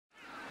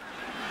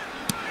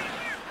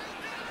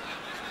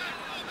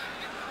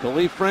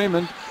Khalif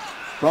Raymond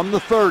from the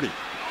 30.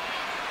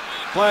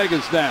 Flag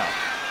is down.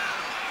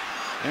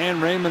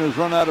 And Raymond has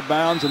run out of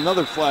bounds.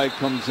 Another flag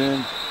comes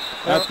in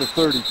at the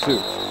 32.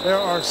 There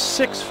are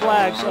 6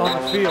 flags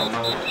on the field.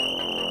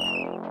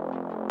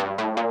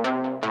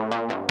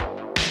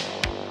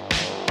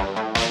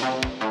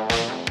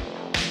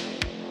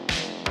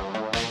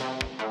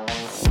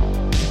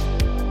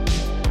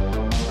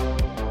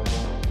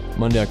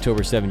 Monday,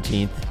 October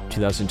 17th,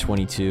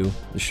 2022.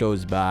 The show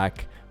is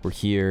back. We're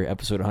here,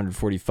 episode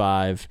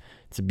 145.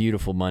 It's a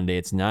beautiful Monday.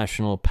 It's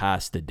National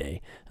Pasta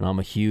Day, and I'm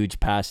a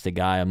huge pasta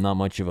guy. I'm not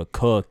much of a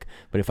cook,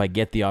 but if I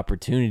get the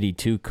opportunity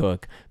to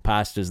cook,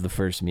 pasta is the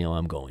first meal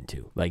I'm going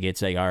to. Like,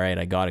 it's like, all right,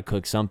 I got to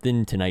cook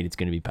something. Tonight it's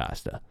going to be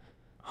pasta.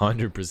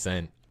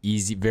 100%.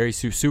 Easy, very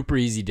super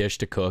easy dish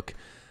to cook.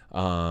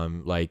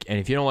 And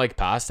if you don't like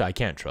pasta, I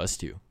can't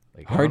trust you.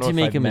 Like, hard to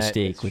make a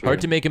mistake.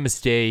 Hard to make a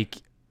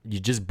mistake. You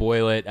just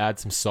boil it, add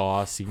some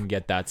sauce. You can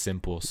get that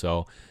simple.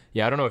 So,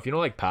 yeah, I don't know. If you don't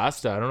like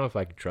pasta, I don't know if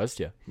I can trust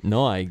you.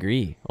 No, I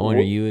agree. Owen,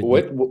 are you?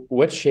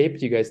 What shape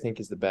do you guys think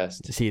is the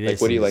best? See, this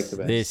what do you like the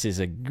best? This is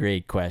a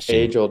great question.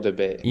 Age-old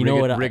debate. You know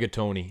what?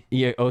 Rigatoni.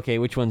 Yeah. Okay.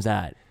 Which one's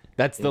that?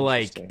 That's the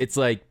it's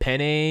like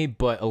penne,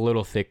 but a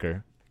little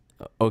thicker.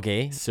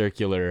 Okay.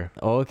 Circular.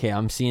 Okay,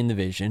 I'm seeing the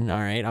vision. All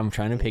right, I'm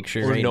trying to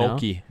picture right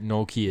gnocchi.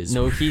 now.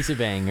 Gnocchi's a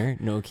banger.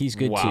 Gnocchi's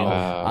good too.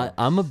 Wow.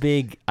 I'm a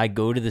big, I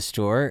go to the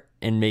store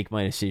and make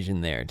my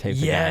decision there type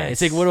of guy. Yes.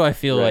 It's like, what do I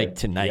feel like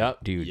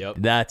tonight, dude? Yep.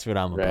 That's what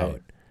I'm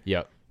about.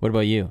 Yep. What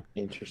about you?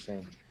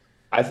 Interesting.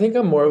 I think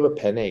I'm more of a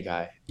penne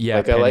guy. Yeah,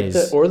 like I like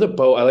the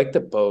bow. I like the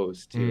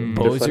bows too.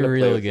 They're Bows fun to are play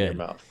really with in your good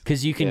mouth.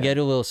 because you can get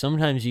a little.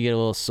 Sometimes you get a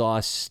little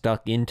sauce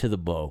stuck into the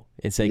bow.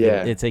 It's like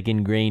it's like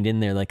ingrained in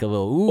there, like a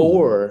little. Ooh.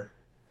 Or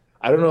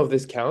I don't know if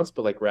this counts,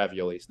 but like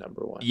ravioli's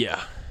number one. Yeah.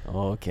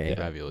 Oh, okay.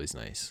 Yeah, ravioli's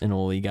nice. An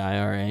oldie guy.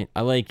 All right.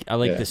 I like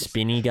the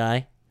spinny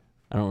guy.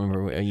 I don't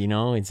remember.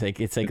 It's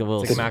like a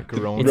little. It's like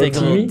macaroni. It's like a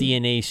little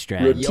Rotini? DNA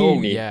strand. Rotini.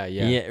 Oh, yeah.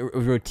 Yeah,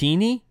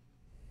 Rotini.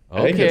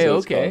 I think that's what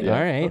it's Okay. called, yeah.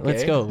 All right,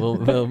 let's go.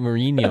 Little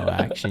Mourinho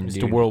action,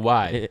 dude. Mr.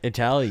 Worldwide.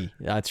 Italy.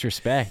 That's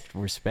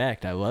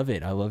respect. I love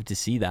it. I love to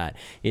see that.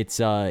 It's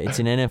an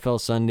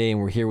NFL Sunday, and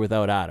we're here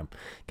without Adam.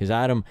 Because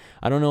Adam,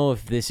 I don't know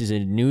if this is a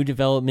new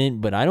development,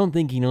 but I don't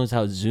think he knows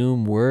how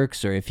Zoom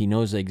works, or if he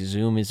knows like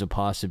Zoom is a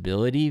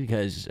possibility.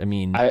 Because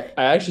I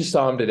actually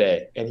saw him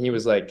today, and he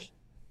was like,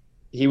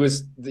 he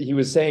was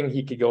saying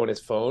he could go on his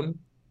phone.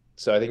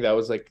 So I think that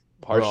was like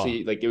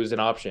partially like it was an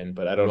option,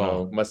 but I don't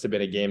know. Must have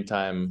been a game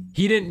time.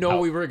 He didn't know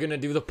we were gonna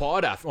do the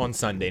pod on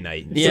Sunday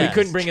night, so Yeah. he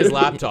couldn't bring his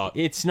laptop.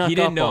 it snuck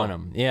up on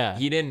him. Yeah,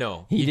 He didn't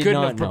know. He did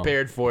couldn't not have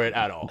prepared for it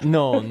at all.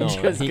 No,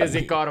 just because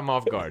it caught him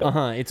off guard.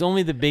 It's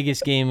only the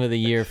biggest game of the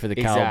year for the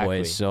Cowboys,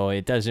 Exactly. so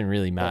it doesn't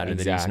really matter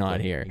that he's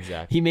not here.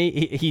 Exactly.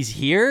 He's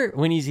here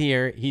when he's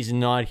here. He's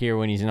not here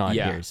when he's not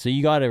here. So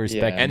you gotta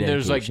respect. Yeah. the And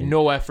there's like dedication.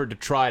 no effort to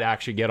try to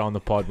actually get on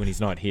the pod when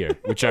he's not here,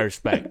 which I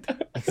respect.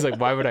 He's like,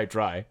 why would I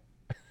try?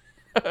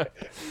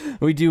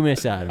 We do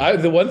miss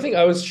Adam. The one thing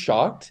I was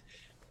shocked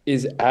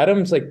is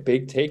Adam's like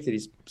big take that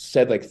he's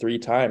said like 3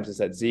 times is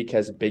that Zeke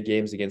has big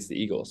games against the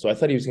Eagles. So I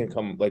thought he was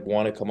gonna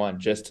want to come on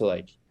just to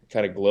like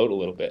kind of gloat a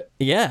little bit.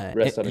 Yeah,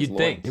 Rest on his you'd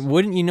think. loins.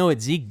 Wouldn't you know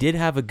it? Zeke did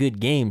have a good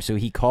game, so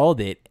he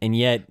called it, and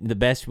yet the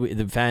best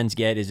the fans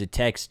get is a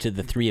text to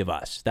the 3 of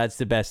us. That's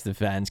the best the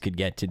fans could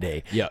get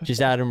today. Yeah.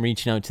 Just Adam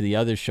reaching out to the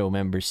other show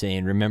members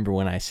saying, remember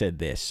when I said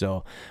this?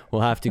 So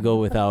we'll have to go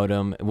without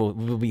him.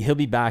 He'll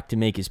be back to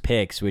make his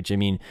picks, which,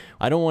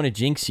 I don't want to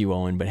jinx you,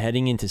 Owen, but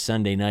heading into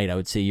Sunday night, I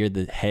would say you're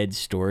the head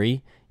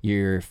story.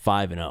 You're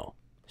 5-0.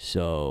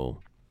 So...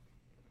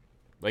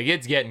 Like,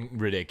 it's getting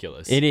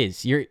ridiculous. It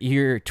is.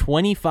 You're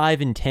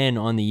 25-10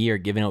 on the year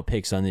giving out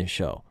picks on this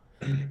show.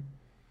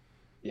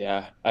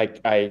 Yeah,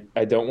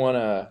 I don't want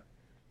to.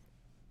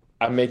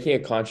 I'm making a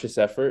conscious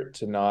effort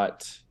to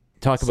not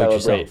Talk about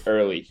celebrate yourself.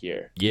 early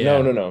here.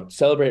 Yeah. No.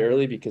 Celebrate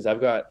early because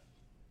I've got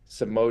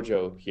some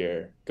mojo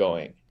here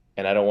going,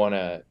 and I don't want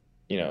to.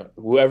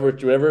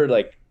 Whoever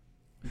like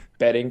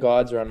betting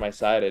gods are on my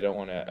side, I don't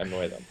want to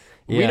annoy them.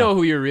 Yeah. We know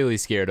who you're really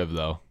scared of,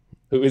 though.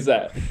 Who is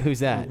that? Who's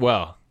that?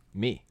 Well,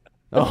 me.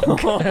 Oh,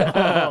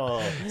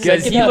 Because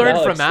Second he half learned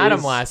Alex from Adam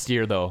is- last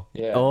year, though.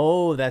 Yeah.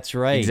 oh, that's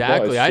right.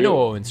 Exactly. it's I know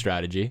true. Owen's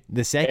strategy. The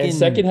And second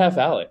second half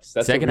Alex.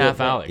 That's a Second real half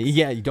thing. Alex.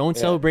 Yeah, you don't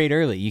Yeah. celebrate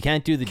early. You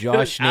can't do the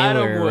Josh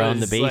Adam Naylor around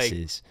the was, like,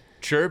 bases.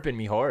 Chirping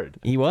me hard.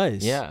 He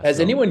was. Yeah. Has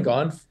so- anyone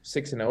gone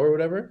 6-0 or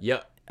whatever?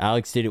 Yeah.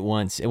 Alex did it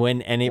once. It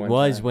One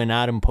was time. when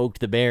Adam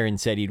poked the bear and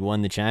said he'd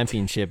won the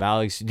championship.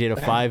 Alex did a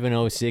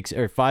 5-0 6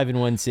 or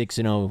 5-1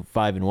 6-0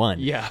 5-1.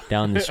 Yeah.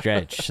 Down the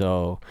stretch.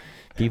 So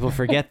people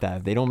forget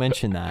that. They don't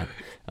mention that.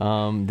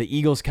 The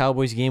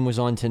Eagles-Cowboys game was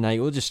on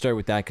tonight. We'll just start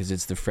with that because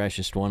it's the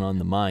freshest one on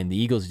the mind. The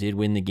Eagles did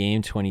win the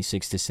game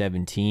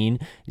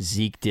 26-17.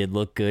 Zeke did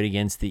look good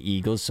against the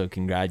Eagles, so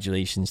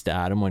congratulations to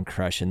Adam on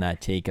crushing that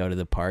take out of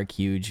the park.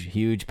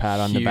 Huge pat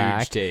on the Huge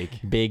back. take.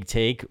 Big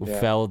take. Yeah.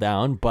 Fell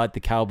down, but the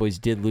Cowboys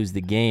did lose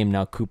the game.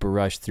 Now Cooper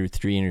Rush threw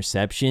 3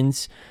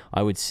 interceptions.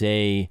 I would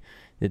say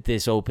that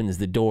this opens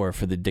the door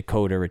for the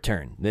Dakota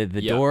return. The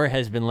Yeah. door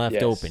has been left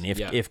Yes. open.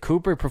 Yeah. If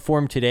Cooper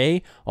performed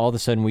today, all of a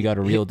sudden we got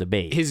a real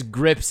debate. His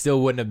grip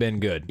still wouldn't have been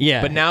good.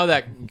 Yeah. But now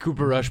that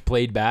Cooper Rush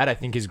played bad, I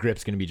think his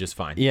grip's going to be just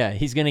fine. Yeah,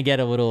 he's gonna get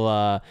a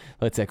little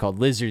what's that called,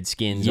 lizard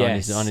skins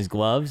Yes. on his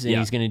gloves, and Yeah.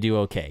 he's gonna do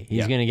okay. He's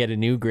Yeah. gonna get a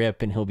new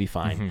grip and he'll be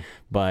fine.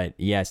 But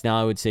yes,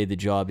 now I would say the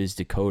job is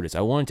Dakota's.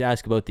 I wanted to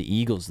ask about the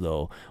Eagles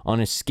though.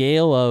 On a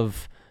scale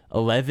of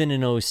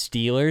 11-0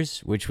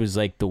 Steelers, which was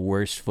like the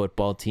worst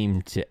football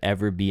team to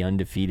ever be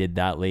undefeated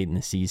that late in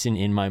the season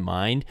in my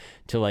mind,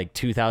 to like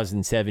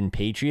 2007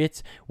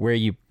 Patriots, where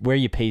you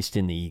paced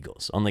in the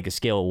Eagles on like a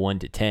scale of 1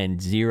 to 10,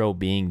 0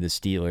 being the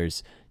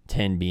Steelers,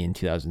 10 being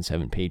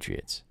 2007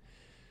 Patriots.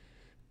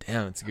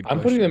 Damn, that's a good I'm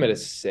question. putting them at a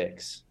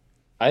 6.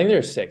 I think they're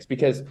a 6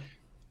 because,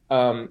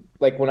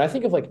 like when I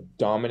think of like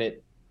dominant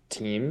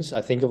teams,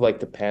 I think of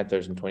like the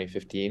Panthers in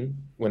 2015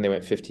 when they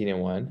went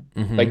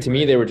 15-1. Like to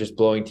me, they were just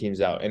blowing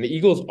teams out. And the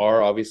Eagles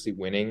are obviously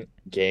winning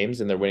games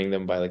and they're winning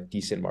them by like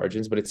decent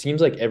margins, but it seems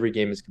like every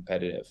game is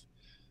competitive.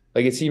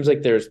 Like it seems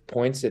like there's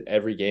points at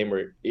every game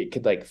where it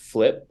could like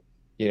flip,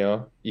 you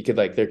know,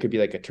 there could be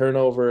like a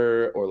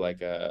turnover or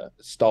like a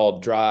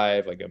stalled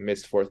drive, like a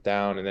missed fourth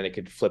down, and then it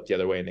could flip the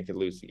other way and they could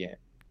lose the game.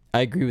 I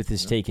agree with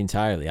this take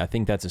entirely. I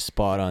think that's a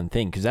spot on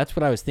thing because that's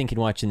what I was thinking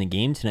watching the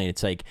game tonight.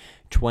 It's like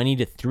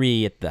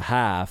 20-3 at the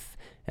half,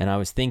 and I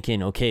was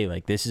thinking, okay,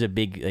 like this is a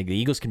big, like the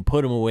Eagles can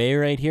put them away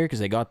right here because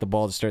they got the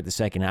ball to start the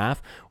second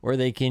half, or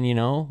they can, you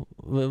know,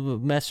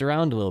 mess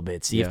around a little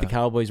bit, see if the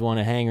Cowboys want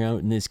to hang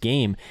out in this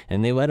game,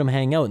 and they let them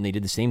hang out, and they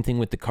did the same thing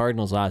with the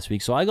Cardinals last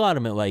week. So I got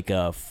them at like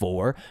a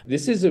 4.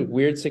 This is a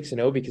weird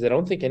 6-0 because I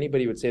don't think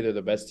anybody would say they're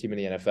the best team in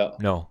the NFL.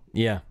 No.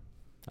 Yeah.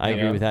 I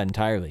agree with that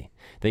entirely.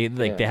 They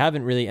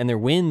haven't really, and their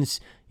wins,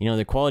 you know,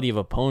 their quality of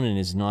opponent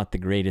is not the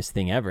greatest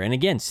thing ever. And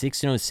again,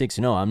 6-0 is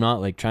 6-0. I'm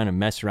not like trying to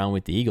mess around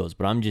with the Eagles,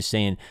 but I'm just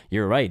saying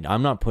you're right.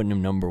 I'm not putting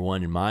them number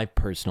 1 in my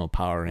personal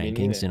power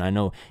rankings, and I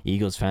know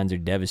Eagles fans are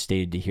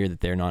devastated to hear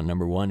that they're not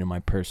number 1 in my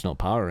personal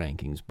power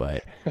rankings,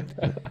 but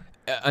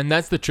And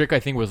that's the trick, I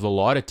think, with a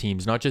lot of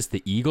teams, not just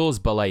the Eagles,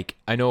 but like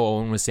I know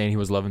Owen was saying he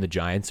was loving the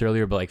Giants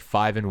earlier, but like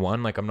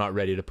 5-1, like I'm not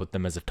ready to put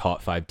them as a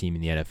top 5 team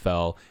in the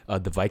NFL.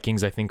 The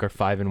Vikings, I think, are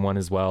 5-1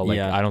 as well. Like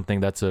I don't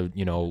think that's a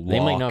lock. they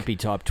might not be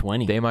top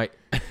 20. They might.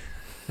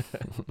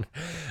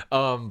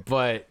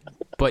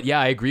 But yeah,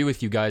 I agree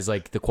with you guys.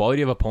 Like the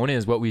quality of opponent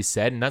is what we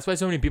said, and that's why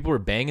so many people were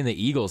banging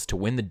the Eagles to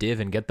win the div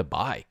and get the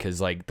bye,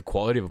 because like the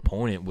quality of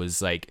opponent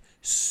was like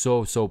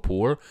so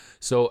poor.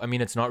 So I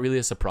mean, it's not really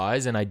a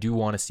surprise, and I do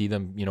want to see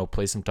them, you know,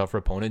 play some tougher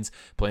opponents,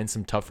 play in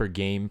some tougher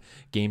game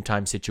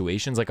time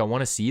situations. Like I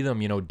want to see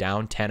them, you know,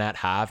 down 10 at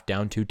half,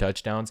 down 2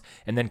 touchdowns,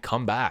 and then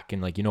come back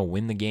and like, you know,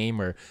 win the game.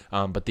 Or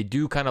but they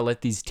do kind of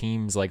let these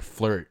teams like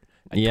flirt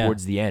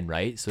towards the end,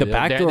 right? So the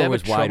back door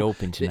was wide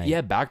open tonight.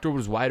 Yeah, back door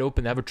was wide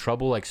open. They have a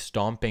trouble like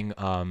stomping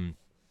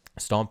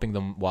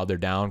them while they're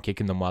down,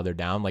 kicking them while they're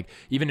down. Like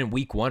even in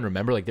week 1,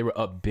 remember, like they were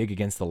up big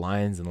against the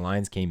Lions and the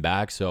Lions came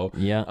back. So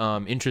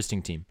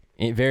interesting team.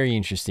 Very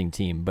interesting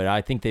team, but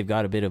I think they've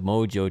got a bit of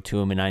mojo to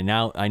them, and I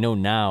know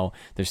now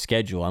their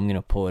schedule. I'm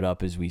gonna pull it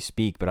up as we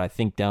speak, but I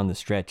think down the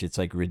stretch it's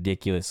like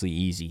ridiculously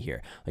easy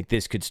here. Like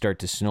this could start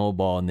to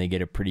snowball, and they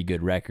get a pretty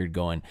good record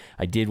going.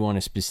 I did want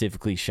to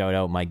specifically shout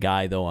out my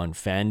guy though on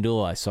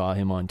FanDuel. I saw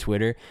him on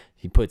Twitter.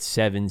 He put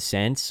 7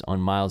 cents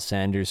on Miles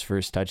Sanders'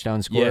 first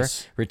touchdown score,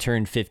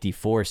 returned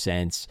 54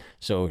 cents.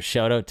 So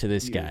shout out to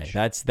this guy.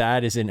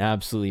 That is an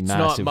absolutely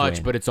massive It's not much,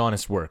 win. But it's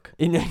honest work.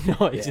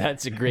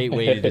 That's a great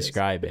way to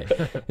describe it.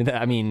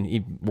 I mean,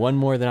 he won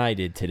more than I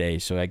did today,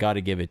 so I got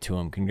to give it to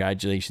him.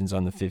 Congratulations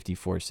on the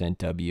 54-cent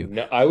W.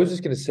 No, I was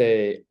just gonna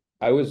say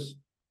I was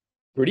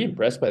pretty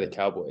impressed by the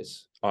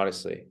Cowboys,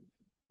 honestly.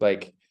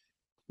 Like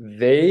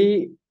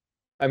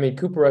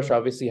Cooper Rush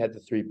obviously had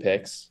the 3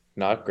 picks.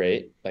 Not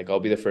great. Like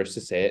I'll be the first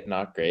to say it.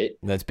 Not great.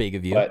 That's big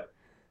of you. But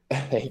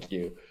thank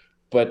you.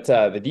 But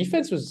the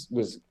defense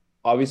was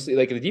obviously,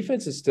 like, the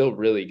defense is still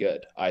really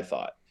good, I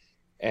thought.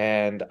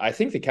 And I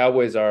think the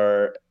Cowboys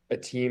are a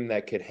team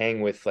that could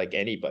hang with like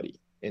anybody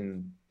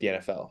in the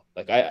NFL.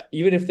 Like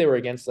even if they were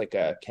against like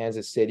a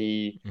Kansas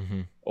City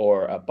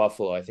or a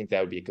Buffalo, I think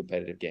that would be a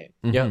competitive game.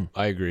 Yeah,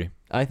 I agree.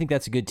 I think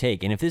that's a good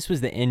take. And if this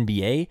was the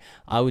NBA,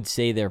 I would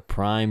say they're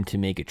primed to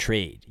make a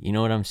trade. You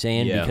know what I'm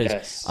saying? Yeah.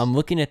 Because I'm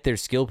looking at their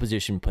skill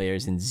position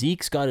players, and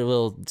Zeke's got a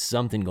little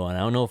something going. I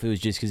don't know if it was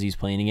just because he's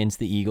playing against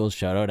the Eagles.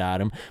 Shout out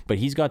Adam. But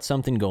he's got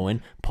something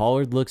going.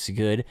 Pollard looks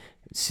good.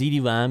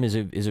 CeeDee Lamb is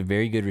a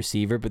very good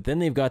receiver, but then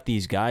they've got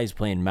these guys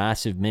playing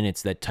massive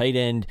minutes. That tight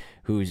end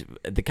who's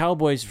the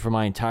Cowboys for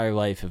my entire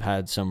life have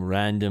had some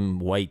random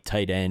white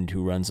tight end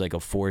who runs like a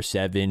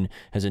 4.7,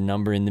 has a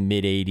number in the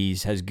mid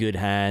 80s, has good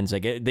hands.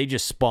 Like they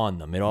just spawn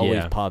them. It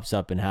always pops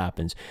up and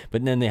happens.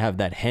 But then they have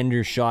that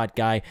Hendershot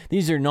guy.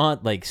 These are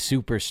not like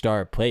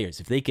superstar players.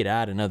 If they could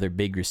add another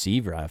big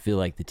receiver, I feel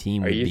like the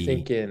team would be. Are you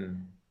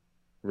thinking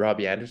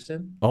Robbie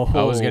Anderson. Oh,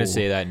 I was gonna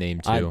say that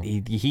name too.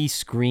 He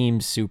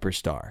screams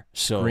superstar.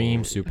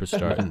 Scream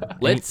superstar.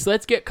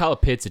 let's get Kyle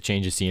Pitts a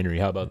change of scenery.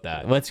 How about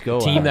that? Let's go.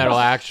 Team that'll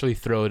actually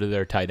throw to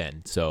their tight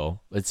end. So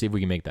let's see if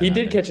we can make that. He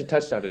happen. did catch a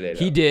touchdown today. Though,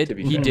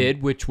 He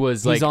did, which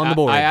was He's like on the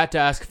board. I had to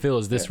ask Phil,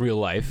 is this real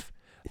life?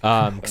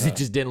 Because it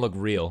just didn't look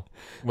real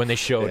when they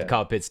showed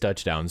Kyle Pitts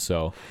touchdown.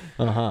 So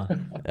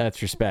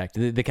that's respect.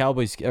 The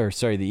Cowboys,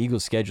 the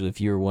Eagles' schedule, if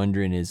you were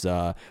wondering, is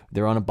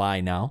they're on a bye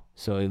now,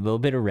 so a little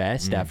bit of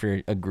rest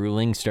after a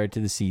grueling start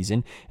to the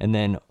season, and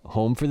then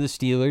home for the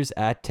Steelers,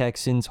 at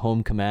Texans,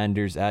 home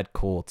Commanders, at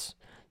Colts.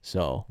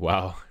 So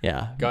wow,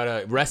 yeah,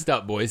 gotta rest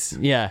up, boys.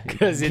 Yeah,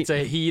 because it's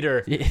a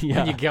heater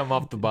when you come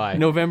off the bye.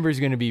 November's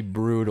gonna be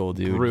brutal,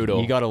 dude.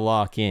 Brutal. You gotta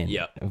lock in.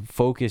 Yep.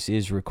 Focus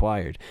is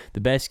required.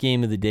 The best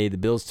game of the day, the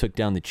Bills took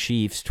down the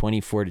Chiefs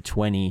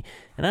 24-20,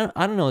 and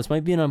I don't know. This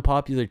might be an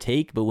unpopular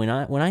take, but when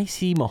I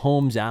see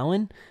Mahomes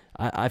Allen,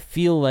 I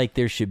feel like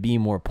there should be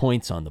more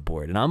points on the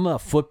board. And I'm a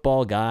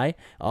football guy.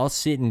 I'll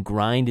sit and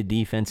grind a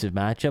defensive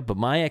matchup, but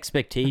my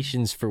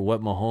expectations for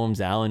what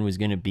Mahomes Allen was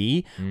going to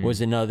be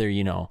was another,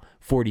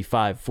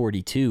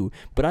 45-42.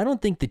 But I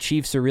don't think the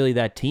Chiefs are really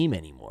that team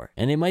anymore.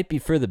 And it might be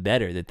for the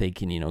better that they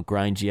can,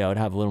 grind you out,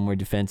 have a little more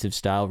defensive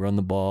style, run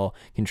the ball,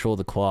 control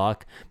the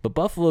clock. But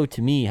Buffalo,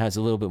 to me, has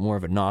a little bit more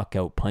of a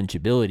knockout punch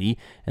ability.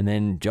 And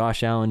then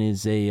Josh Allen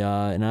is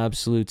an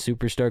absolute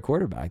superstar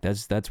quarterback.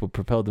 That's what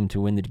propelled them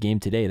to win the game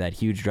today. That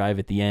huge drive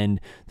at the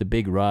end, the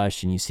big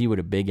rush, and you see what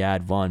a big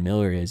ad Von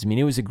Miller is. I mean,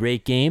 it was a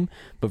great game,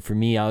 but for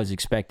me, I was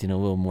expecting a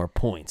little more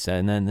points.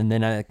 And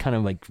then I kind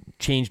of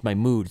changed my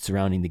mood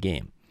surrounding the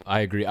game.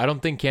 I agree. I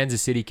don't think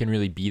Kansas City can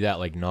really be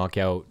that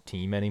knockout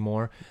team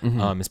anymore,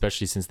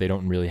 especially since they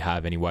don't really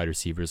have any wide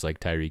receivers like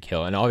Tyreek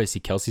Hill. And obviously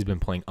Kelsey's been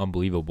playing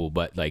unbelievable,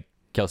 but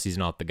Kelsey's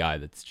not the guy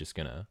that's just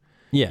gonna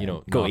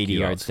go 80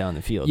 yards down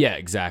the field. Yeah,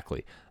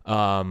 exactly.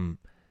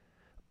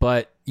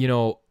 But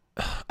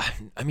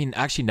I mean,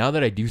 actually, now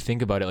that I do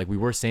think about it, we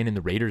were saying in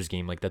the Raiders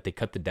game, that they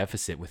cut the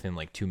deficit within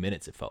 2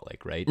 minutes. It felt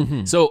like, right?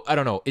 So I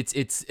don't know.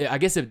 I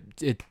guess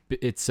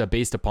it's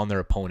based upon their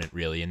opponent,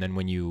 really. And then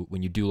when you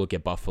do look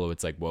at Buffalo,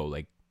 it's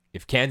whoa,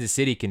 if Kansas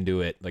City can do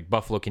it,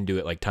 Buffalo can do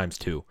it times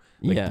two,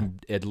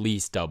 at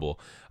least double.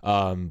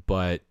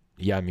 But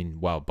yeah, I mean,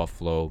 wow,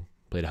 Buffalo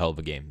played a hell of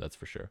a game, that's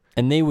for sure.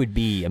 And they would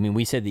be. I mean,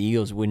 we said the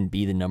Eagles wouldn't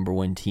be the number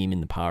one team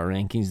in the power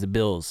rankings. The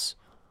Bills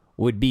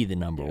would be the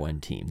number one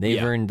team.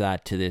 They've earned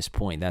that to this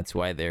point. That's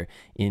why they're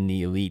in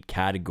the elite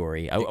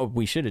category.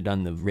 We should have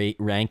done the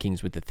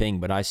rankings with the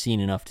thing, but I've seen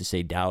enough to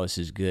say Dallas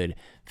is good,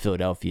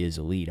 Philadelphia is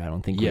elite. I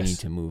don't think we need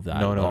to move that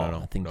at all.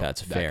 I think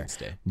that's fair.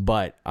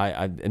 But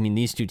I mean,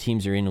 these two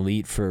teams are in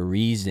elite for a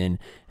reason,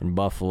 and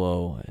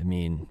Buffalo, I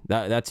mean,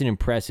 that's an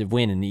impressive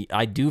win. And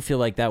I do feel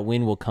like that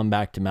win will come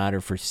back to matter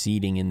for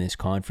seeding in this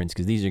conference,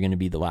 because these are going to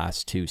be the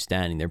last two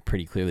standing. They're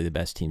pretty clearly the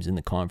best teams in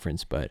the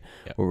conference. But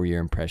what were your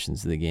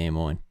impressions of the game,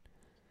 Owen?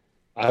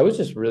 I was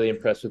just really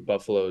impressed with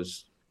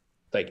Buffalo's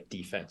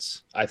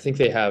defense. I think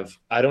they have,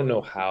 I don't know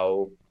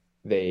how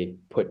they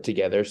put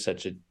together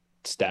such a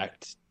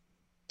stacked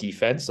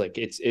defense.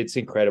 It's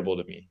incredible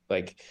to me.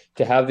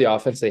 To have the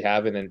offense they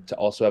have and then to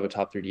also have a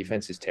top 3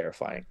 defense is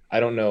terrifying. I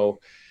don't know,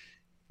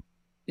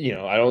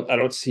 I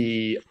don't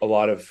see a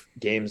lot of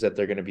games that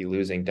they're going to be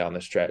losing down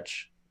the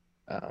stretch.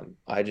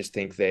 I just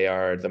think they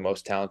are the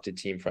most talented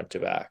team front to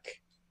back.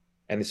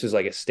 And this was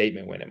a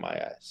statement win in my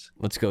eyes.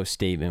 Let's go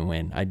statement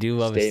win. I do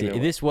love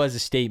this was a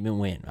statement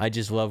win. I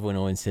just love when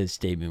Owen says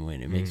statement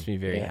win. It makes me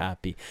very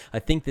happy. I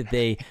think that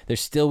they're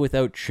still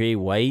without Trey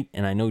White,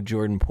 and I know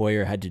Jordan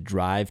Poyer had to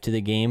drive to the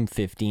game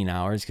 15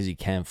 hours because he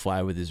can't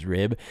fly with his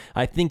rib.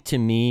 I think, to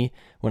me,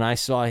 when I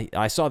saw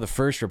the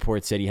first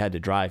report said he had to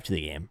drive to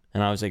the game,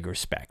 and I was like,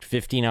 respect.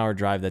 15-hour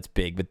drive, that's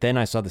big. But then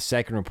I saw the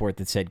second report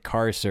that said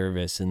car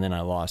service, and then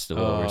I lost a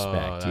little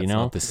respect. That's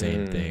not the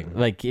same thing.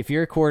 If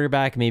you're a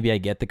quarterback, maybe I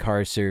get the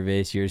car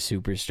service. You're a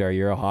superstar.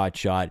 You're a hot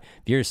shot.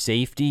 If you're a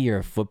safety, you're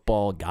a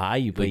football guy.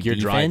 You play you're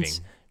defense.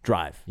 Driving.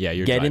 Drive. Yeah,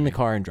 you're Get driving. in the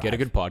car and drive. Get a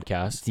good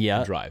podcast. Yeah,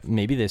 and drive.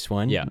 Maybe this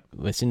one. Yeah.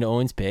 Listen to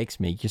Owen's picks.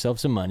 Make yourself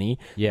some money.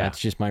 Yeah. That's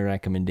just my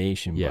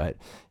recommendation. Yeah.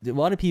 But a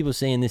lot of people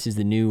saying this is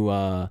the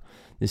new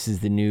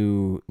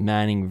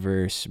Manning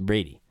versus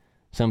Brady.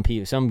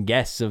 Some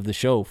guests of the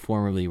show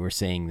formerly were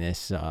saying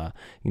this,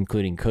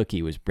 including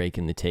Cookie was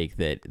breaking the take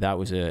that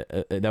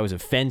was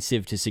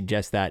offensive to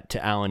suggest that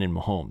to Allen and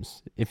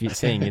Mahomes. If you're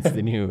saying it's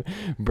the new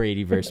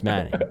Brady versus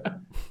Manning,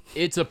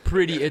 it's a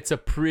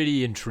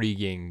pretty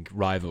intriguing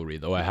rivalry,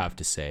 though, I have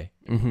to say.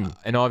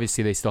 And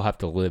obviously they still have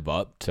to live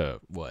up to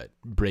what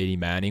Brady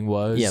Manning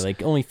was. Yeah,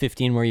 only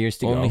 15 more years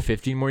to go. Only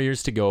 15 more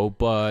years to go.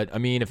 But I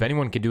mean, if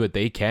anyone can do it,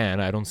 they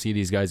can. I don't see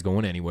these guys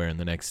going anywhere in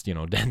the next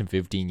 10 to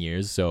 15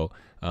 years. So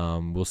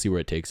we'll see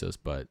where it takes us.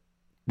 But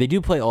they do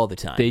play all the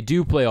time.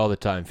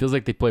 Feels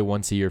like they play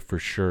once a year for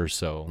sure.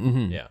 So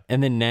yeah.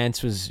 And then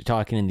Nance was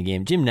talking in the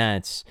game. Jim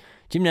Nance,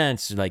 Jim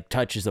Nantz like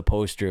touches the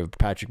poster of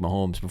Patrick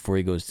Mahomes before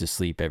he goes to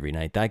sleep every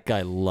night. That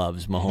guy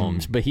loves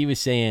Mahomes. But he was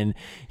saying,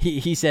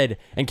 he said,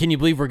 and can you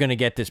believe we're going to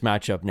get this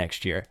matchup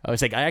next year? I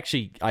was like,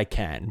 I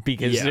can,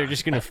 because they're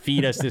just going to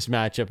feed us this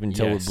matchup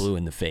until we're blue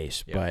in the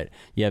face. Yeah. But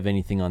you have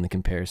anything on the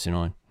comparison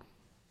on?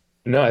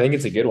 No, I think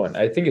it's a good one.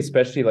 I think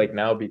especially like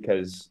now,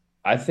 because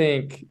I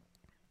think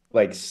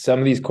like some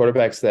of these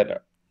quarterbacks that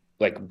are,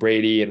 like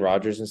Brady and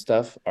Rodgers and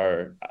stuff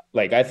are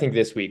like, I think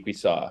this week we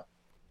saw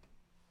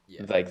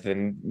like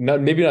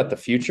maybe not the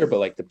future, but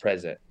like the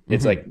present.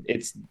 It's like,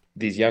 it's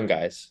these young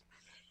guys.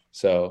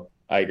 So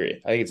I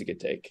agree. I think it's a good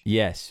take.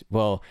 Yes.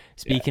 Well,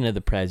 speaking of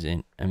the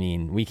present, I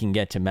mean, we can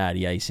get to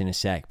Matty Ice in a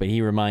sec, but he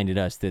reminded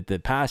us that the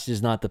past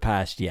is not the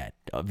past yet.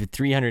 Of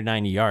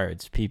 390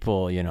 yards,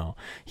 people,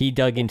 he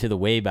dug into the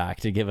way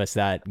back to give us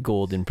that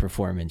golden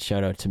performance.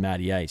 Shout out to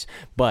Matty Ice.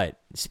 But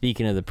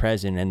speaking of the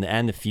present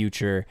and the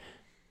future,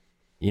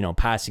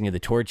 passing of the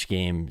torch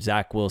game,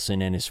 Zach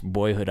Wilson and his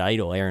boyhood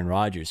idol, Aaron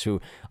Rodgers,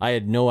 who I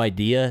had no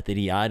idea that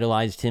he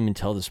idolized him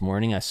until this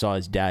morning. I saw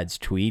his dad's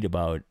tweet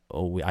about,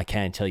 I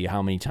can't tell you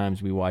how many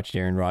times we watched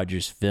Aaron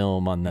Rodgers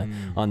film on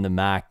the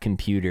Mac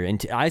computer.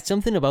 And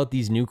something about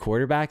these new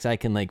quarterbacks, I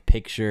can like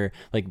picture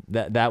like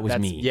that was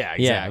me. Yeah,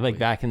 exactly. Yeah, like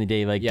back in the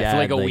day, like Dad, for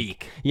like a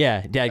week.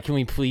 Yeah, Dad, can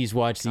we please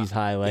watch these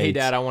highlights? Hey,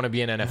 Dad, I want to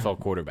be an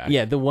NFL quarterback.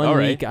 Yeah, the one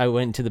week I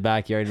went to the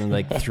backyard and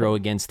like throw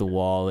against the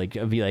wall. Like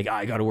I'd be like,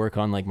 I got to work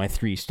on like my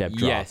 3-step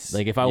drop. Yes.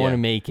 Like if I want to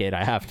make it,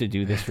 I have to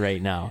do this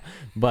right now.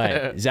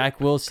 But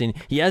Zach Wilson,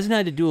 he hasn't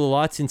had to do a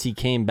lot since he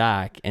came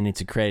back, and it's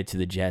a credit to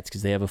the Jets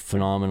because they have a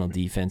phenomenal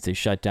defense. They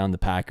shut down the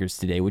Packers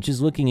today, which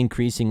is looking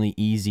increasingly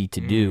easy to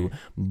do,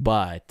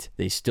 but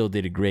they still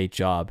did a great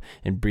job,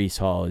 and Breece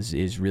Hall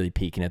is really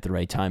peaking at the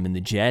right time. And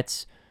the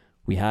Jets,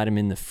 we had him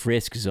in the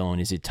frisk zone.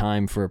 Is it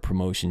time for a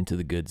promotion to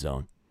the good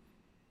zone?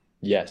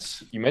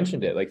 Yes, you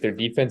mentioned it. Like their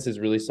defense is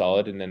really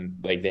solid, and then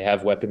like they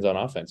have weapons on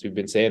offense. We've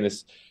been saying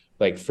this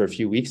like for a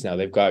few weeks now.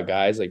 They've got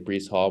guys like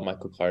Breece Hall,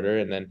 Michael Carter,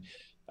 and then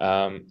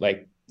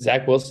like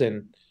Zach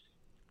Wilson.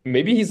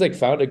 Maybe he's like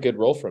found a good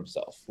role for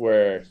himself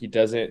where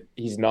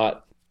he's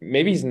not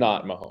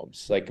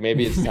Mahomes. Like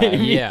maybe it's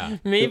time.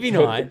 Maybe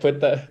not.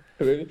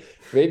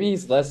 Maybe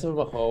he's less of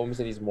a Mahomes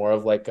and he's more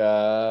of like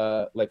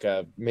a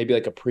maybe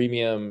like a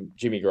premium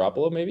Jimmy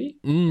Garoppolo maybe.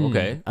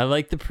 Okay. I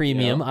like the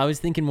premium. I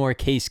was thinking more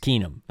Case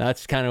Keenum.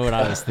 That's kind of what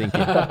I was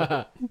thinking.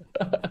 Well,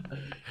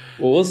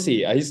 we'll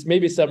see. He's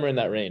maybe somewhere in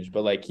that range,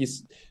 but like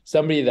he's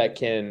somebody that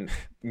can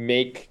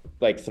make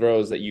like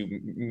throws that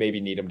you maybe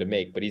need him to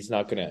make, but he's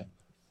not going to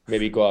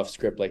maybe go off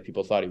script like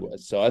people thought he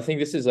was. So I think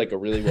this is like a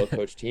really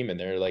well-coached team, and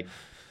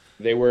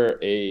they were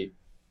a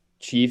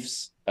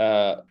Chiefs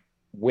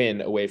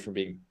win away from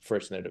being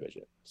first in their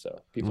division.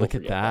 So people look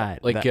at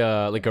that. Like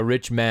a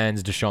rich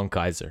man's Deshaun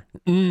Kaiser.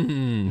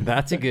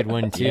 That's a good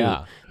one too.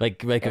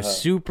 Like a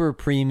super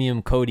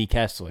premium Cody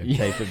Kessler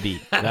type of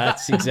beat.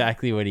 That's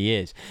exactly what he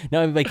is.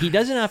 No, like he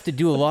doesn't have to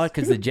do a lot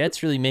because the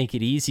Jets really make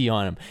it easy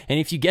on him. And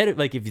if you get it,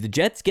 like if the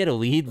Jets get a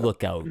lead,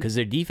 look out because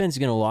their defense is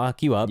gonna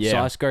lock you up.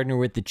 Sauce Gardner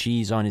with the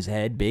cheese on his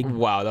head,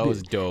 Wow, that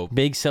was dope.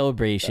 Big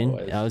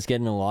celebration. I was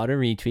getting a lot of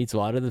retweets. A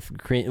lot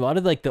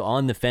of like the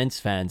on the fence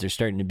fans are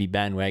starting to be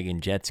bandwagon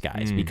Jets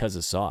guys because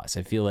of Sauce.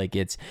 I feel like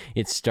it's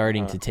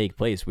starting to take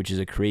place, which is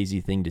a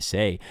crazy thing to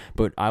say.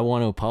 But I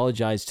want to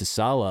apologize to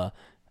Salah.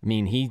 I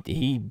mean,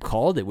 he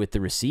called it with the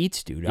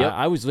receipts, dude. Yep.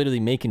 I was literally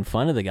making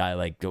fun of the guy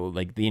like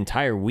the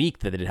entire week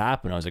that it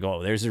happened. I was like,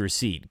 oh, there's the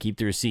receipt. Keep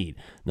the receipt.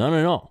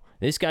 No.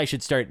 This guy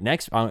should start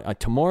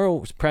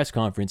tomorrow's press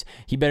conference.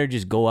 He better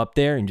just go up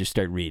there and just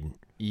start reading.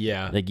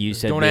 Yeah, like you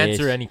said. Don't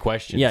answer any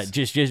questions. Yeah,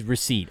 just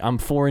receipt. I'm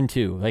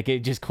 4-2.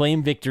 Like just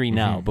claim victory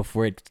now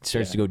before it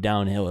starts to go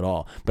downhill at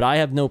all. But I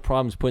have no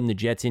problems putting the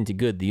Jets into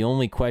good. The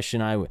only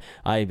question I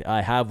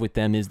have with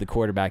them is the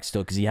quarterback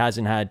still, because he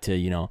hasn't had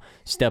to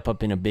step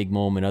up in a big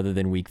moment other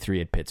than week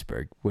 3 at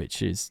Pittsburgh,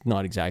 which is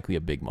not exactly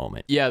a big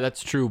moment. Yeah,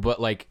 that's true. But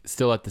like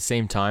still at the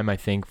same time, I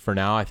think for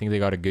now, I think they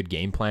got a good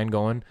game plan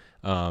going.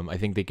 I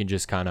think they can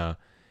just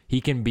he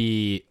can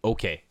be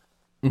okay.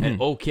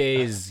 And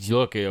okay's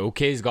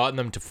gotten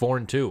them to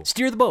 4-2.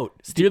 Steer the boat.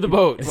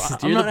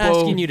 I'm not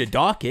asking you to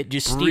dock it.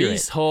 Just steer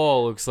Breece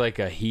Hall looks like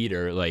a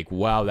heater. Like,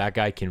 wow, that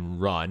guy can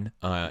run.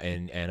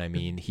 And I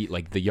mean, he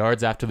like the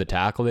yards after the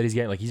tackle that he's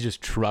getting, like he's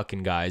just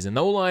trucking guys. And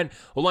the O-line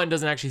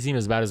doesn't actually seem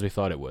as bad as we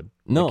thought it would.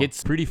 No, like,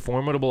 it's pretty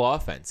formidable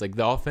offense. Like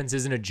the offense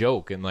isn't a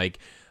joke. And like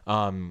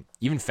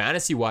even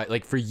fantasy wise,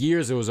 like for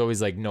years it was always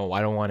like, no,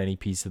 I don't want any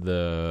piece of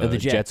the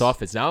Jets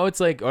offense. Now it's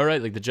like, all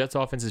right, like the Jets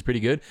offense is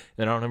pretty good,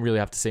 and I don't really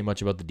have to say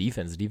much about the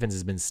defense. The defense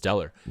has been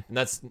stellar, and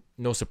that's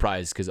no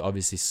surprise because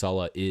obviously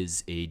Salah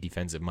is a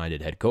defensive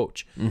minded head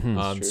coach.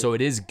 So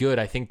it is good.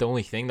 I think the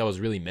only thing that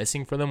was really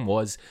missing for them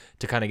was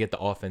to kind of get the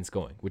offense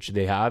going, which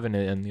they have, and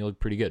they look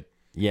pretty good.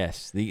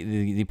 Yes,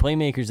 the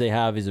playmakers they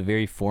have is a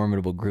very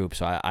formidable group.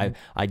 So I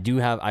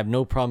have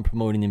no problem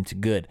promoting them to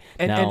good.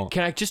 And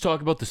can I just talk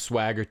about the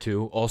swagger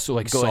too? Also,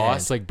 like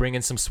Sauce, like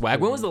bringing some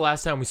swag. When was the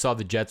last time we saw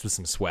the Jets with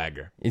some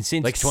swagger? It's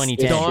since like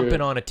 2010.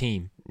 Stomping on a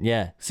team.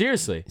 Yeah.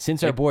 Seriously.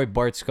 Since our boy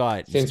Bart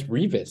Scott. Since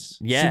Revis.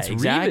 Yeah, Since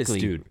exactly.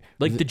 Revis, dude.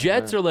 Like, the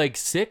Jets are, like,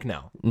 sick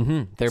now.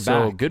 They're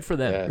So, back. good for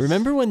them. Yes.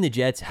 Remember when the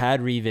Jets had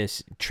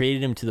Revis,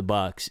 traded him to the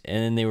Bucks,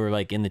 and then they were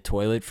like in the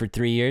toilet for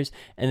 3 years,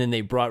 and then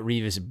they brought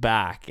Revis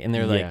back, and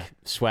they're like, Yeah.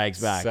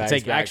 swag's back. Swag's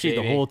It's like back, actually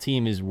baby. the whole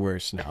team is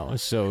worse now,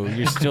 so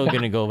you're still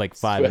gonna go like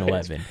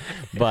 5-11.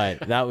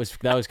 But that was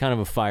kind of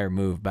a fire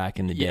move back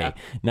in the day. Yeah.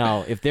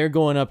 Now, if they're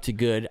going up to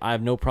good, I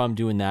have no problem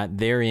doing that.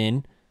 They're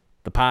in.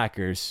 The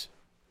Packers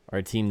are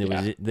a team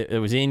that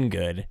was in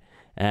good.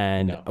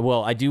 And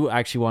well, I do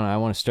actually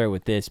want to start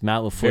with this.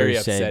 Matt LaFleur Very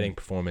said upsetting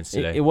performance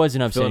today. it was an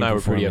Phil upsetting and I were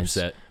pretty performance,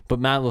 upset. But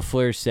Matt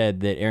LaFleur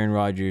said that Aaron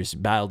Rodgers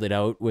battled it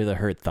out with a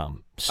hurt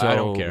thumb. So I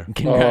don't care.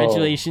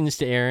 Congratulations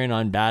to Aaron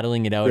on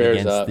battling it out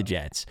Prayers against up. the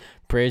Jets.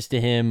 Prayers to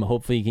him.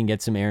 Hopefully he can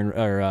get some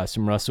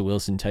some Russell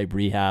Wilson type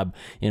rehab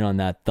in on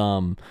that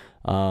thumb.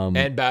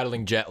 And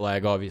battling jet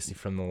lag, obviously,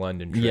 from the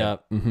London trip. Yeah.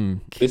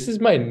 This is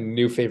my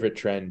new favorite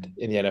trend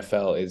in the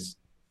NFL is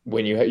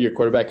when your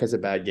quarterback has a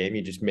bad game,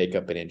 you just make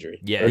up an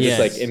injury. Yeah. Or just Yes.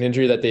 like an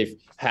injury that they've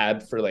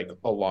had for like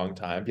a long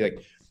time. Be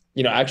like,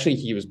 actually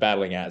he was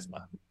battling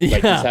asthma. Like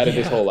he's had it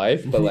his whole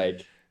life, but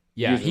like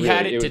Yeah, he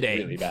had it was today.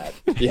 really bad.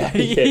 Yeah.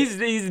 he did.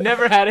 He's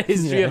never had a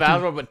history of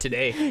asthma, but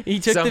today He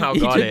took somehow the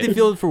got it.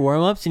 field for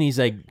warm-ups, and he's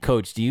like,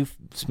 Coach, do you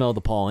smell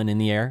the pollen in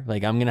the air?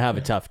 Like, I'm going to have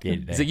a tough day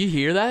today. He's like, you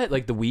hear that?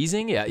 Like the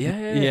wheezing? Yeah.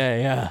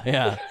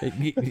 Yeah.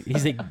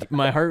 He's like,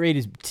 my heart rate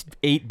is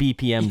 8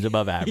 BPMs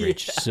above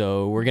average,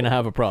 so we're gonna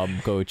have a problem,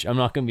 Coach. I'm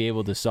not gonna be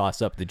able to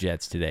sauce up the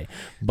Jets today,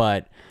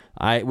 but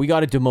we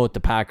got to demote the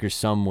Packers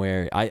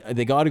somewhere.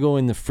 They got to go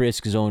in the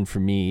frisk zone for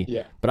me.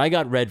 Yeah. But I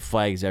got red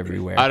flags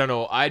everywhere. I don't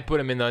know. I'd put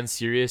him in the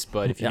unserious,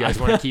 but if you guys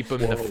want to keep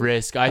him in the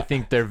frisk, I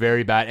think they're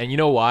very bad. And you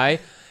know why?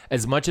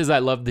 As much as I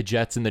love the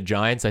Jets and the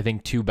Giants, I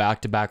think 2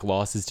 back-to-back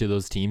losses to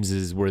those teams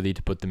is worthy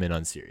to put them in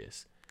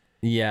unserious.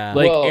 Yeah.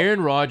 Like Well-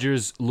 Aaron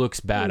Rodgers looks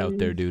bad out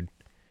there, dude.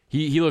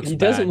 He looks He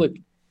bad. doesn't look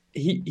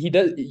he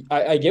does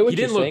I get what He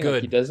you're didn't look saying. Like,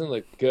 good. he doesn't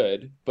look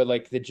good, but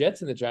like the Jets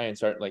and the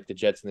Giants aren't like the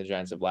Jets and the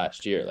Giants of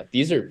last year. Like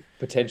these are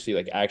potentially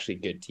like actually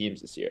good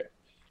teams this year.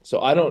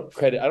 So I don't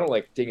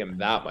like ding him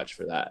that much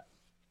for that.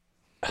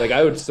 Like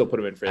I would still put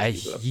him in frisky.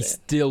 is what I'm he saying.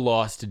 still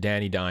lost to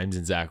Danny Dimes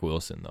and Zach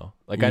Wilson, though.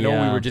 Like I know we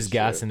Yeah, were just sure.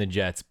 gassing the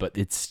Jets, but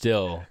it's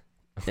still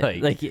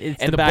like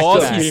it's and the back-to-back balls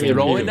back he's game.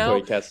 throwing Even now.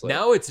 Corey Kessler.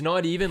 Now it's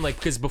not even like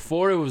because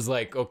before it was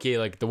like okay,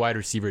 like the wide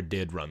receiver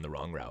did run the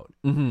wrong route.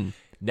 Mm-hmm.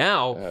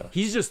 Now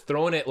he's just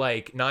throwing it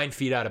like 9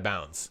 feet out of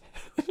bounds,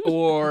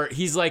 or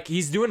he's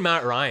doing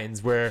Matt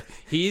Ryan's where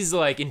he's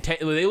like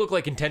they look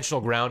like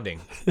intentional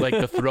grounding, like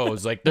the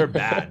throws, like they're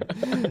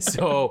bad.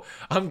 So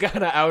I'm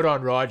kind of out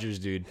on Rodgers,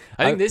 dude.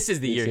 I think this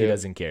is the year he too.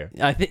 doesn't care.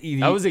 I think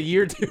That was a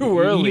year too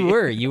early.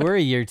 You were a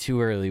year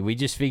too early. We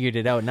just figured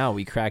it out now.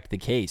 We cracked the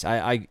case.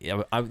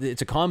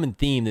 It's a common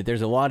theme that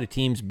there's a lot of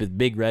teams with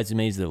big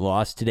resumes that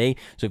lost today.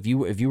 So if you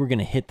were going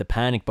to hit the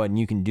panic button,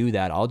 you can do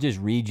that. I'll just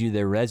read you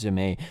their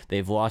resume.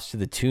 They've lost to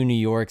the 2 New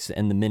Yorks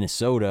and the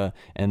Minnesota,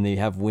 and they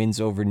have wins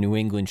over New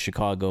England,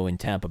 Chicago, and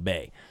Tampa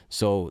Bay.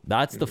 So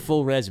that's the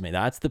full resume.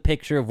 That's the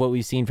picture of what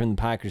we've seen from the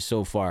Packers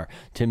so far.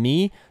 To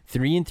me,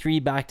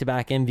 3-3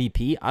 back-to-back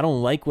MVP. I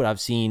don't like what I've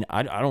seen.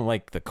 I don't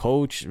like the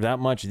coach that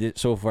much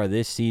so far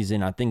this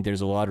season. I think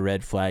there's a lot of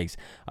red flags,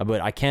 but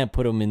I can't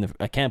put him in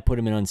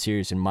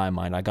unserious in my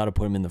mind. I got to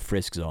put him in the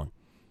frisk zone.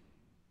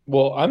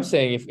 Well, I'm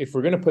saying if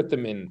we're gonna put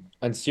them in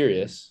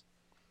unserious,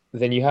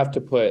 then you have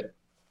to put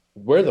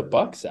where the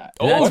Bucks at.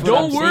 Oh, That's what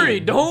don't I'm worry.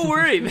 saying. Don't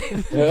worry.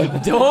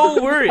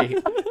 Don't worry.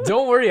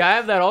 Don't worry. I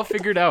have that all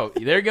figured out.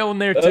 They're going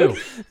there too.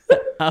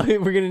 We're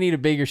going to need a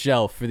bigger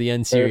shelf for the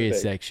unserious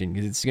Perfect. section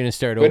because it's going to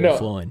start But no,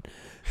 overflowing.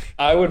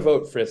 I would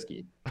vote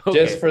frisky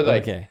Okay. just for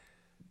like Okay.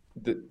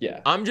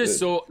 I'm just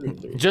so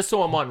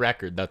I'm on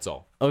record. That's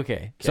all.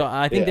 Okay. So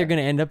I think they're going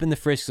to end up in the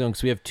frisk zone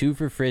because we have 2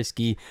 for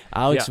frisky.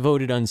 Alex Yeah.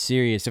 voted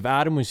unserious. If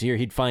Adam was here,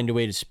 he'd find a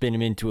way to spin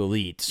him into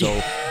elite. So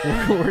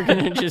we're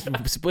going to just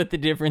split the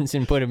difference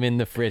and put him in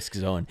the frisk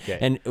zone. Okay.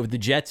 And the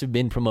Jets have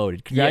been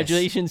promoted.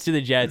 Congratulations to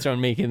the Jets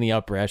on making the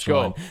upper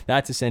echelon. Go.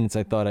 That's a sentence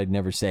I thought I'd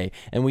never say.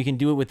 And we can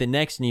do it with the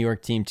next New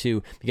York team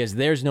too, because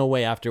there's no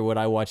way after what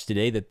I watched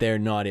today that they're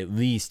not at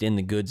least in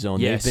the good zone.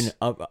 Yes. They've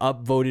been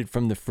upvoted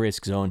from the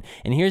frisk zone.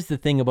 And here's the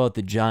thing about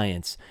the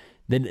Giants.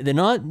 They're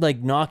not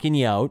like knocking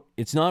you out.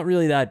 It's not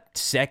really that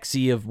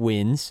sexy of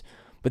wins,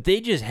 but they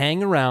just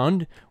hang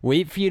around,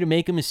 wait for you to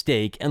make a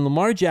mistake. And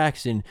Lamar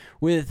Jackson,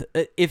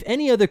 if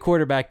any other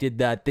quarterback did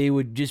that, they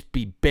would just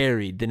be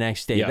buried the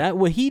next day. Yeah.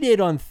 What he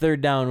did on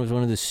 3rd down was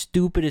one of the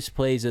stupidest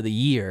plays of the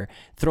year,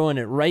 throwing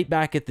it right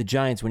back at the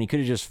Giants when he could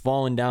have just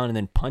fallen down and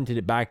then punted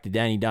it back to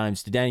Danny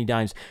Dimes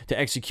to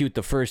execute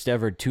the first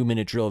ever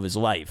 2-minute drill of his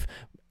life.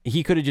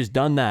 He could have just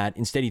done that.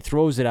 Instead, he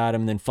throws it at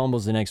him and then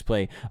fumbles the next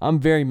play. I'm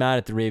very mad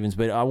at the Ravens,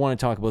 but I want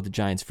to talk about the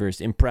Giants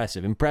first.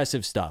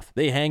 Impressive stuff.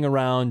 They hang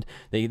around.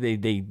 They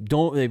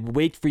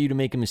wait for you to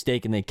make a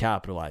mistake and they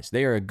capitalize.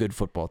 They are a good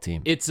football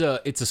team. It's a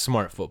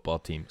smart football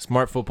team.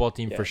 Smart football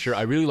team for sure.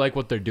 I really like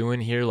what they're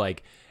doing here.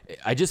 Like,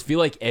 I just feel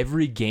like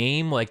every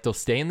game, like they'll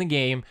stay in the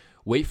game,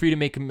 wait for you to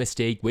make a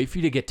mistake, wait for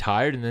you to get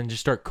tired, and then just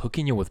start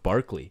cooking you with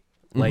Barkley.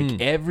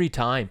 like every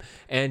time.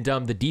 And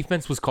the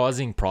defense was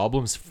causing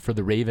problems for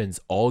the Ravens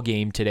all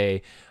game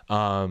today.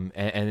 And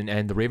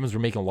the Ravens were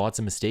making lots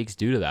of mistakes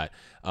due to that.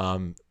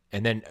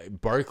 And then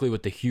Barkley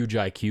with the huge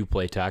IQ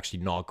play to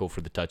actually not go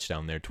for the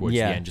touchdown there towards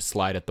the end, just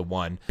slide at the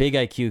one. Big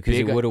IQ because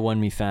it would have won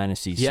me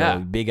fantasy. Yeah. So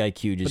big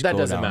IQ just But that go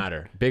doesn't down.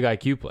 matter. Big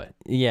IQ play.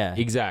 Yeah.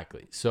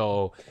 Exactly.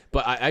 So,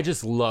 but I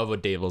just love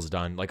what Daboll's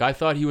done. Like, I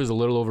thought he was a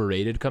little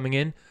overrated coming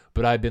in,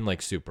 but I've been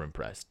like super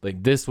impressed.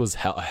 Like, this was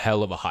a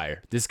hell of a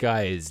hire. This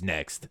guy is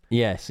next.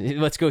 Yes.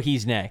 Let's go.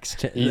 He's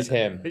next. He's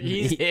him.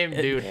 He's him,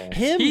 dude.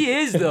 Him. He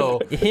is,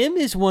 though. Him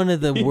is one of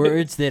the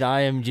words that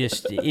I am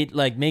just, it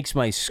like makes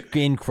my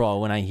skin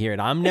crawl when I hear it.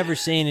 I'm never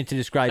saying it to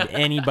describe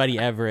anybody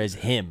ever as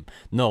him.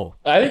 No.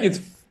 I think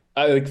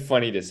it's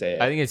funny to say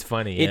it. I think it's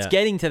funny. It's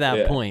getting to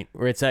that point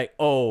where it's like,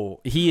 oh,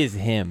 he is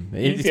him.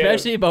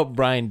 Especially about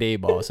Brian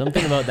Daboll.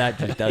 Something about that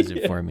just does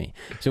it for me.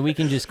 So we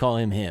can just call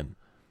him him.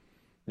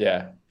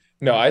 Yeah.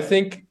 No, I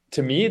think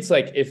to me, it's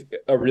like if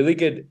a really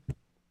good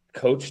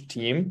coach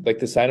team, like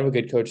the sign of a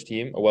good coach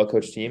team, a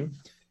well-coached team,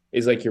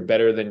 is like you're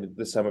better than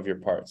the sum of your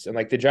parts. And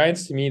like the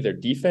Giants, to me, their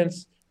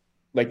defense,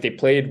 like they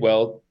played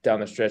well down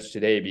the stretch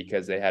today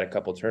because they had a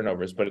couple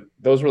turnovers, but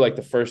those were like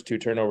the first 2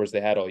 turnovers they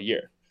had all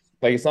year.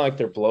 Like it's not like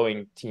they're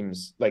blowing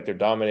teams, like they're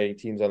dominating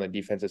teams on the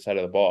defensive side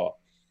of the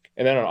ball.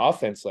 And then on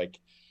offense, like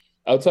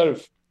outside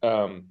of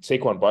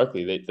Saquon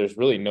Barkley, there's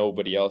really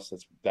nobody else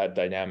that's that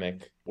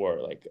dynamic or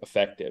like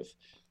effective.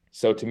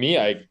 So to me,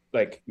 I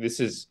like this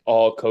is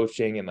all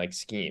coaching and like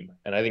scheme.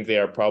 And I think they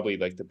are probably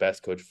like the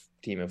best coach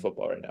team in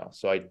football right now.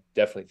 So I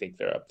definitely think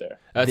they're up there.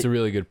 That's a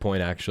really good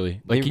point,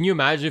 actually. Like, can you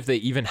imagine if they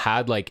even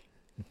had like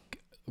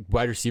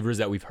wide receivers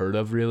that we've heard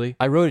of, really?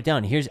 I wrote it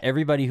down. Here's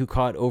everybody who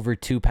caught over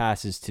 2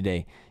 passes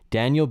today.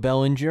 Daniel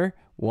Bellinger,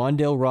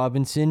 Wan'Dale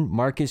Robinson,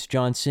 Marcus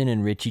Johnson,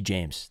 and Richie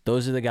James.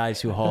 Those are the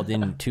guys who hauled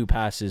in 2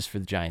 passes for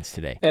the Giants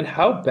today. And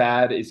how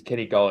bad is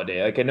Kenny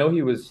Golladay? Like, I know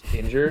he was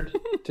injured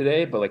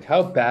today, but like,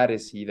 how bad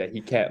is he that he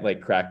can't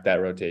like crack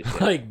that rotation?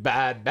 Like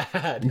bad.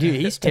 Dude,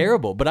 he's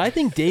terrible. But I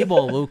think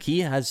Daboll low-key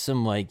has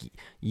some like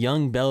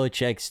young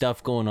Belichick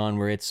stuff going on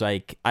where it's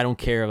like, I don't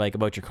care like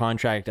about your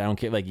contract. I don't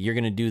care. Like, you're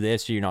going to do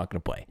this or you're not going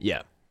to play.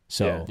 Yeah.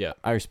 So Yeah.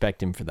 I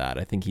respect him for that.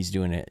 I think he's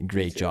doing a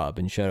great job.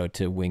 And shout out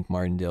to Wink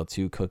Martindale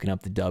too, cooking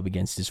up the dub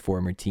against his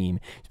former team.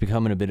 He's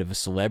becoming a bit of a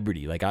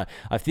celebrity. Like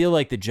I feel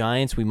like the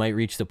Giants, we might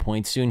reach the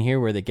point soon here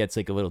where it gets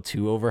like a little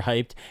too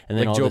overhyped, and then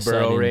Like all Joe of a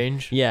sudden, Burrow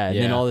range? Yeah, and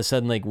then Yeah. all of a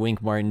sudden like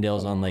Wink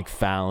Martindale's on like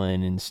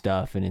Fallon and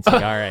stuff, and it's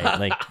like, all right,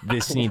 like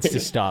this needs to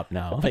stop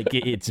now. Like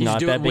it's He's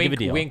not doing, that big of a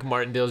deal. Wink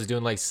Martindale's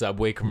doing like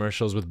Subway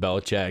commercials with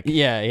Belichick.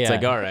 Yeah. It's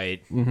like, all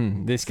right.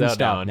 This can Settle stop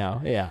down.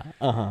 now.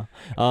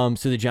 Yeah.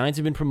 So the Giants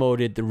have been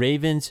promoted. The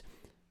Ravens,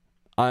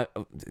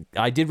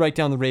 I did write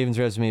down the Ravens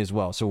resume as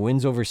well. So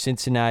wins over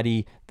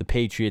Cincinnati, the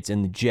Patriots,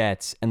 and the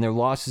Jets, and their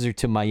losses are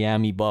to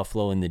Miami,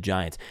 Buffalo, and the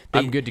Giants.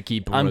 I'm good to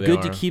keep them I'm where they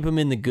good to are. keep them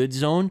in the good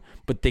zone,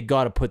 but they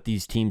got to put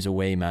these teams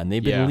away, man.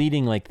 They've been Yeah.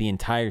 leading like the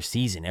entire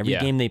season. Every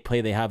Yeah. game they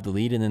play, they have the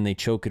lead, and then they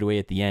choke it away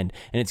at the end.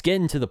 And it's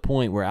getting to the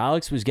point where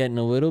Alex was getting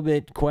a little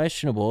bit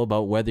questionable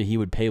about whether he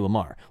would pay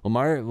Lamar.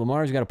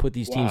 Lamar's got to put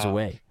these teams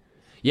away.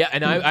 Yeah,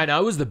 and I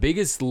was the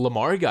biggest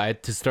Lamar guy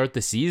to start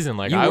the season.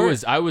 Like You I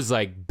were. was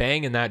like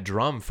banging that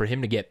drum for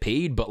him to get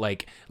paid, but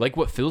like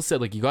what Phil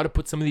said, like you got to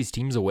put some of these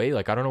teams away.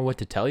 Like I don't know what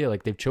to tell you.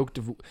 Like they've choked,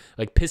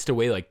 like pissed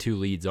away like 2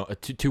 leads,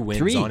 two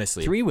wins.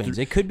 Honestly, 3 wins.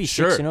 It could be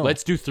sure. 6-0.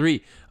 Let's do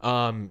 3.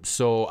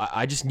 So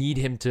I just need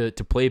him to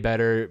play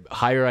better,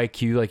 higher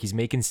IQ. Like he's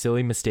making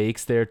silly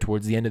mistakes there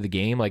towards the end of the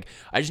game. Like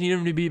I just need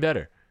him to be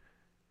better.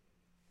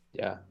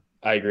 Yeah,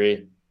 I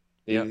agree.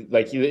 Yeah.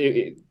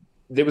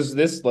 There was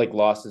this like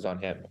losses on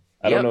him.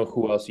 I don't know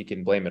who else you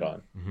can blame it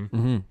on.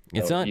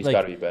 It's So not he's like,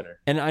 got to be better.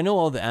 and I know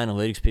all the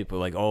analytics people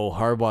are like, oh,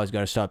 Harbaugh's got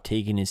to stop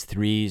taking his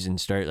threes and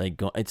start like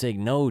going. It's like,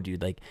 no,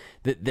 dude. Like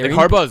they're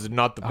Harbaugh's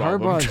not the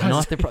problem. Harbaugh's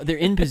not the problem. They're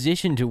in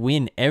position to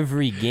win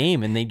every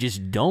game, and they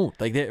just don't.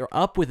 Like they're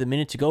up with a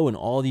minute to go in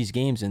all these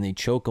games, and they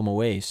choke them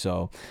away.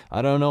 So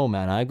I don't know,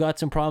 man. I've got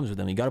some problems with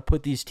them. You got to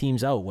put these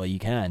teams out while you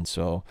can.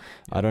 So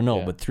I don't know,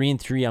 Yeah. but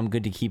 3-3, I'm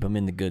good to keep them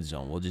in the good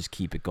zone. We'll just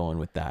keep it going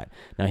with that.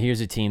 Now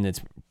here's a team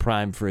that's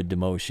primed for a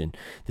demotion: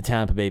 the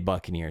Tampa Bay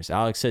Buccaneers.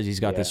 Alex says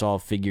he's got this all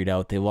figured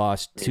out. They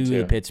lost to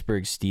the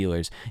Pittsburgh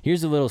Steelers.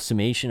 Here's a little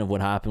summation of what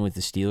happened with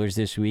the Steelers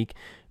this week.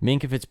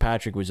 Minka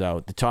Fitzpatrick was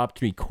out. The top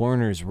 3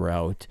 corners were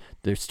out.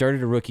 They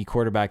started a rookie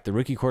quarterback. The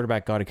rookie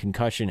quarterback got a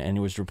concussion and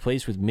was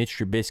replaced with Mitch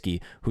Trubisky,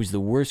 who's the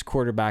worst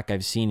quarterback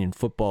I've seen in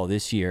football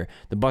this year.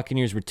 The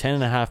Buccaneers were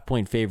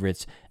 10.5-point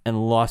favorites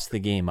and lost the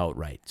game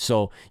outright.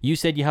 So you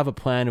said you have a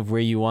plan of where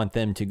you want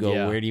them to go.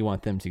 Yeah. Where do you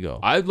want them to go?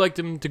 I'd like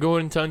them to go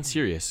into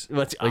unserious.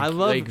 I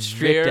love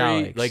strict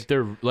Alex. Like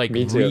they're like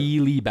Me too.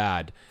 really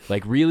bad.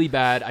 Like really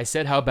bad. I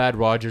said how bad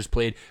Rodgers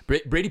played.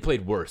 Brady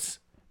played worse.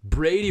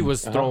 Brady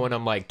was throwing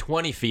him like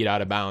 20 feet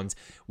out of bounds,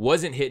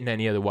 wasn't hitting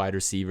any of the wide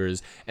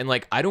receivers. And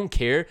like, I don't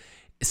care.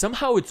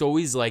 Somehow it's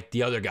always like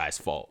the other guy's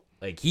fault.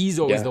 Like he's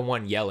always the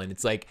one yelling.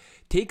 It's like,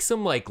 take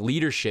some like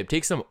leadership,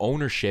 take some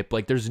ownership.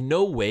 Like there's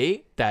no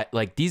way that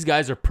like these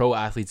guys are pro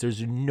athletes.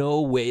 There's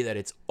no way that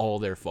it's all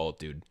their fault,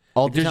 dude.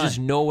 All Like, the there's time. just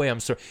no way I'm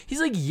sorry. He's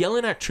like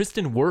yelling at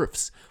Tristan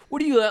Wirfs.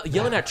 What are you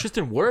yelling at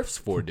Tristan Wirfs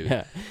for, dude?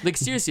 Yeah. Like,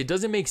 seriously, it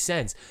doesn't make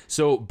sense.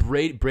 So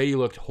Brady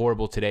looked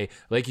horrible today.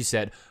 Like you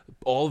said,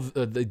 all of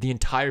the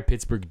entire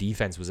Pittsburgh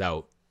defense was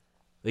out.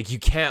 Like, you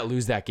can't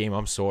lose that game.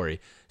 I'm sorry.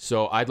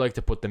 So I'd like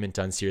to put them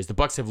into unserious. The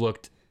Bucs have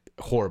looked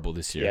horrible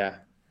this year. Yeah.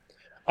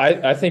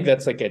 I think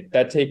that's like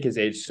that take has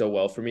aged so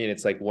well for me, and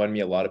it's like won me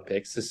a lot of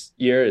picks this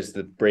year is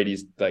that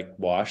Brady's like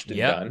washed and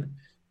done.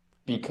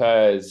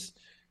 Because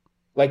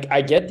like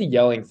I get the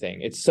yelling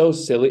thing. It's so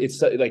silly. It's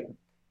so, like,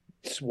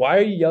 why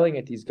are you yelling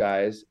at these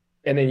guys?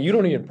 And then you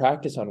don't even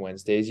practice on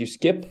Wednesdays. You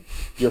skip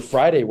your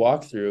Friday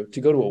walkthrough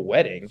to go to a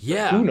wedding.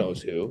 Yeah. Who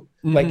knows who?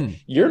 Like,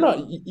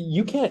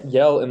 you can't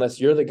yell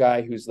unless you're the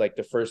guy who's like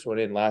the first one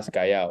in, last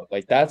guy out.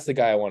 Like, that's the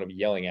guy I want to be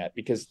yelling at,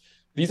 because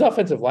these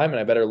offensive linemen,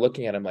 I bet are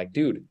looking at him like,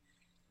 dude,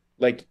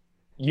 like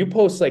you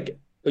post like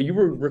you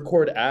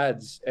record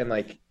ads and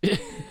like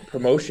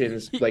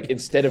promotions like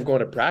instead of going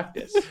to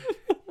practice.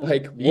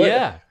 Like, what?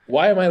 Yeah.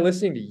 Why am I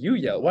listening to you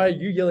yell? Why are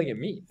you yelling at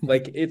me?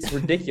 Like, it's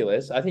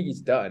ridiculous. I think he's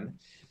done.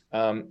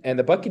 And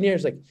the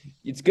Buccaneers, like,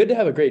 it's good to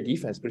have a great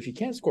defense, but if you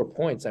can't score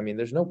points, I mean,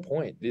 there's no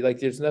point.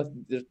 Like, you're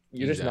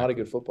just not a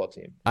good football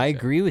team. I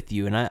agree with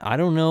you, and I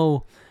don't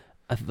know.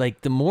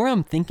 Like, the more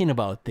I'm thinking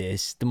about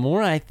this, the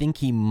more I think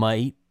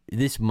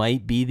this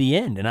might be the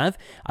end. And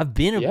I've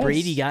been a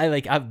Brady guy.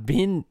 Like, I've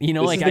been,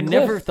 like, I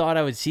never thought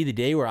I would see the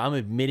day where I'm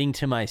admitting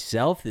to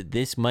myself that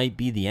this might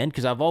be the end.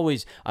 Because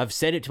I've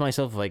said it to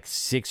myself like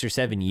 6 or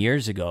 7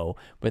 years ago,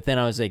 but then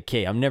I was like,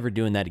 okay, I'm never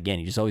doing that again.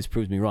 He just always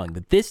proves me wrong.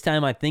 But this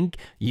time I think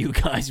you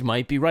guys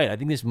might be right. I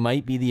think this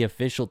might be the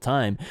official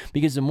time,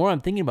 because the more I'm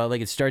thinking about it,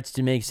 like, it starts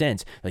to make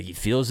sense. Like, he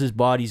feels his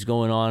body's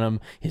going on him.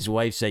 His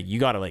wife's like, you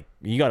gotta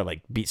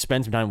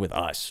spend some time with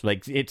us.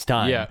 Like, it's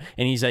time. Yeah.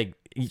 And he's like,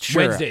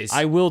 sure, Wednesdays.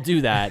 I will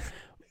do that.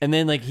 And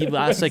then like he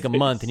lasts like a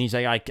month, and he's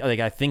like,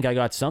 I think I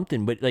got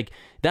something. But like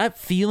that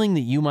feeling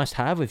that you must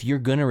have if you're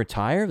gonna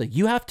retire, like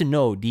you have to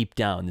know deep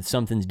down that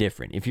something's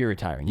different if you're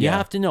retiring. You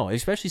have to know,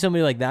 especially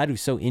somebody like that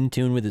who's so in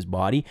tune with his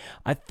body.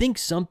 I think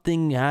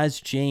something has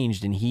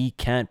changed, and he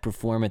can't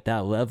perform at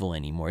that level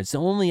anymore. It's the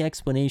only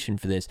explanation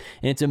for this,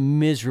 and it's a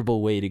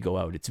miserable way to go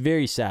out. It's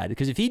very sad,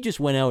 because if he just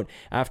went out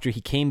after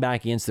he came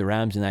back against the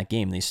Rams in that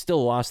game, they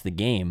still lost the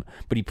game,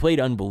 but he played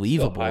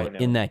unbelievable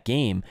in that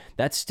game.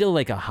 That's still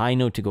like a high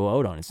note to go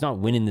out on. It's not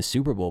winning the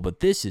Super Bowl, but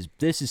this is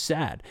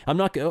sad.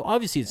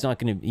 Obviously it's not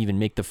going to even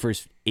make the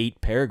first 8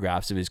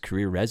 paragraphs of his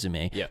career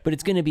resume, but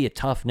it's going to be a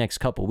tough next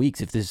couple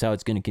weeks if this is how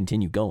it's going to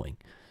continue going.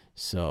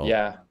 So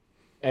yeah.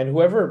 And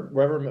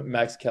whoever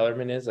Max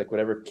Kellerman is, like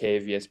whatever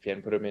cave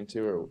ESPN put him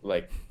into, or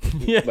like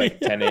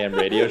 10 a.m.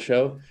 radio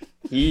show,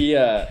 he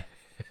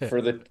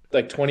for the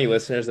like 20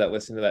 listeners that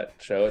listen to that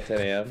show at 10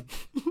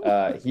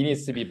 a.m., he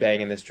needs to be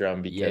banging this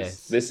drum,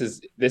 because this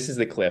is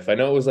the cliff. I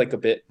know it was like a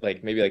bit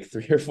like maybe like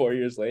 3 or 4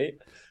 years late,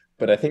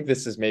 but I think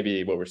this is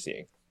maybe what we're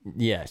seeing.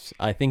 Yes,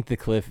 I think the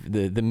cliff,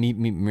 the Meet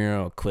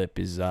Miro clip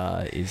is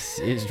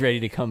ready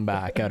to come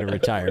back out of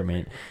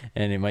retirement,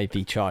 and it might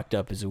be chalked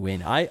up as a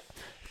win. I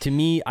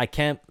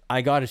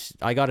gotta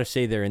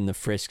say they're in the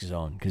frisk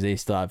zone, because they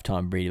still have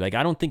Tom Brady. Like,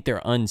 I don't think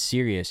they're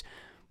unserious,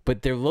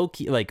 but they're low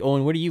key. Like,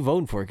 Owen, what are you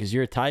voting for? Because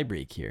you're a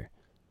tiebreak here.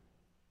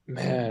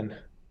 Man,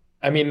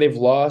 I mean, they've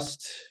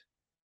lost,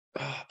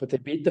 but they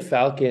beat the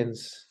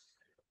Falcons.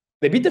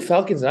 They beat the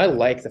Falcons, and I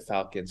like the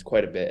Falcons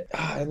quite a bit.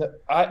 And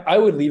I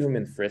would leave them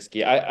in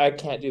frisky. I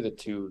can't do the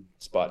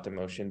 2-spot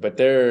demotion, but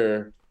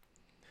they're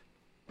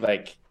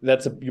like, you're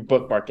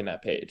bookmarking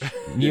that page.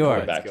 You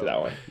are back to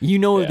that one.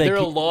 They're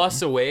a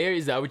loss away.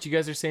 Is that what you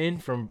guys are saying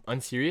from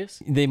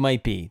unserious? They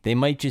might be. They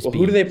might just be.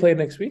 Who do they play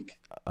next week?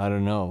 I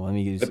don't know. Let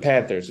me use the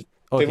Panthers.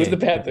 Okay. It was the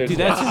Panthers. Dude,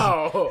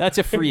 that's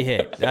a free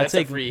hit. That's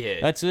like a free hit.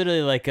 That's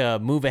literally like a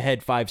move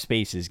ahead 5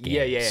 spaces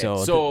game. Yeah.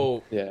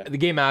 So the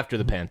game after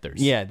the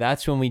Panthers. Yeah,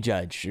 that's when we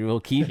judge.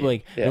 We'll keep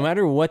no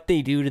matter what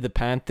they do to the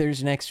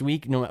Panthers next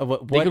week, they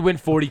could win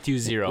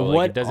 42-0.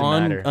 Like, it doesn't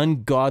matter.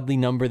 Ungodly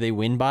number they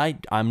win by,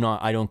 I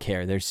don't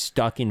care. They're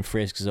stuck in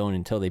frisk zone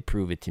until they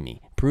prove it to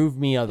me. Prove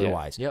me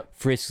otherwise. Yep.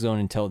 Frisk zone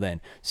until then.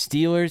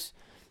 Steelers,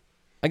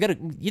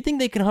 you think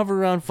they can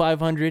hover around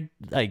 500?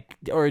 Like,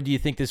 or do you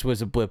think this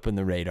was a blip on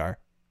the radar?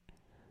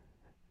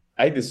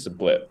 I think this is a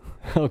blip.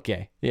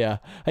 Okay, yeah.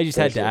 I just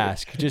had to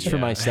ask, just for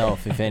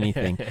myself, if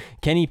anything.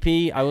 Kenny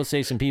P, I will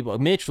say some people.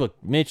 Mitch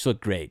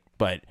looked great,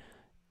 but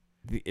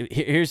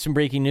here's some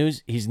breaking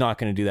news. He's not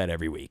going to do that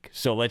every week.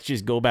 So let's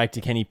just go back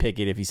to Kenny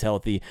Pickett if he's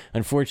healthy.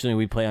 Unfortunately,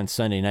 we play on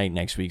Sunday night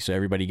next week, so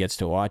everybody gets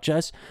to watch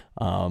us.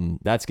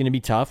 That's going to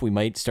be tough. We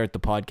might start the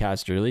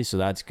podcast early, so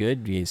that's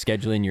good. You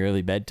schedule in your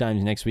early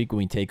bedtimes next week when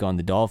we take on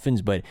the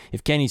Dolphins. But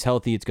if Kenny's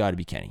healthy, it's got to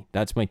be Kenny.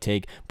 That's my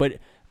take. But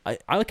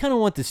I kind of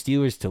want the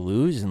Steelers to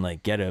lose and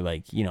like get I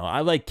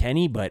like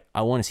Kenny, but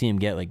I want to see him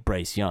get like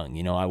Bryce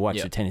Young. I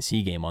watched the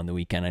Tennessee game on the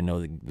weekend. I know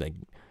that,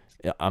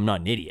 I'm not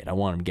an idiot. I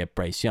want him to get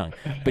Bryce Young.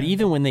 But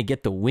even when they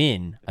get the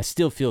win, I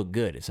still feel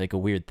good. It's like a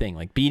weird thing.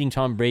 Like, beating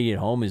Tom Brady at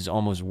home is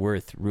almost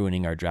worth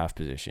ruining our draft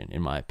position,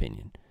 in my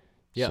opinion.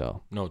 Yeah.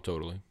 So, no,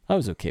 totally. I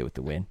was okay with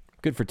the win.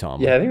 Good for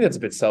Tom. Yeah, I think that's a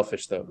bit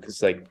selfish though,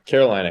 because like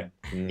Carolina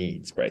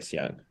needs Bryce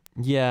Young.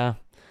 Yeah,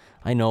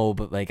 I know,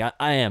 but like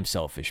I am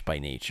selfish by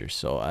nature,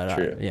 so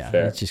True. Yeah,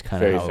 Fair. that's just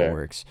kind of Very how fair. it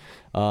works.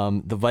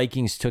 The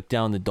Vikings took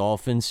down the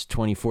Dolphins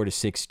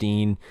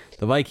 24-16.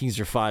 The Vikings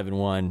are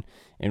 5-1,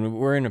 and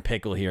we're in a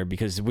pickle here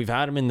because we've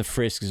had them in the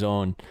frisk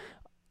zone.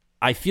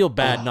 I feel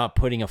bad not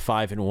putting a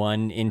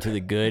 5-1 into the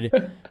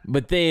good,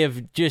 but they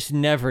have just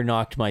never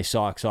knocked my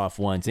socks off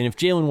once. And if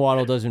Jalen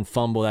Waddle doesn't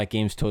fumble, that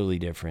game's totally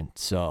different.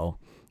 So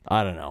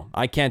I don't know.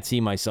 I can't see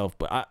myself,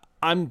 but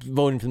I'm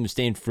voting for them to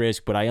stay in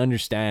frisk, but I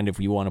understand if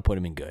we want to put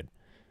them in good.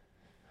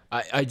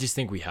 I just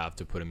think we have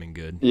to put him in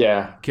good.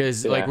 Yeah.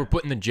 Because like we're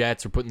putting the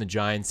Jets, we're putting the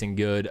Giants in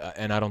good,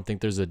 and I don't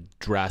think there's a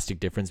drastic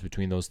difference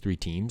between those three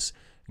teams,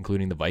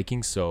 including the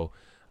Vikings. So,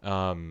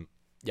 I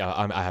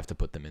have to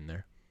put them in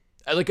there.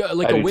 Like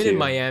a win in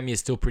Miami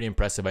is still pretty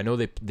impressive. I know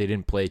they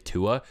didn't play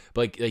Tua,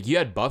 but like you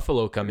had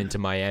Buffalo come into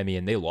Miami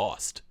and they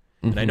lost,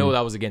 and I know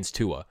that was against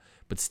Tua,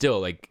 but still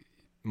like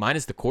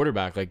minus the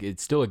quarterback, like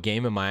it's still a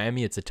game in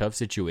Miami. It's a tough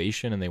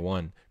situation, and they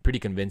won pretty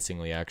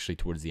convincingly actually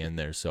towards the end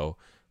there. So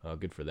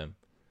good for them.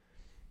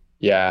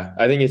 Yeah,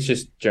 I think it's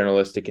just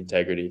journalistic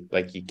integrity.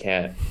 Like you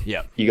can't.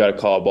 Yeah. You got to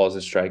call balls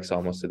and strikes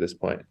almost at this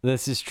point.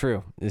 This is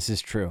true.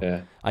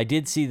 Yeah. I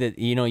did see that,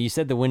 you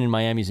said the win in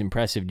Miami is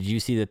impressive. Did you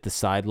see that the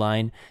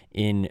sideline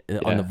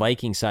on the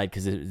Viking side,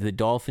 because the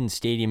Dolphins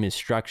stadium is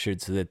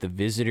structured so that the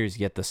visitors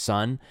get the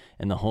sun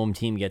and the home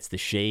team gets the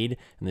shade,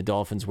 and the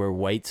Dolphins wear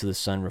white so the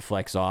sun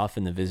reflects off,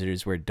 and the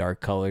visitors wear dark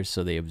colors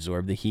so they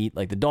absorb the heat.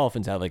 Like the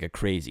Dolphins have like a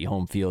crazy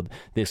home field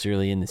this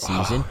early in the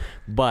season.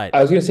 But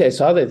I was going to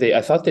say,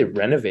 I thought they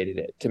renovated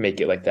it to make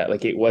it like that.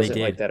 Like it wasn't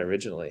like that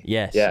originally.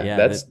 Yes. Yeah.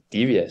 That's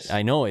devious.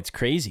 I know, it's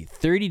crazy.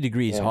 30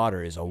 degrees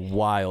hotter is a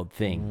wild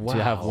thing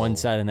to have one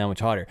side and that much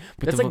hotter.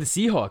 But that's like the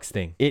Seahawks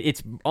thing.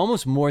 It's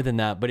almost more than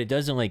that, but it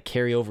doesn't like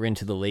carry over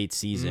into the late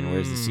season,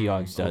 whereas the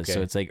Seahawks does. Okay.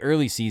 So it's like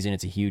early season,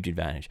 it's a huge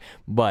advantage.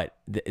 But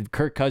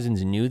Kirk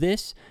Cousins knew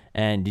this,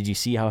 and did you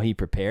see how he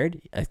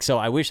prepared? So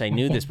I wish I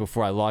knew this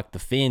before I locked the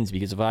Fins,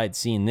 because if I had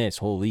seen this,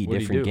 holy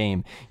different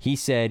game. He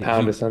said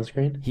pound of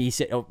sunscreen. He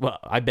said, well,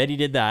 I bet he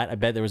did that. I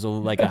bet there was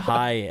a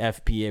high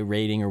FPA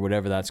rating or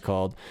whatever that's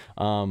called.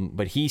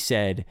 But he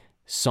said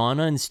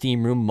sauna and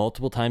steam room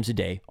multiple times a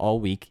day all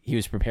week. He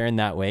was preparing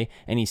that way,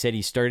 and he said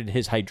he started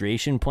his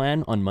hydration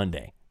plan on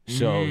Monday.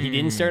 So he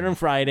didn't start on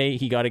Friday.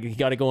 He got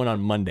it going on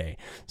Monday.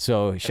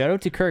 So shout out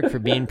to Kirk for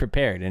being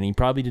prepared, and he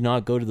probably did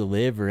not go to the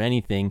live or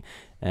anything.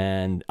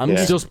 And I'm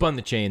still spun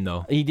the chain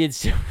though. He's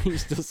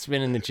still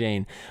spinning the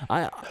chain.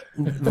 The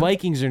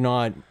Vikings are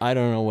not. I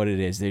don't know what it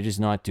is. They're just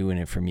not doing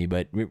it for me.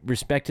 But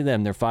respect to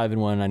them. They're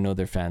 5-1. I know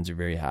their fans are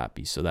very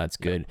happy, so that's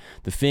good.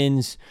 The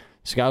Fins.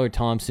 Skylar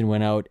Thompson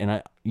went out,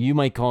 and you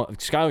might call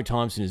Skylar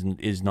Thompson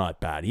is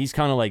not bad. He's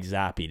kind of like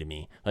Zappy to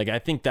me. Like I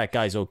think that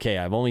guy's okay.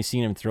 I've only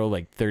seen him throw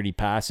like 30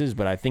 passes,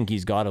 but I think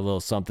he's got a little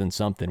something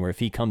where if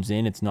he comes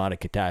in, it's not a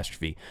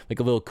catastrophe. Like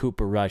a little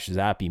Cooper Rush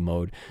Zappy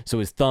mode. So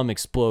his thumb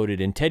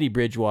exploded, and Teddy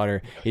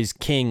Bridgewater is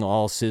king,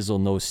 all sizzle,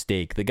 no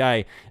steak. The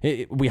guy,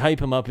 we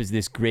hype him up as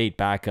this great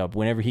backup.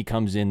 Whenever he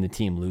comes in, the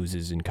team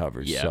loses and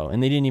covers. Yeah. So,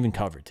 and they didn't even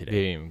cover today.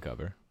 They didn't even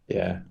cover.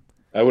 Yeah.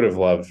 I would have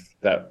loved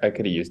that. I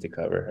could have used a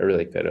cover. I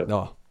really could have.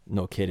 Oh,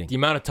 no kidding. The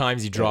amount of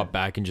times he dropped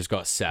back and just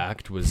got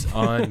sacked was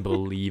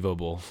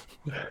unbelievable.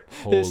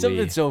 There's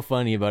something so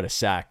funny about a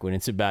sack when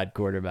it's a bad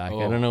quarterback.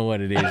 I don't know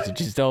what it is. It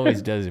just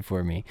always does it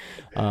for me.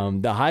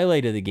 The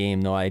highlight of the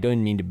game, though, I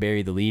don't mean to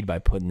bury the lead by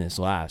putting this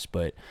last,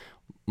 but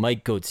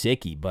Mike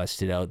Gotsicki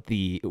busted out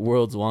the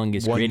world's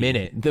longest 1 gritty.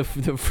 minute. The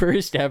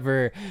first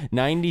ever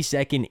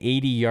 90-second,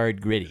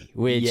 80-yard gritty,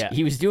 which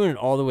he was doing it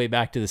all the way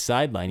back to the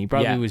sideline. He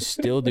probably was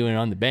still doing it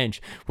on the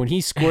bench. When he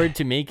scored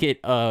to make it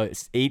a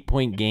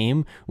 8-point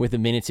game with a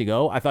minute to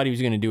go, I thought he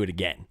was going to do it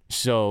again.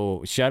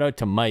 So shout out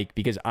to Mike,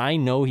 because I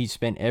know he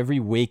spent every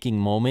waking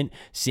moment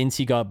since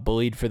he got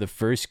bullied for the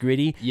first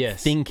gritty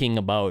thinking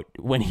about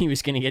when he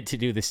was going to get to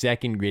do the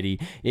second gritty.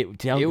 It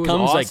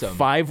comes awesome. like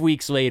 5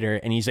 weeks later,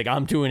 and he's like,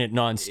 I'm doing it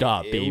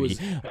nonstop, baby.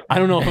 I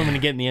don't know if I'm going to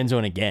get in the end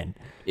zone again.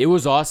 It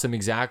was awesome,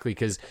 exactly,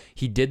 because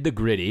he did the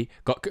gritty,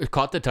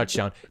 caught the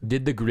touchdown,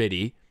 did the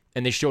gritty,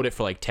 and they showed it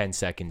for like 10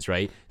 seconds,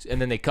 right?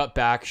 And then they cut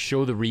back,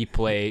 show the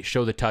replay,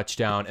 show the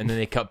touchdown, and then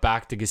they cut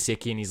back to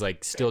Gesicki, and he's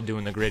like still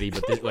doing the gritty,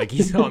 but like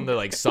he's on the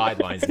like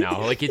sidelines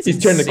now. Like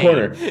he's turned the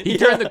corner. He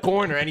turned the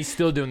corner, and he's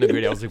still doing the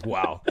gritty. I was like,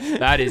 wow,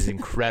 that is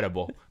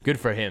incredible. Good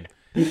for him.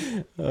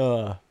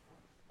 I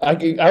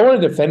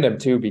want to defend him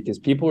too, because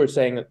people were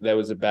saying that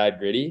was a bad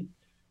gritty,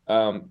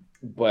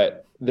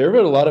 but there were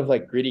a lot of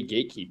like gritty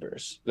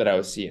gatekeepers that I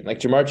was seeing. Like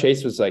Jamar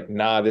Chase was like,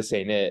 nah, this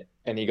ain't it.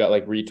 And he got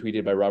like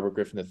retweeted by Robert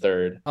Griffin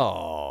III.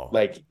 Oh,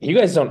 like you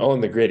guys don't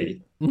own the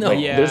gritty. No, like,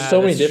 there's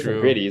so many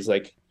different true. gritties.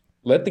 Like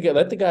let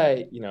the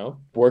guy,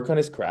 work on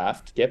his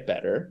craft, get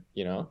better,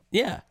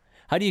 Yeah.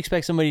 how do you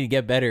expect somebody to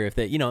get better if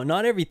that,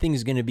 not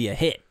everything's going to be a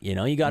hit.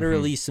 You got to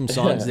release some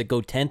songs that go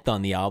 10th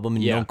on the album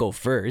and you don't go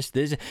first.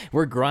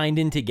 We're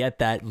grinding to get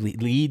that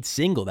lead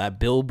single,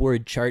 that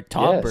Billboard chart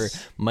topper,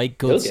 Mike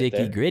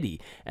Goatsicki Gritty.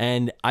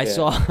 And I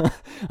saw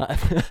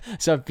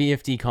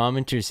PFT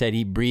commenter said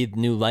he breathed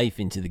new life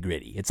into the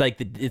Gritty. It's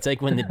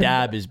like when the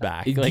dab is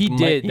back. Like he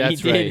did.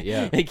 That's right.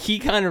 Yeah. Like he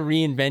kind of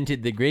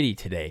reinvented the Gritty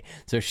today.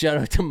 So shout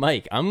out to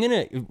Mike.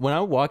 When I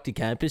walk to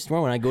campus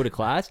tomorrow, when I go to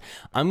class,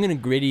 I'm gonna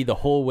Gritty the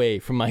whole way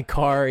from my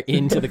car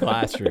into the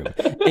classroom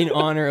in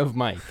honor of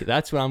Mike.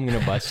 That's what I'm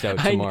gonna bust out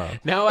tomorrow.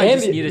 I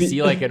just need to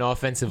see like an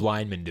offensive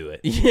lineman do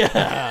it.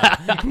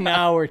 Yeah.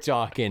 Now we're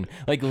talking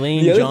like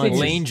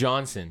Lane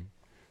Johnson.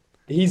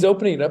 He's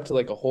opening it up to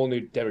like a whole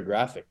new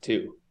demographic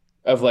too,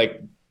 of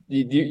like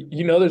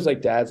there's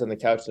like dads on the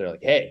couch that are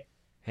like, hey,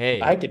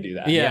 I could do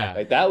that. Yeah.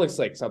 Like that looks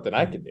like something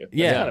I could do.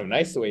 It's kind of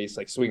nice the way he's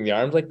like swing the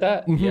arms like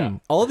that. Mm-hmm. Yeah.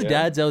 All the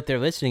dads out there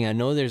listening, I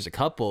know there's a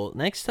couple.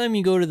 Next time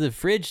you go to the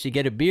fridge to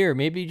get a beer,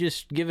 maybe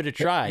just give it a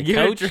try.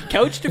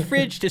 Couch to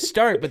fridge to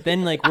start, but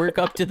then like work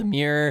up to the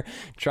mirror,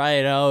 try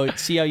it out,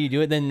 see how you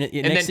do it. Then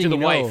next thing you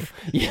know, wife.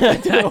 Yeah,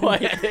 to the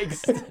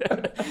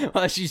wife.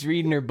 While she's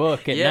reading her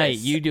book at night,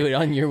 you do it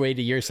on your way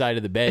to your side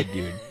of the bed,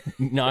 dude.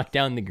 Knock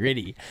down the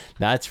Gritty.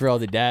 That's for all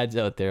the dads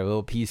out there. A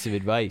little piece of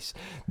advice.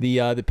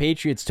 The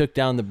Patriots took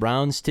down the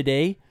Browns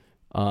today.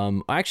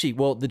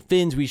 The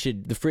Finns,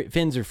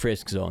 Finns are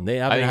frisk zone.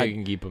 I think you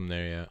can keep them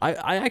there. Yeah.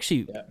 I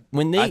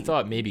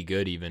thought maybe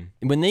good even.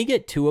 When they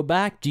get Tua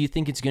back, do you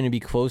think it's going to be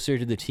closer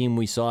to the team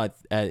we saw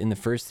in the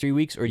first 3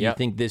 weeks, or do you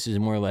think this is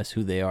more or less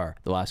who they are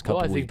the last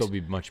couple weeks? I think they'll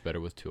be much better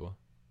with Tua.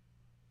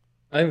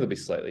 I think they'll be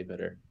slightly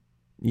better.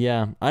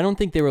 Yeah, I don't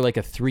think they were like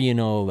a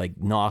 3-0 like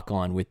knock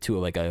on with Tua,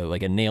 like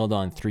a nailed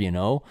on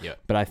 3-0. Yeah.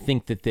 But I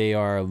think that they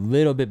are a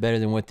little bit better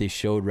than what they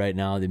showed right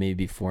now. They may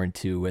be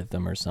 4-2 with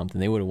them or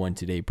something. They would have won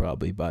today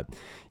probably, but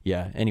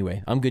yeah.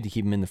 Anyway, I'm good to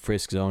keep them in the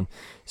frisk zone.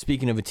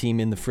 Speaking of a team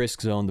in the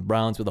frisk zone, the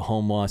Browns with a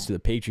home loss to the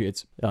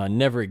Patriots.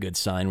 Never a good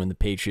sign when the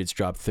Patriots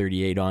drop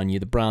 38 on you.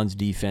 The Browns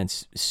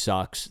defense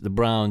sucks. The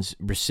Browns,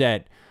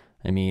 Brissett,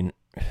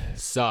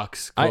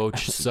 sucks.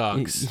 Coach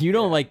sucks. You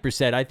don't like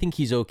Brissett. I think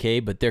he's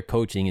okay, but their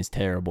coaching is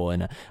terrible,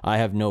 and I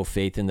have no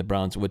faith in the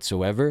Browns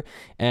whatsoever.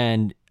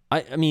 And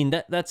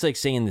that's like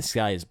saying the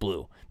sky is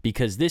blue,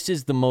 because this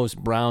is the most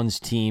Browns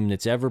team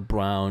that's ever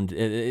browned.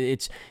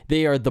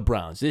 They are the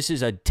Browns. This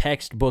is a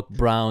textbook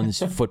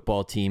Browns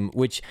football team,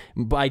 which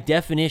by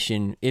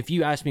definition, if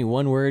you ask me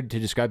one word to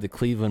describe the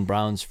Cleveland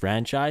Browns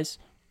franchise,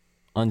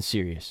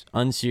 unserious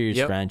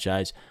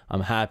franchise.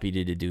 I'm happy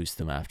to deduce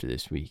them after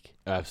this week.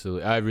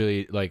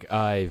 Absolutely.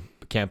 I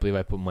can't believe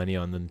I put money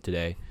on them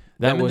today.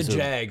 That was the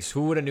Jags.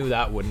 Who would have knew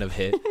that wouldn't have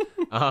hit?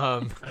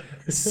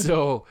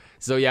 So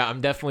yeah,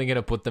 I'm definitely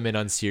gonna put them in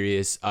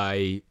unserious.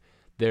 I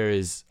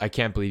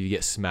can't believe you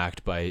get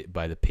smacked by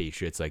the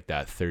Patriots like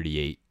that.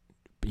 38.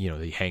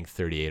 They hang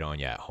 38 on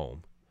you at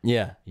home.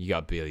 Yeah. You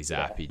got Bailey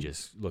Zappi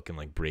just looking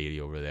like Brady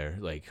over there.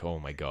 Like, oh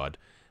my God.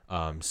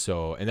 And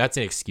that's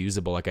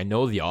inexcusable. Like, I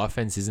know the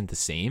offense isn't the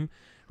same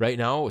right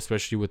now,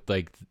 especially with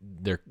like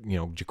their,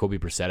 Jacoby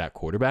Brissett at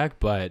quarterback,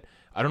 but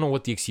I don't know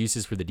what the excuse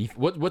is for the defense.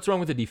 What's wrong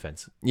with the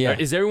defense? Yeah.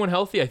 Is everyone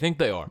healthy? I think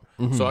they are.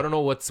 Mm-hmm. So I don't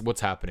know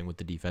what's happening with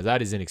the defense.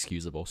 That is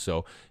inexcusable.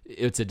 So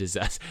it's a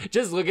disaster.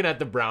 Just looking at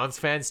the Browns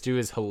fans too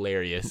is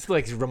hilarious.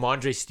 Like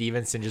Ramondre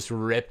Stevenson just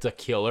ripped a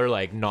killer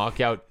like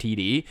knockout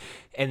TD,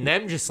 and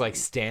them just like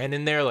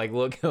standing there like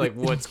looking like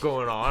what's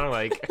going on.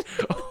 Like,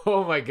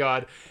 oh my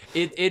God.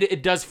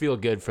 It does feel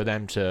good for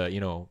them to,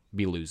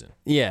 be losing.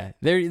 Yeah,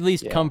 they're at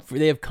least comfort.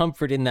 They have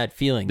comfort in that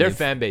feeling. Their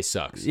fan base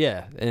sucks.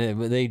 Yeah,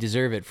 they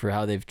deserve it for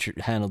how they've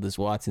handled this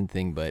Watson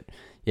thing. But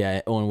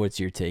yeah, Owen, what's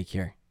your take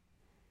here?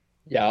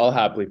 Yeah, I'll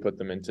happily put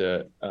them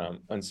into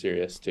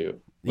unserious too.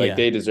 Like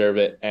they deserve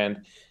it,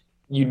 and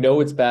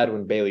it's bad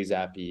when Bailey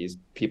Zappi is.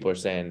 People are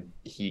saying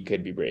he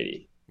could be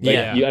Brady. Like,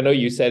 I know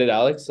you said it,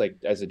 Alex, like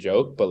as a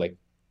joke, but like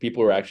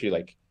people were actually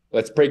like,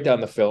 let's break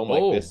down the film.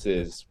 Like this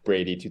is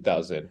Brady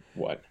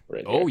 2001 right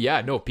here. Oh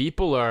yeah, no,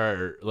 people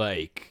are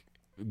like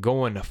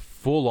going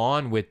full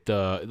on with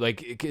the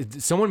like.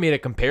 Someone made a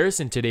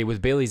comparison today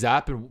with Bailey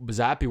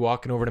Zappi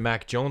walking over to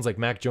Mac Jones like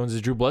Mac Jones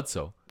is Drew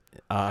Bledsoe.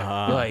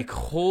 Like,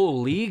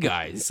 holy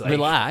guys, like,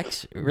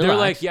 relax. They're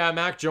like, yeah,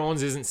 Mac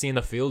Jones isn't seeing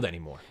the field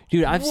anymore.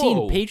 Dude, I've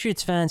seen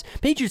Patriots fans,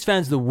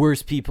 the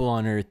worst people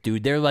on earth,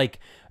 dude. They're like,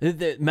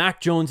 Mac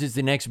Jones is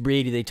the next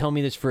Brady. They tell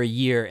me this for a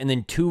year, and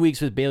then 2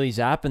 weeks with Bailey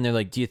Zapp, and they're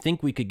like, do you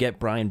think we could get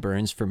Brian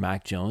Burns for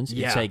Mac Jones?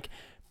 Yeah. It's like,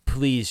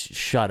 please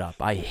shut up.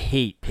 I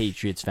hate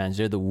Patriots fans.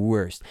 They're the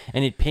worst.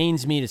 And it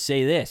pains me to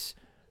say this.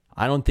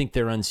 I don't think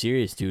they're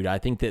unserious, dude. I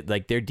think that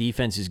like their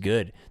defense is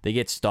good. They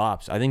get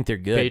stops. I think they're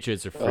good.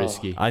 Patriots are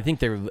frisky. I think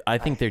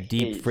they're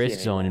deep frisk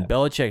zone. And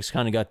Belichick's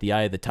kind of got the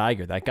eye of the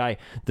tiger. That guy,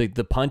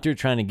 the punter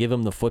trying to give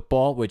him the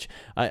football, which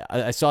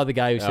I saw the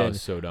guy who said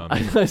was so dumb.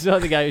 I saw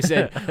the guy who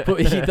said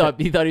he thought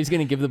he was going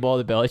to give the ball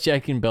to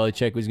Belichick, and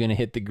Belichick was going to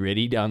hit the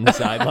Gritty down the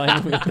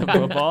sideline with the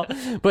football.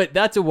 But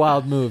that's a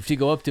wild move to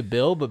go up to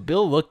Bill. But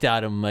Bill looked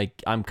at him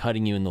like, I'm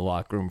cutting you in the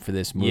locker room for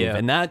this move. Yeah.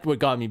 And that's what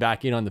got me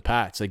back in on the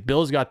Pats. Like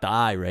Bill's got the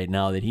eye, right? right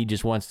now that he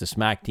just wants to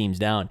smack teams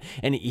down.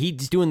 And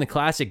he's doing the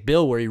classic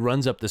Bill where he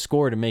runs up the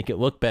score to make it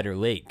look better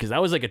late, because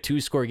that was like a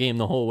 2-score game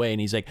the whole way. And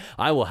he's like,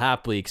 I will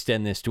happily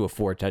extend this to a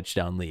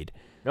 4-touchdown lead.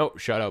 No,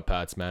 shout out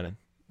Pats, man.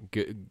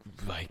 Good,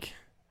 like,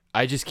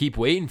 I just keep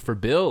waiting for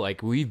Bill.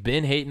 Like, we've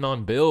been hating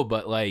on Bill,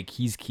 but like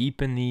he's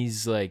keeping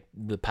these, like,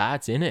 the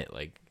Pats in it.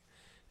 Like,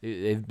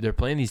 they're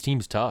playing these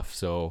teams tough.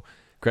 So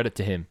credit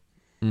to him.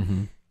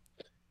 Mm-hmm.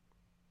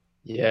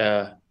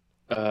 Yeah.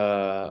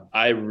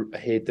 I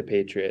hate the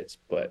Patriots,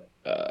 but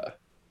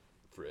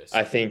Frisk.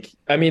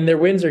 I mean, their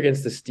wins are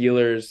against the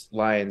Steelers,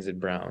 Lions, and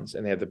Browns,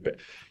 and they have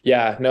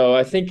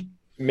I think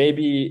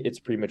maybe it's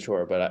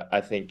premature, but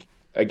I think,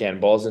 again,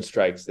 balls and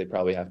strikes, they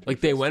probably have to.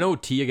 Like, they went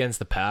OT against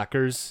the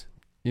Packers.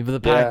 Yeah, but the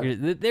Packers,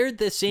 they're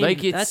the same.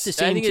 Like, that's the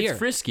same I think tier. it's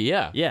frisky,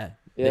 yeah. Yeah.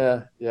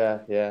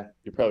 Yeah.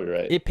 You're probably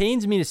right. It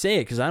pains me to say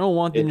it because I don't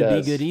want them to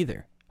does. be good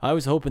either. I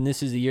was hoping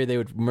this is the year they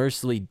would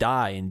mercilessly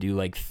die and do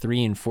like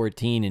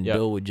 3-14, and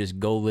Bill would just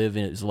go live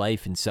in his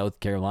life in South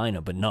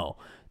Carolina. But no,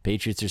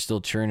 Patriots are still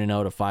churning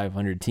out a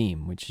 500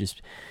 team, which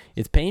just,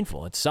 it's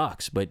painful. It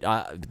sucks. But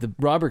the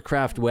Robert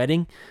Kraft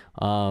wedding,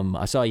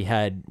 I saw you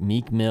had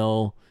Meek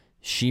Mill,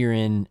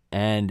 Sheeran,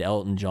 and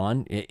Elton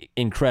John.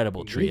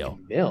 Incredible trio.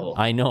 Meek Mill.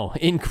 I know,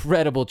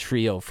 incredible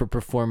trio for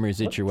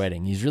performers at your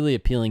wedding. He's really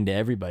appealing to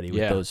everybody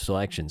with those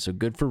selections. So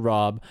good for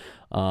Rob.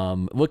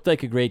 Looked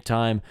like a great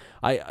time.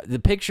 The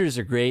pictures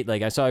are great.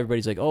 Like, I saw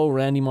everybody's like, oh,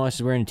 Randy Moss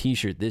is wearing a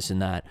t-shirt, this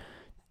and that.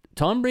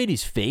 Tom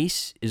Brady's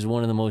face is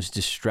one of the most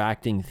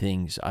distracting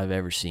things I've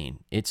ever seen.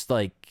 It's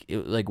like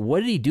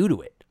what did he do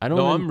to it? I don't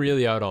know. I'm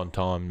really out on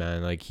Tom,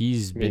 man. Like,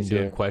 he's been too.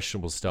 doing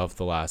questionable stuff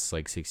the last,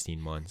 like, 16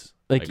 months.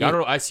 Like, I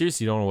don't know. I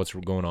seriously don't know what's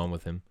going on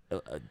with him.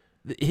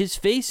 His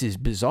face is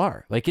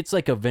bizarre. Like, it's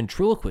like a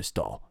ventriloquist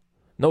doll.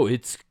 No,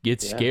 it's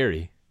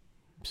scary.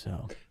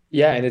 So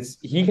Yeah, and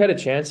he had a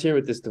chance here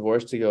with this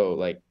divorce to go,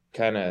 like,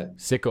 kind of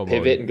Sicko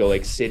pivot mode. and go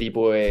like city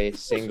boy,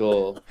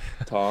 single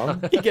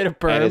Tom. you get a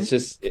perm. And it's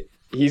just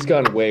he's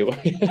gone way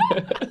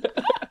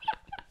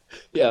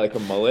yeah, like a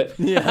mullet.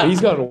 Yeah.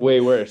 He's gone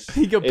way worse.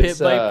 You go pit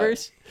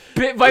vipers.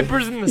 Pit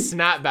Vipers in the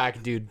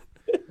snapback, dude.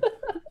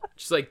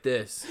 Just like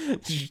this.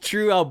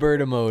 True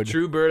Alberta mode.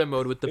 True Berta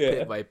mode with the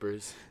Pit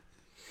Vipers.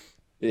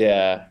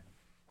 Yeah.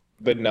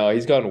 But no,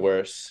 he's gone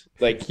worse.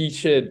 Like, he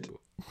should,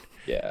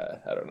 I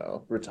don't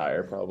know,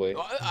 retire probably.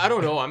 I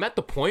don't know. I'm at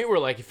the point where,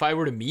 like, if I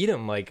were to meet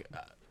him, like,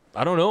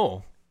 I don't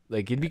know.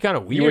 Like, it'd be kind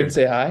of weird. You wouldn't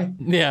say hi?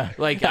 Yeah.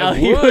 Like, I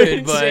You would,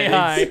 wouldn't but say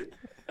hi.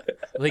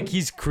 like,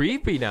 he's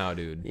creepy now,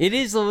 dude. It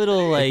is a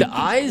little like The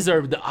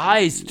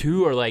eyes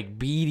too are like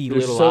beady They're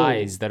little so-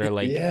 eyes that are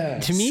like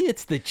Yes. to me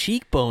it's the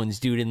cheekbones,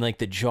 dude, and like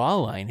the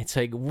jawline. It's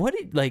like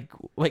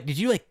did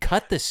you like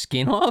cut the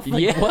skin off?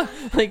 Like, Yeah.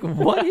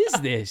 what is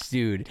this,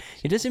 dude?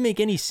 It doesn't make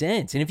any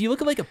sense. And if you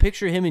look at like a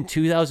picture of him in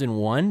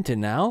 2001 to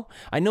now,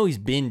 I know he's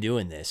been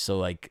doing this. So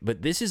like,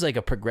 but this is like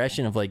a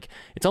progression of like,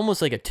 it's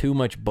almost like a too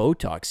much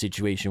Botox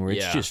situation where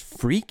it's Yeah. just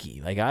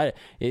freaky. Like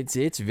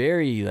it's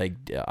very like,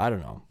 I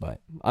don't know, but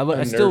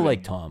I still Unnerving.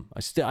 like Tom.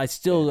 I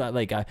still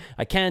like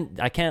I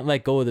can't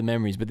let go of the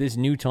memories, but this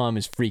new Tom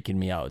is freaking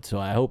me out. So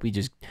I hope he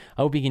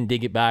can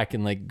dig it back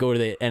and like go to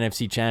the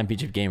NFC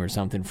Championship game or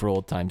something for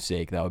old time's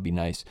sake. That would be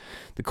nice.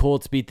 The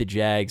Colts beat the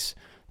Jags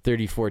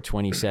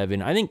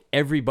 34-27. I think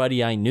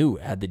everybody I knew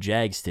had the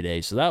Jags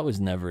today, so that was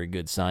never a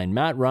good sign.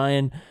 Matt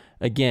Ryan,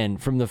 again,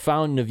 from the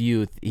fountain of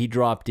youth, he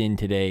dropped in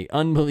today.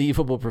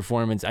 Unbelievable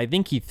performance. I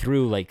think he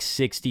threw like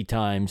 60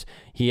 times.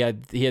 He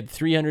had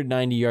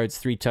 390 yards,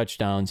 3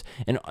 touchdowns.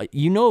 And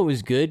it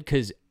was good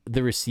because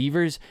the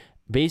receivers,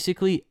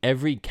 basically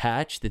every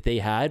catch that they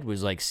had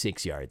was like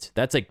 6 yards.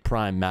 That's like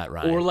prime Matt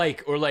Ryan. or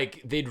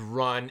like they'd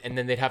run and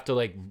then they'd have to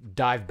like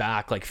dive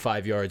back like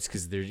 5 yards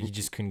because he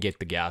just couldn't get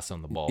the gas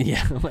on the ball.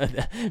 Yeah,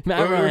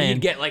 Matt Or Ryan.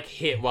 he'd get like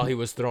hit while he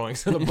was throwing,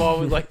 so the ball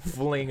would like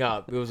fling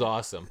up. It was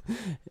awesome.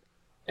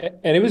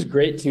 And it was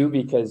great too,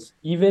 because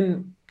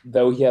even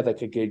though he had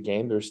like a good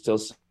game, there were still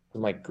some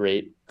like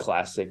great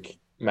classic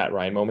Matt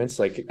Ryan moments.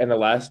 Like in the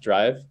last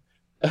drive,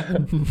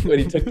 when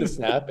he took the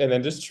snap and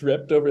then just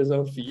tripped over his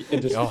own feet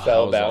and just Oh, that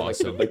fell was down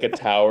awesome. like a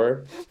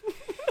tower,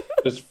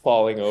 just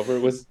falling over.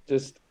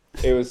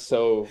 It was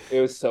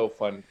so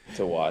fun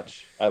to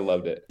watch. I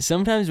loved it.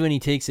 Sometimes when he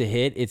takes a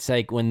hit, it's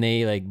like when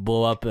they like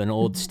blow up an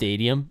old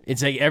stadium.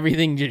 It's like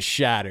everything just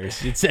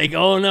shatters. It's like,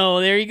 oh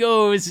no, there he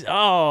goes.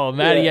 Oh,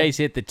 Matty Yeah. Ice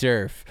hit the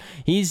turf.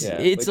 It's like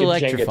a Jenga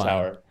electrifying.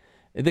 tower.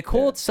 The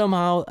Colts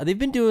somehow, they've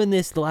been doing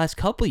this the last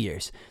couple of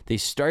years. They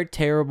start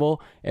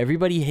terrible,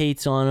 everybody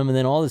hates on them, and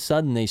then all of a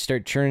sudden they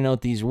start churning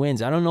out these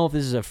wins. I don't know if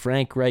this is a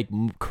Frank Reich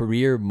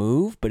career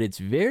move, but it's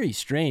very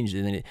strange.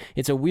 And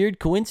it's a weird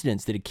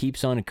coincidence that it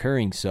keeps on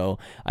occurring. So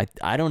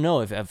I don't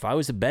know. If I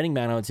was a betting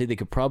man, I would say they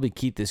could probably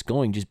keep this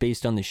going just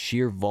based on the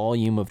sheer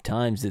volume of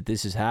times that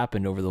this has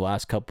happened over the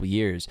last couple of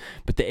years.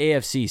 But the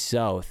AFC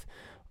South...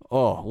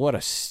 oh, what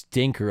a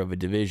stinker of a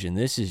division.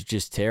 This is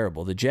just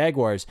terrible. The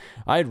Jaguars,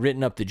 I had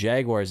written up the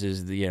Jaguars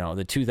as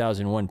the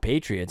 2001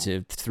 Patriots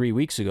 3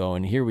 weeks ago,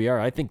 and here we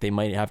are. I think they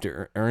might have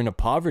to earn a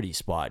poverty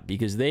spot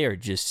because they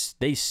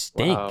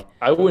stink. Wow.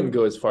 I wouldn't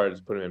go as far as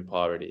put him in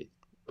poverty,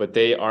 but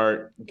they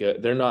aren't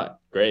good. They're not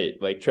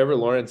great. Like Trevor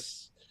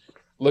Lawrence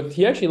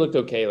he actually looked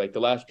okay. Like the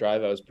last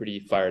drive, I was pretty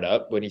fired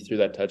up when he threw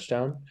that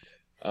touchdown.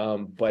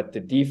 But the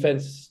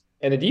defense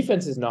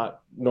is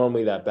not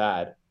normally that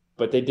bad,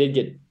 but they did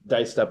get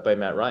diced up by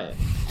Matt Ryan.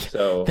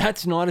 So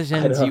that's not a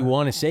sentence you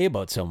want to say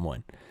about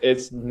someone.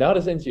 It's not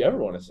a sentence you ever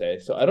want to say.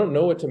 So I don't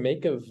know what to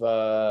make of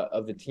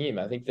the team.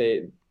 I think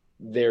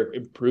they're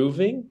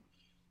improving.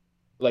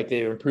 Like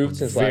they've improved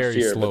since last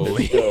year.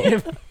 Slowly.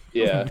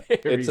 Yeah,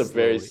 it's a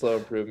very slow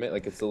improvement.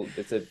 Like it's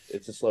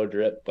a slow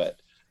drip, but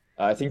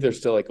I think they're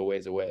still like a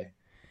ways away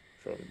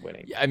from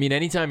winning. I mean,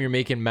 anytime you're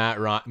making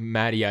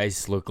Matty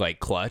Ice look like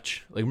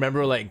clutch, like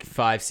remember like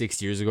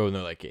 5-6 years ago, and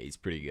they're like, hey, he's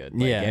pretty good.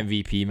 Like,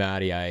 MVP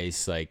Matty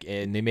Ice, like,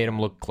 and they made him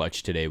look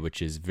clutch today,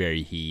 which is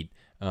very heat.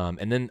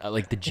 And then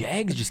like the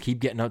Jags just keep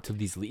getting out to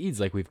these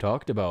leads, like we've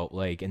talked about,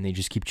 like, and they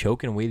just keep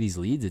choking away these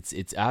leads.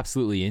 It's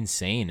absolutely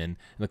insane. And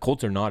the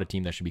Colts are not a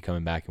team that should be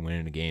coming back and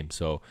winning a game.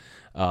 So,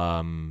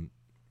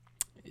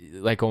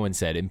 like Owen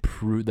said,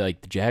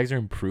 like the Jags are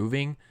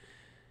improving.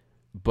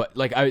 But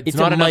like, it's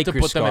not enough to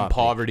put them in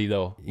poverty,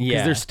 though.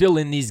 Because they're still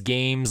in these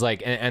games,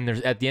 like, and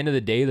there's at the end of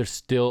the day, they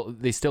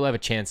still have a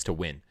chance to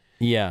win.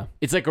 Yeah,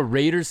 it's like a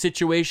Raiders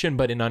situation,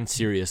 but an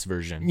unserious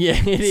version. Yeah,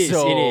 it is.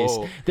 It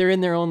is. They're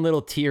in their own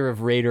little tier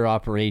of Raider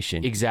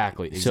operation.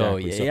 Exactly. So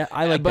yeah,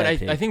 I like but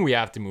that. I think we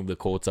have to move the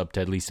Colts up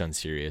to at least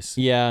unserious.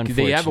 Yeah,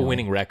 unfortunately. They have a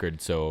winning record,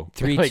 so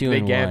 3-2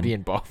 they can't be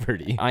in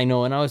poverty. I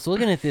know, and I was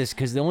looking at this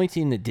because the only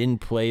team that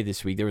didn't play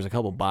this week, there was a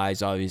couple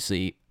buys,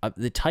 obviously.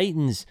 The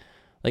Titans.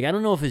 Like, I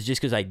don't know if it's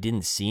just because I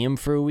didn't see them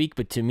for a week,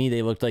 but to me,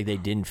 they looked like they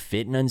didn't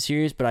fit in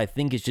unserious. But I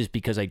think it's just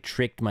because I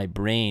tricked my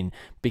brain,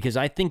 because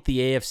I think the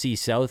AFC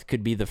South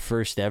could be the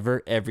first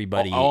ever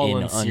everybody all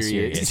in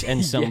unserious.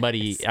 And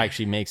somebody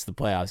actually makes the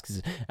playoffs,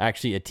 because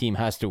actually a team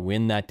has to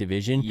win that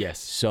division. Yes.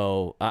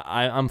 So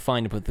I'm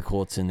fine to put the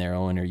Colts in there.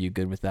 Owen, are you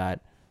good with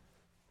that?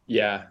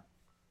 Yeah.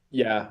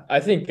 Yeah,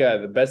 I think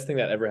the best thing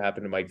that ever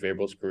happened to Mike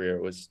Vrabel's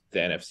career was the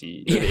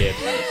NFC. The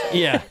AFC.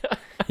 Yeah.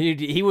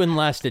 He wouldn't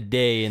last a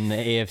day in the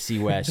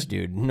AFC West,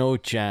 dude. No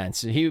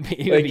chance. He would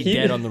be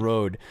dead on the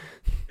road.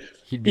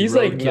 He's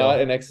like not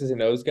an X's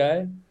and O's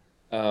guy,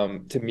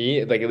 to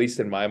me, like at least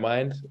in my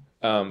mind.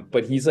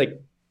 But he's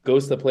like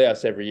goes to the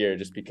playoffs every year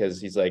just because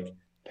he's like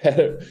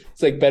better.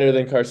 It's like better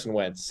than Carson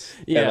Wentz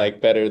and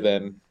like better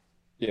than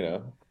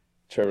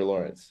Trevor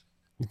Lawrence.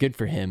 Good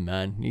for him,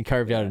 man. He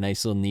carved out a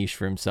nice little niche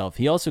for himself.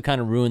 He also kind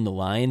of ruined the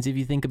Lions, if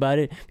you think about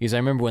it, because I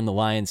remember when the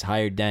Lions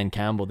hired Dan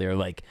Campbell, they were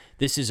like,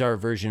 this is our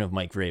version of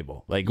Mike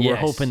Vrabel. Like, we're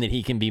hoping that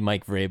he can be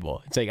Mike Vrabel.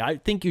 It's like, I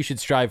think you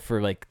should strive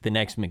for, like, the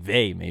next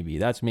McVay, maybe.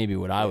 That's maybe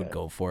what I would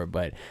go for.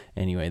 But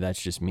anyway,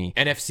 that's just me.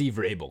 NFC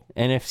Vrabel.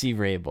 NFC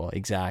Vrabel,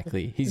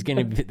 exactly. He's going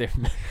to be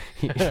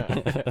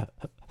there.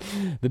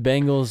 The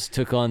Bengals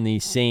took on the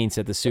Saints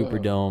at the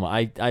Superdome.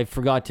 I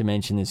forgot to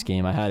mention this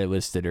game. I had it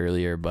listed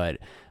earlier, but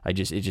it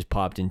just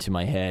popped into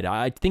my head.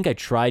 I think I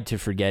tried to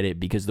forget it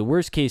because the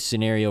worst case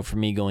scenario for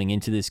me going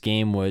into this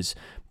game was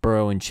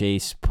Burrow and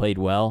Chase played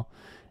well.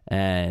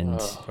 And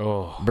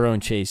Burrow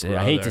and Chase,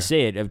 I hate to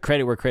say it,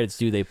 credit where credit's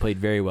due, they played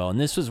very well. And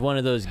this was one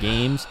of those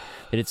games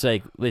that it's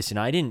like,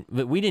 listen,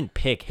 we didn't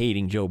pick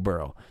hating Joe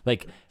Burrow.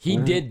 Like, he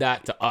did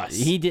that to us.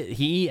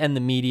 He and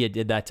the media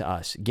did that to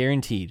us,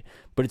 guaranteed.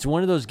 But it's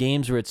one of those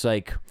games where it's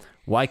like,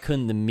 why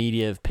couldn't the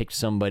media have picked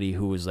somebody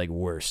who was like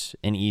worse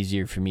and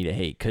easier for me to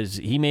hate? Because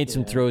he made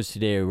some throws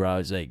today where I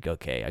was like,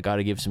 okay, I got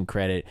to give some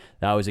credit.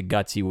 That was a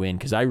gutsy win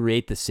because I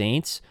rate the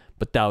Saints,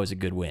 but that was a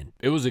good win.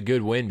 It was a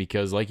good win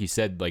because, like you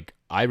said, like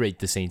I rate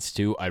the Saints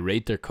too. I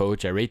rate their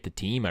coach. I rate the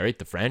team. I rate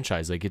the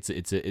franchise. Like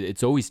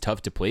it's always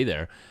tough to play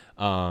there.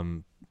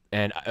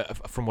 And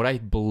from what I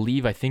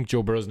believe, I think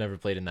Joe Burrow's never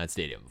played in that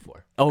stadium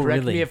before. Oh, Correct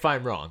really? me if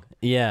I'm wrong.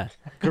 Yeah.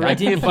 Correct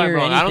me if I'm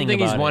wrong. I don't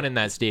think he's won in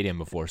that stadium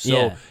before. So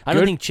yeah. I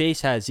don't think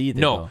Chase has either.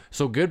 No. Though.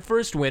 So good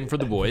first win for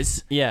the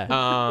boys.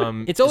 Yeah.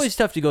 It's always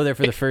tough to go there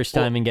for the first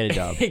time and get a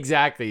dub.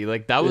 Exactly.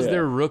 Like that was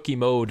their rookie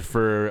mode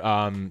for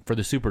the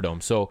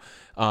Superdome. So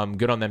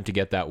good on them to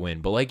get that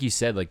win. But like you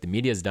said, like the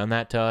media's done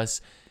that to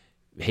us.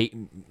 Hate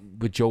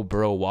with Joe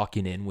Burrow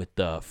walking in with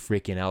the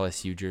freaking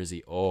LSU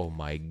jersey. Oh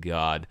my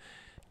God.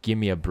 Give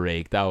me a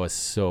break. That was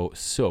so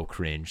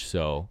cringe.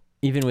 So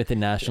even with the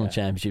national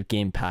championship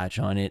game patch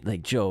on it,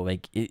 like Joe,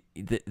 like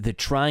the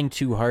trying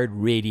too hard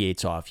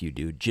radiates off you,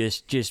 dude.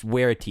 Just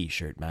wear a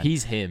t-shirt, man.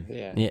 He's him.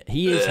 Yeah,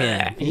 he is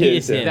him. He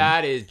is him.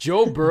 That is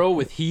Joe Burrow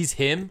with he's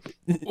him.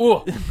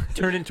 Ooh,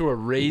 turn into a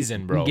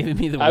raisin, bro. Giving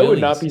me the I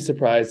would not be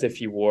surprised if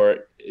he wore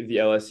the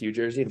LSU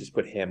jersey and just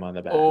put him on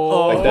the back.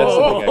 Like that's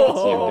something I could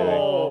see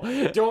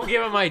him doing. Don't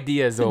give him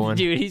ideas, Owen.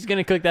 Dude, he's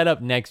gonna cook that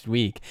up next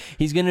week.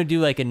 He's gonna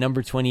do like a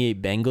number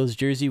 28 Bengals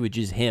jersey with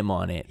just him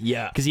on it.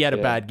 Yeah, because he had a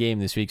bad game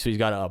this week, so he's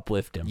got to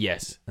uplift him.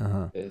 Yes,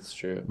 it's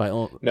true.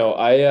 No,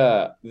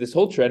 I this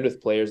whole trend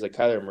with players like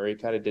Kyler Murray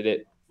kind of did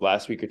it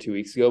last week or 2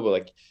 weeks ago, but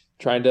like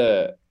trying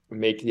to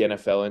make the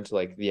NFL into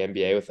like the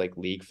NBA with like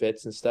league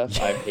fits and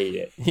stuff. I hate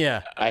it.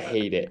 Yeah, I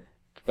hate it.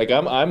 Like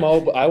I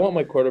want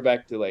my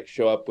quarterback to like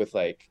show up with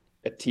like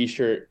a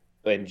t-shirt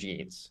and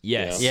jeans.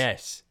 Yes. You know?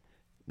 Yes.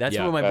 That's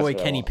Yeah, what my that's boy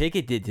what I Kenny want.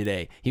 Pickett did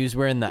today. He was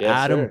wearing the Yes,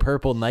 Adam sir.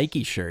 purple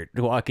Nike shirt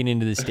walking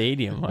into the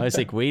stadium. I was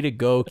like, way to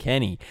go,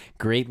 Kenny.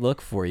 Great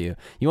look for you.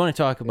 You want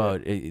to talk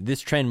about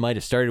this trend might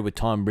have started with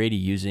Tom Brady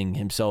using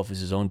himself as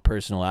his own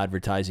personal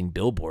advertising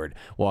billboard,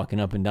 walking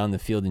up and down the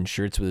field in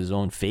shirts with his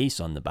own face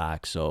on the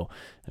back. So,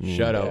 I mean,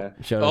 Shout out.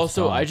 Shout out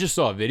Also, to Tom. I just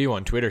saw a video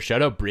on Twitter.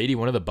 Shout out Brady.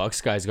 One of the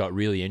Bucs guys got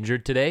really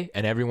injured today,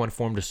 and everyone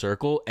formed a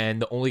circle.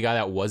 And the only guy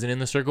that wasn't in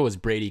the circle was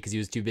Brady because he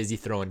was too busy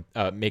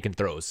making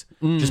throws,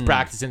 just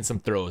practicing some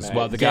throws,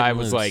 while the guy Getting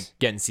was loose. like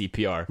getting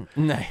CPR.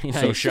 Nice,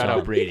 So shout Tom.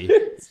 out Brady.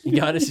 You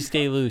got us to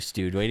stay loose,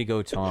 dude. Way to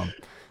go, Tom.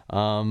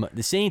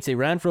 The Saints, they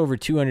ran for over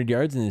 200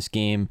 yards in this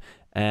game,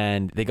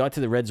 and they got to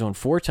the red zone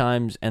 4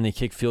 times, and they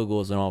kicked field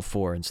goals on all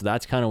 4. And so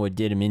that's kind of what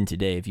did them in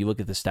today. If you look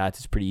at the stats,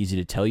 it's pretty easy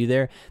to tell you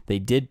there. They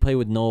did play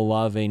with no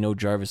Olave, no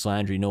Jarvis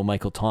Landry, no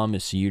Michael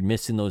Thomas, so you're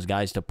missing those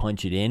guys to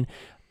punch it in.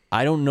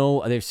 I don't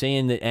know. They're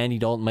saying that Andy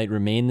Dalton might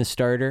remain the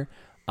starter.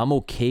 I'm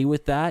okay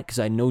with that because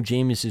I know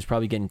Jameis is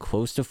probably getting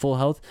close to full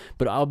health,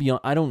 but I'll be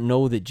honest, I don't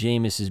know that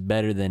Jameis is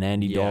better than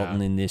Andy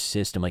Dalton in this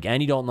system. Like,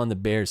 Andy Dalton on the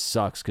Bears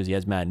sucks because he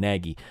has Matt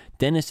Nagy.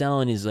 Dennis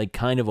Allen is like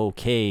kind of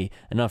okay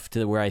enough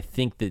to where I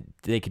think that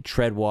they could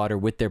tread water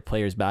with their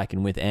players back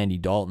and with Andy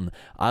Dalton.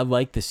 I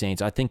like the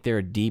Saints. I think they're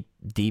a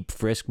deep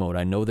frisk mode.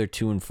 I know they're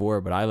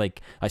 2-4, but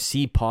I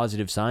see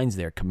positive signs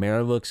there.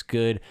 Kamara looks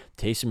good.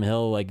 Taysom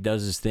Hill like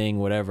does his thing,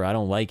 whatever. I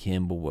don't like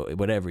him, but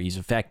whatever. He's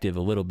effective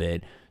a little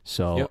bit.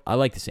 So Yep. I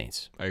like the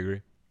Saints. I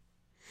agree.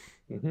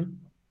 Mm-hmm.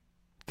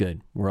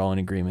 Good. We're all in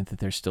agreement that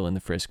they're still in the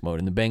frisk mode.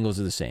 And the Bengals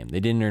are the same. They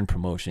didn't earn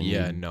promotion.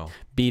 Yeah, You no.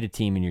 beat a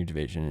team in your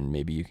division, and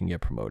maybe you can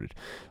get promoted.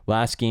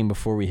 Last game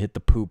before we hit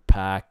the poop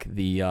pack,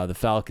 the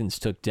Falcons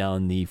took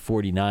down the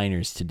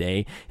 49ers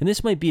today. And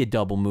this might be a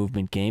double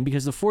movement game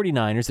because the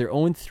 49ers, they're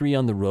 0-3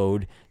 on the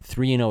road,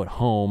 3-0 at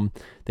home.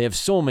 They have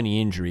so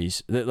many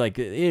injuries.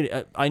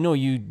 That, I know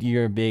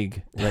you're a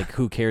big,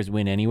 who cares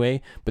win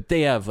anyway, but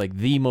they have,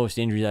 the most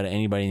injuries out of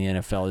anybody in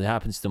the NFL. It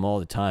happens to them all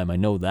the time. I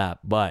know that,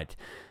 but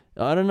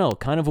I don't know,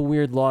 kind of a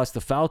weird loss.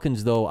 The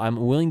Falcons, though,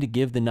 I'm willing to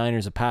give the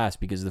Niners a pass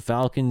because the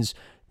Falcons,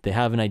 they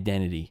have an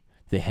identity.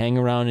 They hang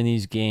around in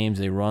these games.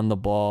 They run the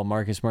ball.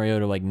 Marcus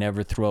Mariota,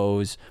 never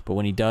throws, but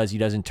when he does, he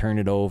doesn't turn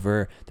it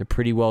over. They're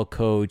pretty well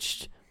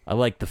coached. I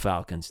like the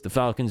Falcons. The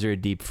Falcons are a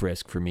deep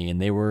frisk for me,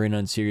 and they were in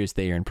unserious.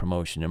 They earned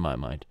promotion in my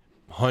mind.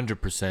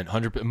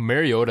 100%.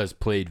 Mariota's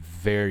played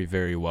very,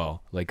 very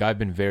well. I've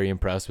been very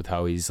impressed with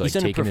how he's done a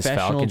taking his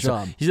professional Falcons.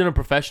 job. He's done a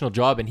professional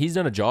job, and he's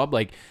done a job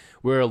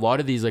where a lot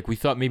of these, we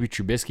thought maybe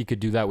Trubisky could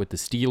do that with the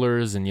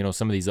Steelers and,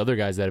 some of these other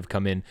guys that have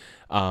come in.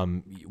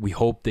 We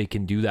hope they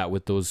can do that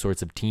with those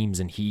sorts of teams,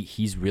 and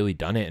he's really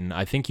done it. And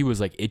I think he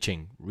was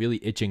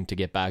really itching to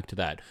get back to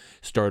that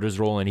starter's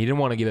role, and he didn't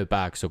want to give it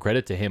back. So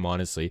credit to him,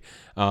 honestly.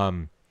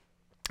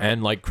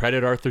 And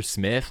credit Arthur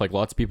Smith.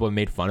 Lots of people have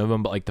made fun of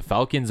him, but the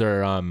Falcons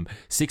are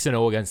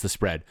 6-0 against the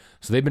spread.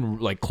 So they've been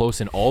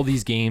close in all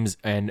these games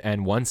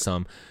and won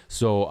some.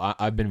 So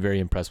I've been very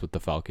impressed with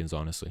the Falcons,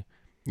 honestly.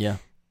 Yeah.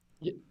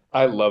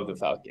 I love the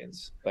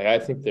Falcons. I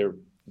think they're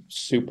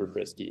super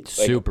frisky.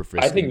 Super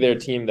frisky. I think they're a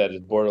team that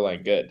is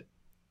borderline good,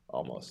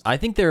 almost. I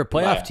think they're a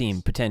playoff Yes.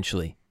 team,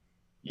 potentially.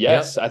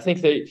 Yes, I think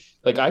they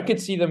I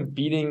could see them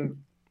beating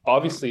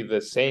obviously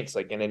the Saints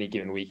in any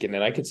given week, and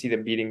then I could see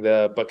them beating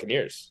the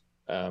Buccaneers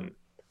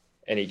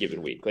any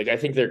given week. I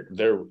think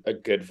they're a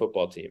good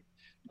football team.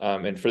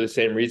 And for the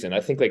same reason, I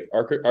think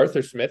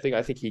Arthur Smith,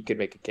 I think he could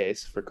make a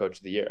case for Coach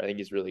of the Year. I think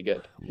he's really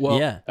good. Well,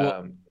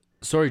 yeah.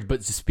 Sorry,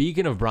 but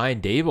speaking of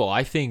Brian Dable,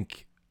 I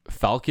think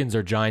Falcons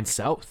are Giants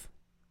South.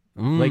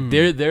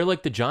 They're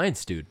the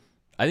Giants, dude.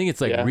 I think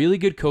it's really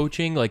good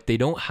coaching. They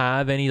don't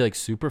have any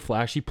super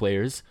flashy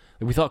players.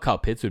 We thought Kyle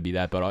Pitts would be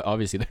that, but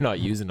obviously they're not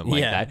using them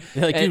that.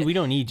 They're dude, we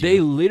don't need you. They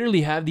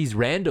literally have these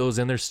randos,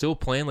 and they're still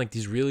playing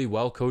these really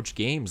well coached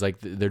games.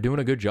 They're doing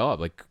a good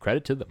job.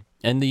 Credit to them.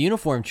 And the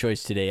uniform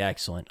choice today,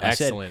 excellent.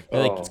 Excellent.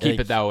 Let's Keep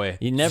it that way.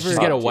 You never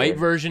just get a white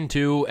version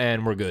too,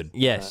 and we're good.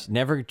 Yes,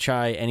 never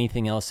try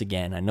anything else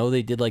again. I know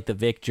they did the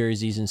Vic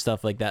jerseys and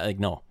stuff like that.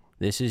 No,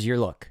 this is your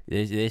look.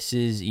 This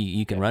is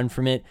you can run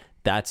from it.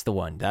 That's the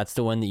one. That's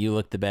the one that you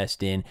look the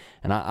best in.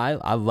 And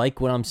I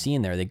like what I'm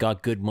seeing there. They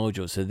got good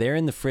mojo. So they're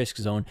in the frisk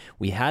zone.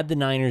 We had the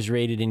Niners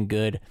rated in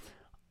good.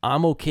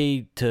 I'm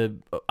okay to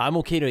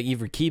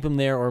either keep them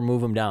there or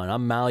move them down.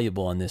 I'm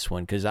malleable on this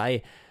one because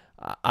I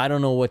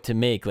don't know what to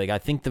make. I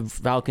think the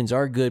Falcons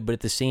are good, but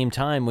at the same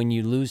time, when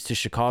you lose to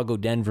Chicago,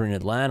 Denver, and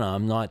Atlanta,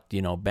 I'm not,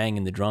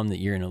 banging the drum that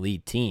you're an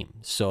elite team.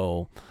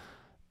 So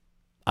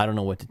I don't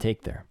know what to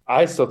take there.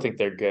 I still think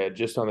they're good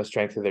just on the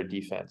strength of their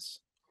defense.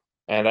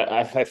 And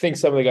I think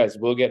some of the guys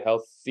will get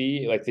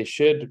healthy. They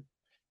should.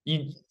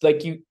 You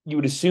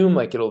would assume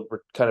it'll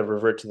kind of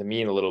revert to the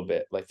mean a little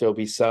bit. There'll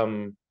be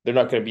some. They're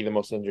not going to be the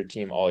most injured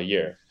team all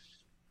year.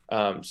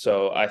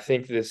 So I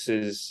think this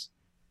is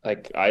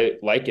I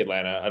like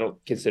Atlanta. I don't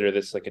consider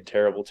this a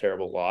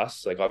terrible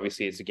loss.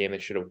 Obviously it's a game they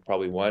should have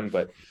probably won,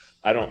 but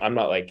I'm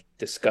not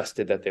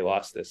disgusted that they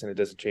lost this, and it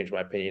doesn't change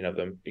my opinion of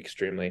them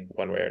extremely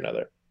one way or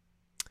another.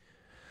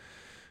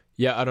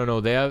 Yeah, I don't know.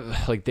 They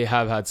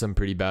have had some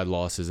pretty bad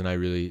losses, and I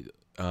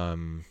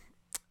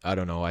I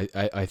don't know.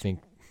 I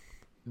think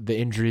the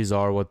injuries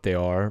are what they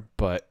are,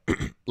 but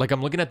like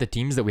I'm looking at the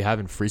teams that we have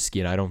in Frisky,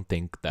 and I don't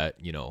think that,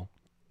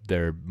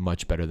 they're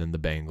much better than the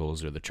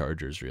Bengals or the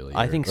Chargers, really.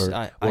 I think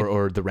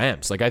or the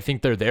Rams. Like I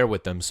think they're there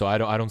with them, so I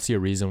don't see a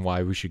reason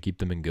why we should keep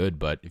them in good.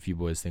 But if you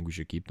boys think we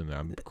should keep them there,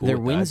 I'm cool. Their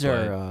wins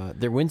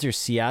are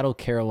Seattle,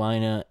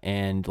 Carolina,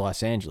 and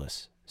Los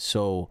Angeles.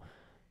 So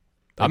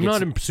I'm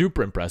not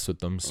super impressed with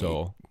them.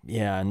 So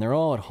yeah, and they're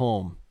all at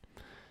home.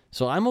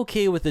 So I'm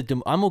okay with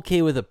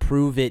a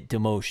prove it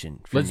demotion.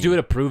 Let's do it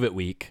a prove it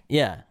week.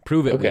 Yeah,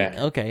 prove it okay. week.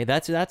 Okay,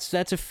 that's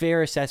a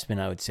fair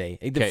assessment, I would say.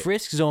 The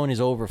frisk zone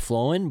is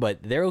overflowing,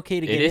 but they're okay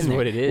to get in there. It is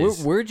what it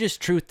is. We're just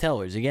truth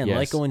tellers. Again, yes.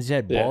 like Owen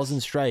said, balls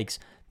and strikes.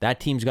 That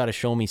team's got to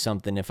show me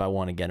something if I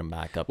want to get them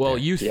back up well, there.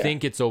 you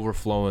think it's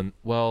overflowing.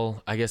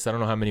 Well, I guess I don't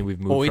know how many we've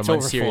moved it's from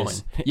overflowing.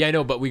 Unserious. Yeah, I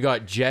know, but we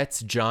got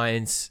Jets,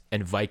 Giants,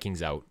 and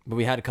Vikings out. But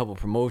we had a couple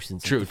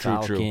promotions. True, like the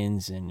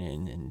Falcons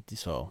and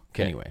so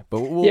anyway.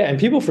 But and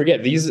people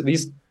forget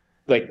these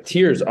like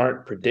tiers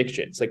aren't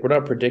predictions. Like we're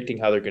not predicting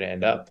how they're going to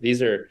end up.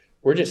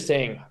 We're just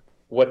saying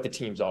what the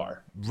teams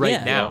are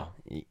right now.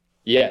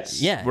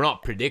 Yes. Yeah. We're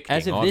not predicting.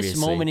 As of obviously. this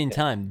moment in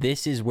time,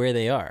 this is where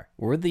they are.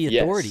 We're the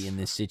authority in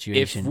this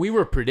situation. If we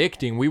were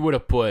predicting, we would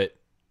have put,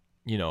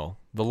 the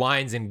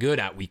Lions in good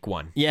at week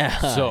 1. Yeah.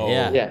 So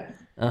yeah.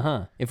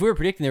 If we were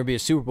predicting, there would be a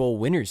Super Bowl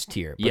winners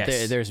tier, but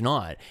there's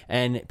not.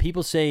 And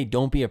people say,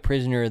 don't be a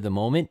prisoner of the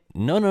moment.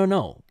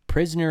 No.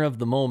 Prisoner of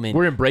the moment.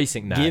 We're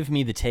embracing that. Give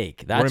me the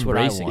take. That's what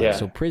I want. Yeah.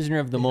 So prisoner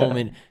of the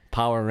moment,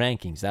 power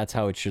rankings. That's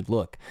how it should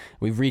look.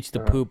 We've reached the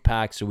poop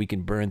pack, so we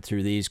can burn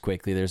through these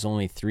quickly. There's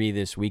only 3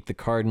 this week. The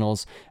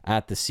Cardinals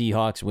at the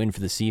Seahawks. Win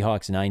for the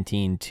Seahawks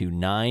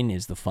 19-9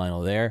 is the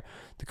final there.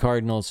 The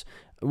Cardinals,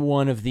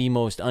 one of the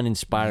most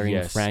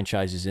uninspiring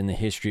franchises in the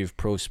history of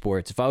pro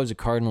sports. If I was a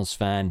Cardinals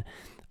fan,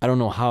 I don't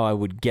know how I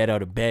would get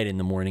out of bed in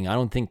the morning. I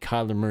don't think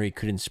Kyler Murray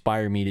could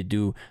inspire me to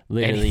do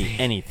literally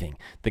anything.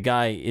 The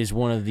guy is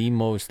one of the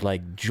most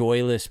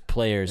joyless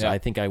players I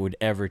think I would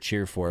ever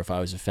cheer for if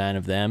I was a fan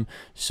of them.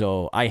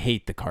 So I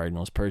hate the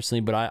Cardinals personally,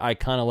 but I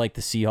kind of like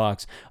the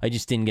Seahawks. I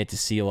just didn't get to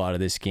see a lot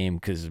of this game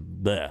because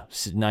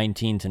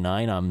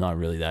 19-9, I'm not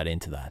really that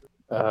into that.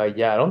 I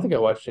don't think I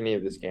watched any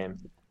of this game.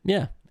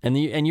 Yeah, and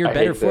you're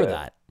better for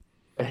that.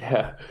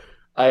 Yeah,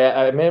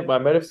 I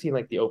might have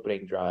seen the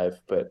opening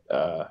drive, but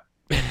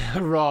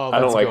Rob, I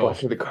don't like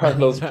watching the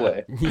Cardinals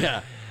play.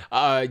 Yeah.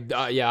 I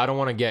don't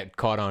want to get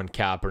caught on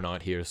cap or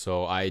not here,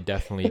 so I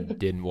definitely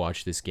didn't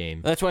watch this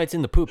game. That's why it's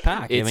in the poop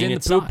pack. It's in the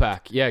poop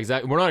pack. Yeah,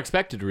 exactly. We're not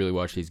expected to really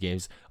watch these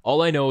games.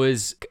 All I know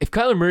is if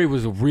Kyler Murray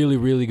was a really,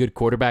 really good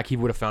quarterback, he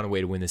would have found a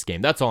way to win this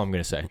game. That's all I'm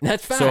going to say.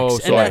 That's facts.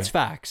 That's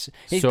facts.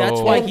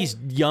 That's why he's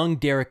young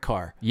Derek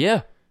Carr.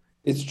 Yeah.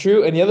 It's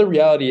true. And the other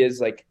reality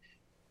is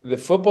the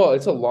football,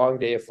 it's a long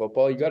day of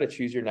football. You got to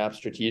choose your nap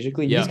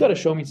strategically. Yeah. He's got to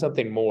show me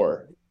something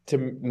more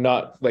to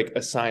not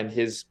assign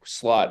his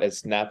slot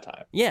as nap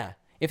time. Yeah.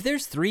 If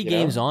there's 3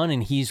 games on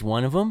and he's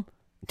one of them,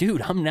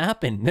 dude, I'm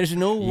napping. There's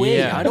no way.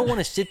 Yeah. I don't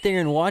want to sit there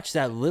and watch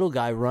that little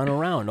guy run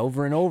around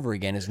over and over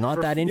again. It's not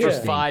that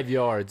interesting. 5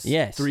 yards.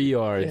 Yes. 3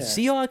 yards.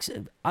 Yeah.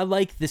 Seahawks, I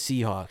like the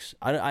Seahawks.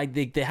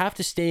 They have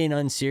to stay in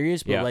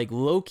unserious, but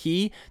low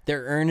key,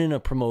 they're earning a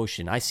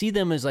promotion. I see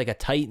them as a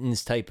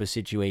Titans type of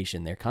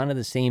situation. They're kind of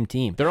the same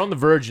team. They're on the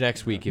verge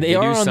next week. If They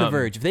are do on something. the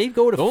verge. If they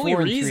go to the only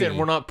 4-3, reason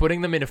we're not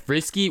putting them in a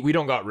frisky, we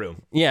don't got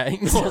room. Yeah,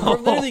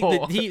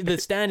 literally, the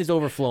stand is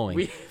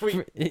overflowing.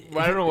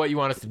 I don't know what you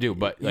want us to do,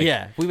 but we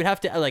would have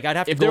to I'd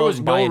have to. If go there out was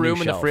and buy no a new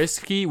room in the shelf.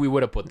 frisky, we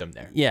would have put them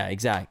there. Yeah,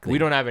 exactly. We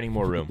don't have any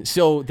more room.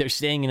 So they're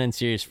staying in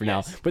unserious for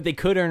now, but they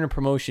could earn a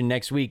promotion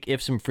next week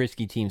if some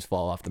frisky teams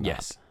fall off the map.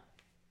 Yes.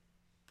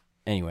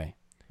 Anyway,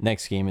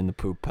 next game in the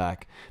poop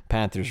pack: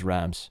 Panthers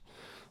Rams.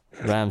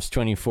 Rams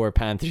 24,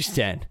 Panthers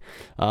 10.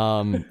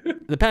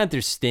 The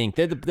Panthers stink.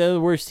 They're the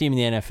worst team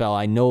in the NFL.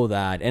 I know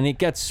that, and it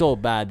gets so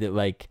bad that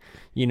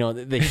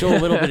they show a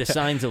little bit of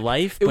signs of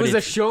life. It was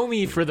a show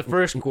me for the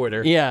first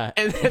quarter. Yeah,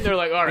 and then they're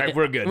like, "All right,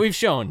 we're good." We've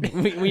shown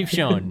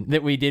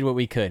that we did what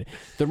we could.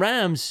 The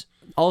Rams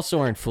also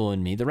aren't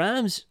fooling me. The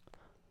Rams,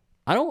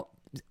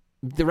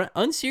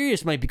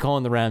 Unserious might be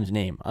calling the Rams'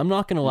 name. I'm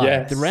not going to lie.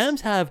 Yes. The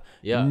Rams have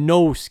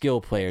no skill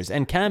players.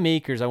 And Cam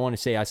Akers, I want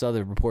to say, I saw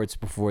the reports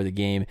before the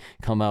game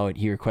come out.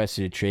 He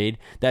requested a trade.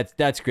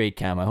 That's great,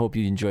 Cam. I hope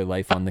you enjoy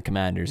life on the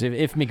Commanders.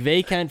 If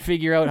McVay can't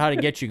figure out how to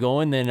get you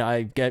going, then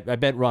I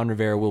bet Ron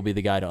Rivera will be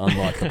the guy to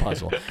unlock the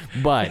puzzle.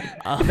 But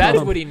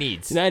that's what he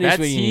needs. That is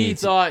what he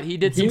needs. He thought he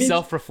did some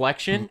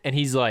self-reflection, and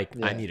he's like,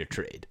 I need a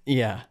trade.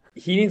 Yeah.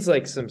 He needs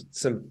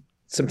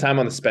some time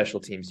on the special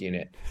teams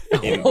unit.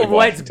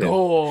 Let's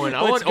go, Owen.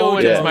 I want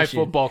Owen as my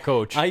football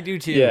coach. I do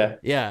too.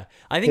 Yeah.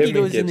 I think he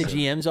goes in the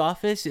GM's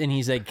office and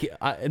he's like,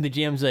 and the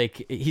GM's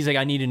like,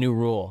 I need a new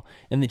rule.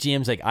 And the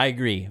GM's like, I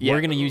agree. We're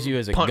going to use you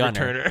as a punt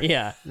gunner. returner.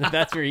 Yeah,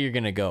 that's where you're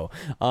going to go.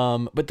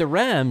 But the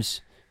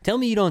Rams, Tell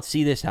me you don't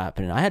see this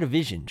happening. I had a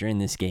vision during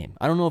this game.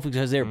 I don't know if it's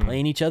because they were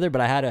playing each other, but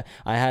I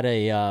had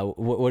a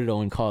what did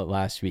Owen call it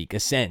last week? A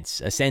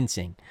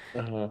sensing.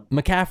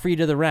 McCaffrey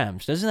to the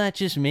Rams. Doesn't that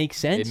just make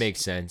sense? It makes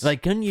sense.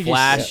 Like, couldn't you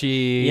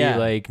flashy, just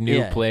like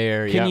new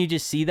player? Can you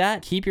just see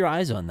that? Keep your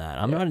eyes on that.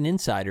 I'm not an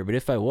insider, but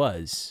if I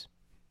was,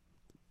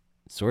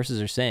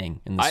 sources are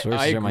saying, and the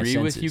sources I are my senses.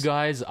 agree with you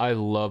guys. I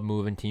love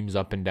moving teams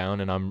up and down,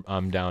 and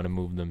I'm down to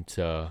move them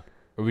to.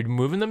 Are we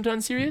moving them to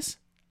unserious?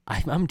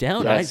 I'm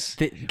down. Yes.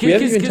 I don't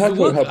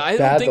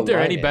think they're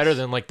any is. better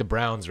than like the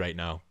Browns right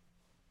now.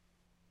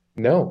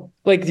 No,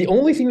 like the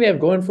only thing they have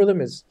going for them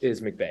is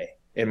McVay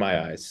in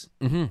my eyes.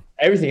 Mm-hmm.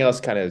 Everything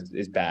else kind of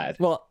is bad.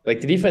 Well,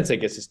 like the defense, I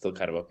guess, is still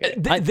kind of okay.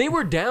 They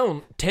were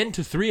down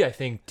 10-3, I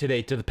think,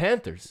 today to the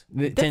Panthers.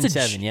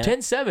 10-7, yeah.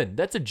 10-7.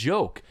 That's a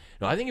joke.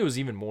 No, I think it was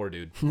even more,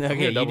 dude.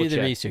 Okay, you do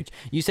the research.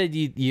 You said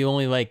you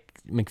only like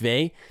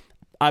McVay.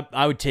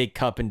 I would take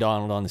Cup and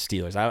Donald on the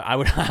Steelers. I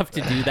would have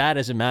to do that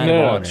as a man of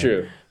honor.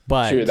 True.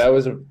 But true. That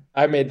was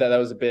that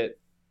was a bit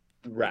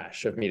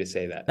rash of me to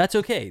say that. That's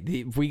okay.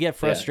 If we get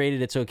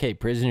frustrated, it's okay.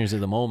 Prisoners of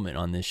the moment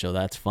on this show,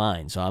 that's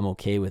fine. So I'm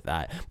okay with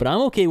that. But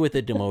I'm okay with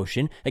a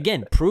demotion.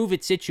 Again, prove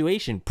its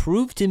situation.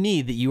 Prove to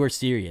me that you are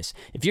serious.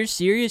 If you're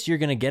serious, you're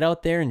going to get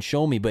out there and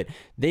show me. But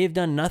they've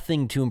done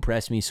nothing to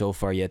impress me so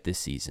far yet this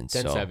season.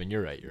 10-7,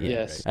 you're right.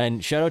 Yes. Right.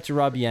 And shout out to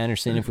Robbie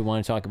Anderson if we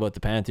want to talk about the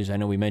Panthers. I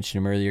know we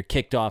mentioned him earlier.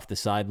 Kicked off the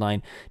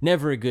sideline.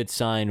 Never a good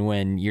sign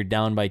when you're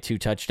down by 2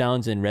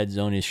 touchdowns and red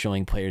zone is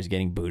showing players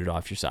getting booted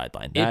off your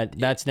sideline.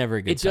 That's never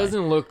a good sign. It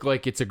doesn't look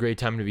like it's a great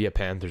time to be a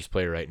Panthers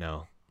player right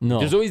now. No.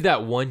 There's always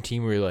that one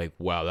team where you're like,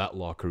 wow, that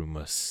locker room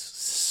must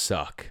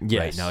suck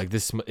right now. Like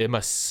it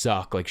must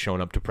suck, like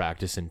showing up to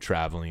practice and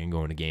traveling and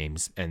going to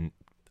games. And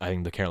I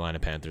think the Carolina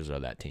Panthers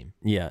are that team.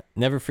 Yeah.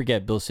 Never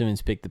forget, Bill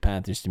Simmons picked the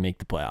Panthers to make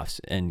the playoffs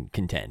and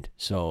contend.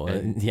 So,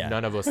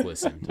 none of us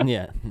listened.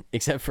 Yeah.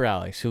 Except for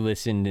Alex, who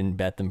listened and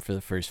bet them for the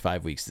first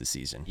 5 weeks of the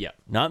season. Yeah.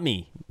 Not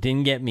me.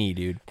 Didn't get me,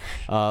 dude.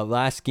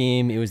 Last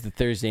game, it was the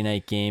Thursday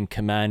night game,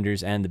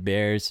 Commanders and the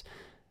Bears.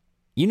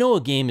 You know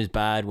a game is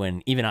bad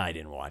when even I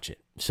didn't watch it.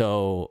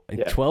 So,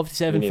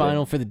 12-7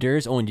 final for the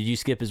Durs. Owen, did you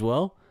skip as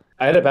well?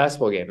 I had a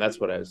basketball game. That's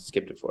what I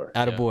skipped it for.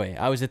 Attaboy.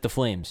 I was at the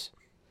Flames.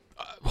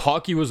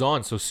 Hockey was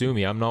on, so sue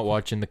me. I'm not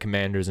watching the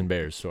Commanders and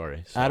Bears.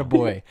 Sorry. So.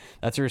 Attaboy.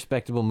 That's a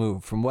respectable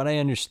move. From what I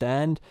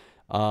understand,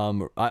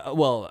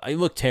 it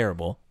looked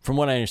terrible. From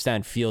what I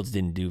understand, Fields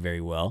didn't do very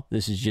well.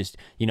 This is just,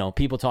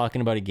 people talking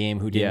about a game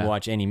who didn't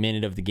watch any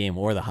minute of the game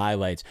or the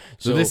highlights.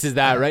 So this is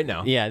that right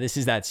now. Yeah, this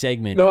is that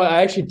segment. No,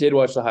 I actually did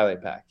watch the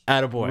highlight pack.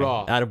 Attaboy.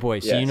 Raw.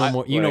 Attaboy. So Yes. you know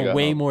more. You know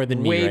way more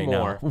than me Way right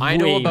more. now. I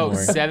know Way about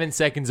more. 7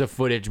 seconds of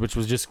footage, which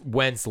was just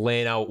Wentz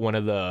laying out one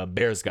of the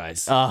Bears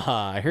guys.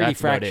 I heard he That's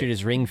about fractured it.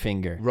 his ring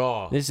finger.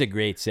 Raw. This is a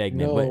great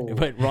segment. No.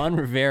 But Ron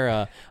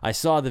Rivera, I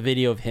saw the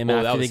video of him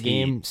after the was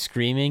game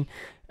screaming.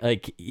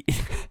 Like,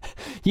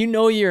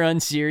 you're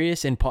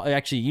unserious and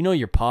actually,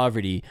 your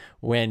poverty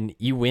when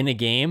you win a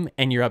game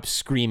and you're up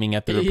screaming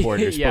at the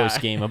reporters post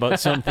game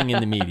about something in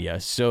the media.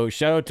 So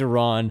shout out to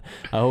Ron.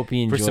 I hope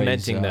he enjoys For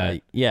cementing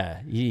that.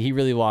 Yeah, he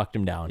really locked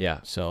him down.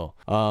 Yeah. So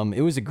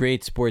it was a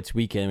great sports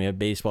weekend. We had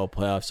baseball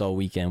playoffs all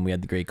weekend. We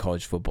had the great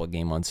college football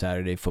game on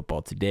Saturday,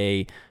 football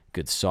today.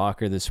 Good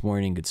soccer this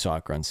morning, good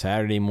soccer on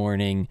Saturday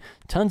morning.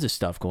 Tons of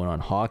stuff going on.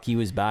 Hockey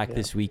was back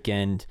this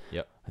weekend.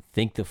 Yep. I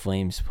think the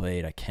Flames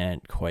played. I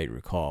can't quite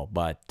recall,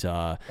 but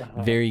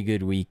very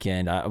good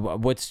weekend.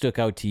 What stuck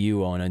out to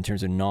you, Owen, in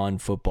terms of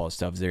non-football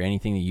stuff? Is there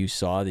anything that you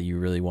saw that you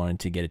really wanted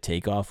to get a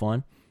take off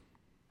on?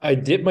 I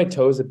dipped my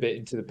toes a bit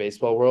into the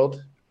baseball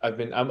world.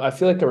 I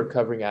feel like a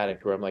recovering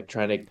addict where I'm like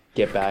trying to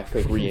get back,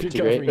 like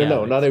reintegrate.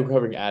 No, not a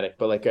recovering addict,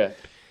 but like a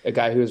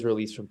guy who was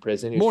released from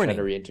prison who's trying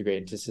to reintegrate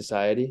into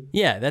society.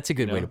 Yeah, that's a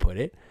good way to put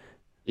it.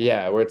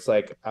 Yeah, where it's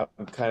like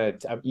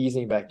I'm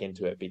easing back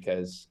into it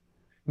because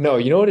no,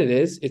 you know what it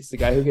is? It's the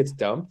guy who gets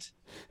dumped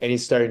and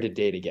he's starting to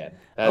date again.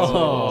 That's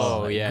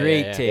what it is.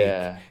 Great take.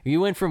 Yeah.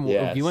 You went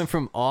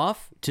from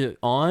off to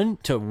on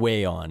to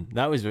way on.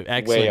 That was an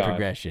excellent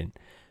progression.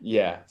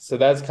 Yeah, so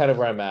that's kind of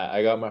where I'm at.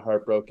 I got my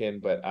heart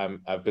broken, but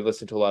I've been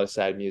listening to a lot of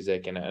sad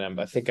music, and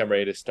I think I'm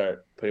ready to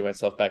start putting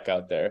myself back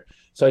out there.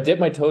 So I dipped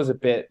my toes a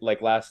bit.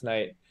 Like last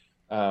night,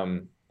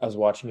 I was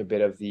watching a bit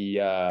of the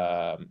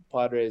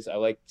Padres. I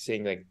like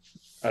seeing like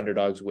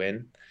underdogs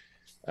win,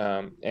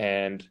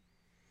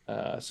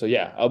 so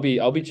yeah, I'll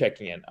be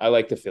checking in. I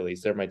like the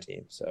Phillies; they're my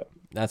team. So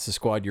that's the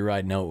squad you're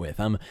riding out with.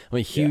 I'm a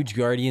huge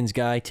Guardians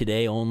guy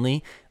today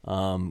only.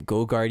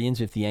 Go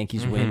Guardians if the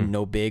Yankees win.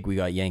 No big. We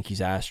got Yankees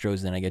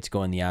Astros. Then I get to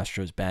go on the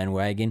Astros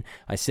bandwagon.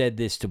 I said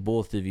this to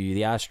both of you.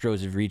 The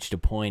Astros have reached a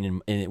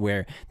point in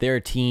where there are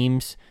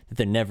teams that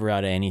they're never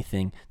out of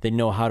anything. They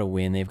know how to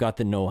win. They've got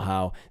the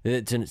know-how.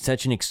 It's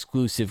such an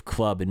exclusive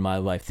club in my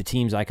life. The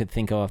teams I could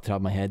think of off the top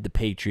of my head, the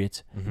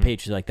Patriots. The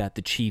Patriots are like that.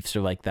 The Chiefs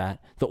are like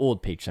that. The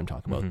old Patriots I'm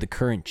talking about. The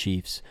current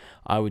Chiefs.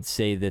 I would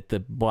say that the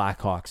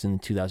Blackhawks in the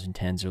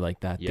 2010s are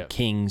like that. The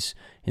Kings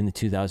in the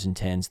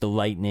 2010s. The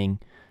Lightning.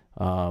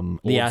 Old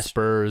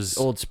Spurs,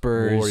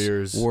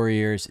 Warriors.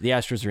 The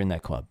Astros are in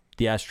that club.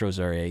 The Astros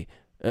are a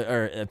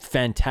or a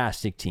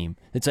fantastic team.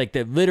 It's like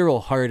the literal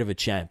heart of a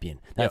champion.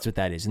 That's what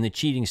that is. And the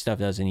cheating stuff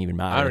doesn't even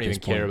matter. I don't even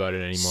care about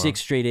it anymore. 6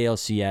 straight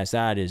ALCS.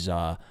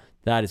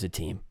 That is a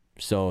team.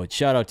 So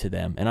shout out to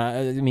them. And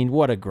I mean,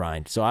 what a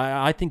grind. So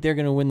I think they're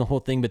going to win the whole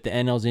thing, but the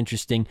NL's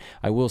interesting.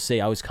 I will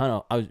say I was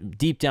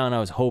deep down, I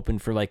was hoping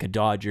for like a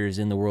Dodgers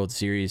in the World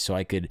Series so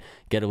I could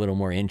get a little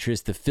more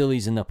interest. The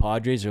Phillies and the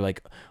Padres are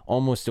like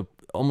almost a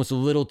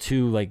little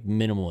too like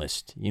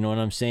minimalist. You know what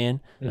I'm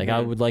saying? Like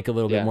I would like a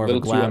little bit more of a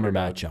glamour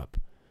matchup.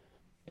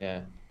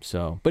 Yeah.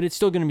 So, but it's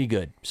still going to be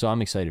good. So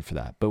I'm excited for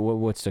that. But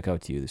what stuck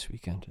out to you this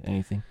weekend?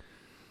 Anything?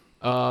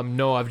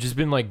 No, I've just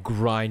been like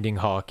grinding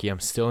hockey. I'm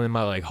still in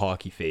my like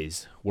hockey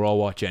phase where I'll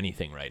watch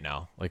anything right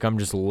now. Like I'm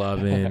just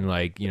loving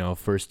like,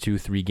 first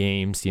 2-3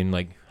 games, seeing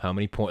like how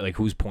many points, like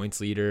who's points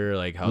leader,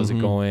 like how's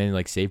it going,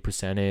 like save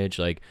percentage.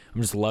 Like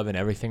I'm just loving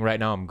everything right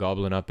now. I'm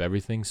gobbling up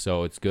everything.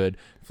 So it's good.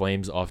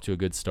 Flames off to a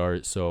good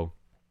start. So,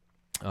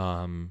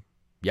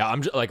 yeah,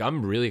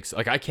 I'm really excited.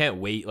 Like I can't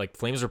wait. Like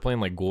Flames are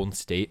playing like Golden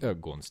Knights.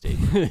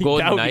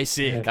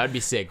 That'd be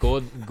sick.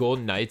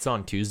 Golden Knights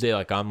on Tuesday.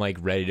 Like I'm like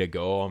ready to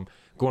go. I'm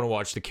going to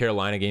watch the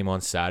Carolina game on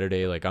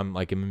Saturday. Like I'm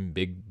in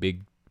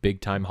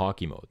big time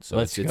hockey mode. So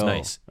it's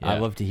nice. Yeah. I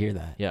love to hear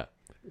that. Yeah.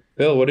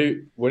 Bill, what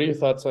are your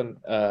thoughts on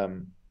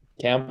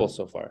Campbell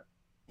so far?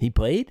 He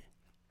played?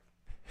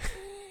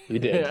 He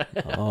did.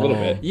 A little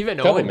bit. Even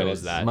Couple Owen minutes.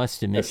 knows that.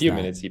 Must have missed a few that.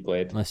 minutes he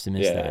played. Must have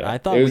missed that. I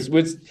thought it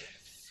was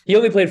he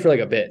only played for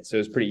like a bit, so it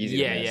was pretty easy.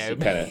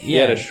 He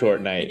had a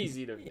short night.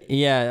 Easy to miss.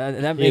 Yeah,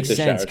 that makes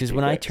sense because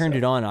when I turned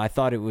it on, on, I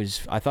thought it was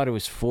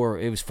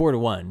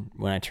 4-1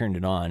 when I turned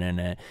it on,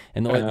 and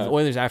the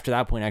Oilers after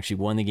that point actually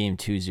won the game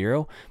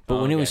 2-0.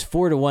 But when it was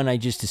 4-1, I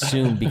just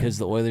assumed because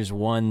the Oilers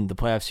won the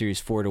playoff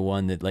series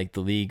 4-1 that like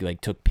the league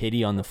like took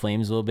pity on the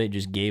Flames a little bit,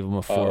 just gave them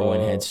a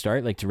 4-1 head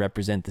start, like to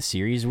represent the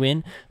series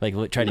win, like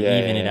try to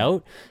even it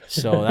out.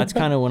 So that's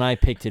kind of when I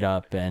picked it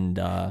up,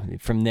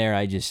 and from there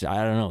I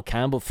don't know.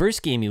 Campbell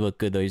first game he looked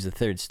good though. He's the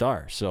third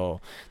star, so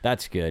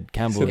that's good.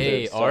 Campbell.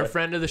 Hey, our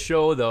friend of the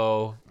show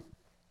though,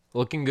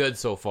 looking good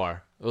so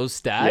far. Those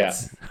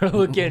stats are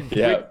looking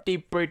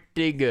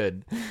pretty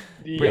good.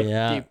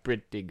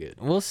 Pretty good.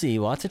 We'll see.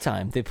 Lots of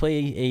time. They play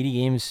 80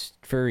 games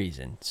for a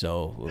reason,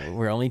 so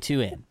we're only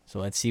 2 in. So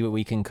let's see what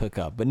we can cook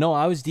up. But no,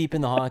 I was deep in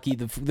the hockey.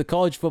 The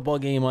college football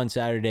game on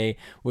Saturday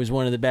was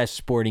one of the best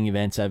sporting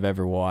events I've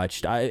ever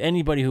watched.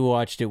 Anybody who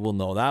watched it will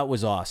know that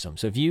was awesome.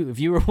 So if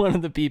you were one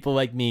of the people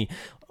like me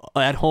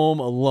at home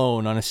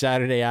alone on a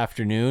Saturday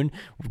afternoon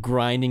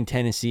grinding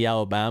Tennessee,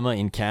 Alabama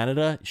in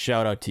Canada,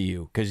 shout out to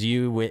you because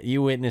you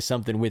witnessed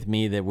something with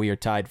me that we are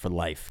tied for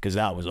life because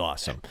that was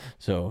awesome.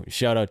 So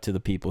shout out to the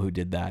people who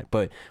did that.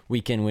 But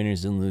weekend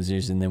winners and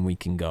losers, and then we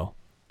can go.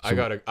 So,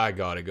 I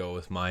gotta go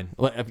with mine.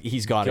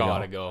 He's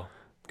gotta go.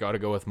 Gotta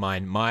go with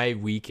mine. My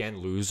weekend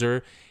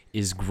loser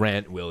is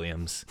Grant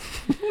Williams.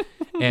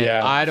 And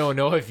I don't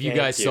know if you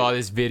guys saw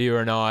this video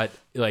or not.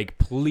 Like,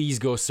 please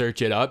go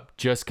search it up.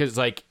 Just because,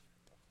 like,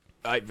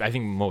 I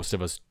think most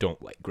of us don't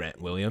like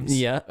Grant Williams.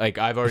 Yeah. Like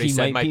I've already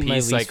said my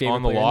piece like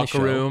on the locker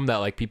room that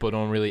like people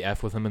don't really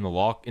F with him in the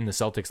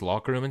Celtics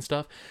locker room and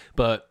stuff.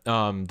 But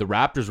the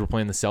Raptors were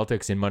playing the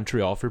Celtics in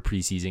Montreal for a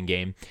preseason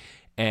game.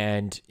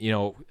 And,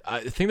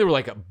 I think there were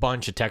like a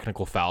bunch of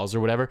technical fouls or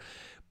whatever.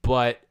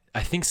 But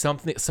I think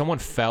someone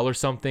fell or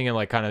something and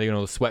like kind of,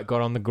 the sweat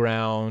got on the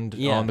ground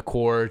on the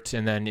court.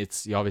 And then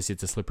obviously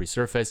it's a slippery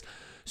surface.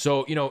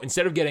 So,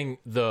 instead of getting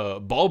the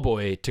ball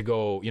boy to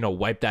go,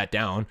 wipe that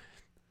down,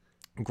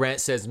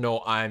 Grant says,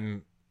 no,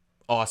 I'm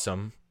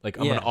awesome. Like,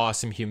 I'm an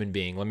awesome human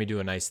being. Let me do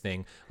a nice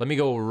thing. Let me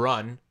go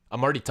run.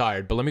 I'm already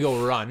tired, but let me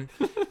go run.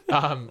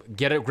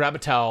 Grab a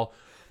towel,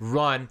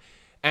 run,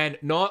 and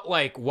not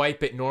like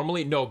wipe it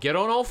normally. No, get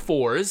on all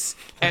fours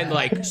and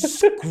like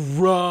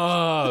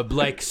scrub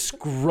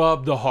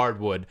the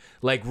hardwood.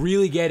 Like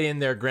really get in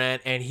there,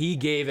 Grant. And he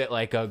gave it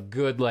like a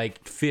good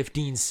like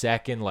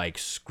 15-second like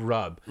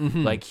scrub.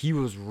 Mm-hmm. Like he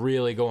was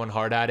really going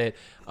hard at it.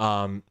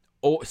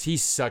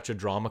 He's such a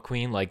drama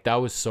queen. Like that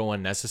was so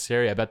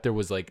unnecessary. I bet there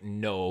was like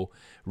no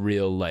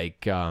real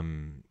like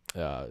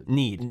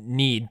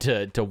need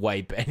to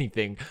wipe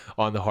anything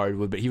on the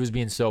hardwood, but he was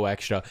being so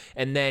extra.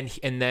 And then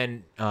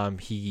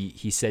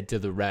he said to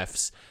the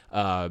refs,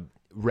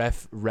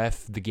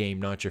 ref the game,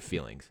 not your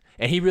feelings.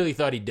 And he really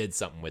thought he did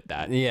something with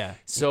that. Yeah.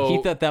 So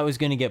he thought that was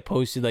going to get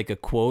posted like a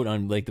quote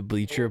on like the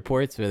Bleacher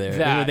Reports where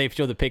they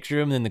show the picture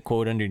of him and then the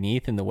quote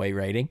underneath in the white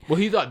writing. Well,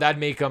 he thought that'd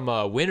make him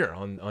a winner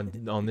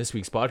on this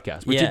week's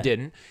podcast, which it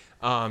didn't.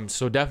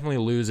 So definitely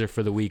a loser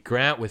for the week.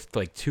 Grant with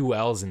like 2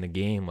 L's in the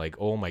game. Like,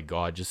 oh my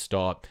God, just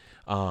stop.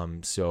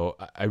 So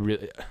I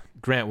really,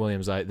 Grant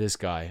Williams, this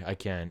guy, I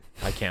can't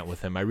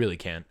with him. I really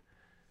can't.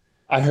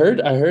 I heard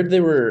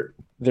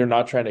they're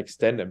not trying to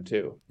extend him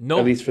too. No,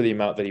 at least for the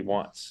amount that he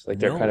wants. Like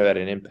they're kind of at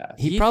an impasse.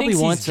 He probably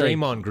wants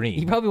Draymond Green.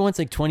 He probably wants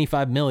like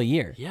 $25 million a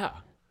year. Yeah.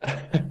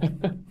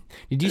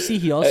 Did you see?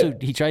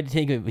 He tried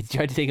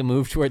to take a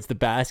move towards the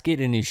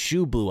basket and his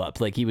shoe blew up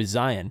like he was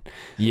Zion.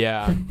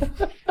 Yeah.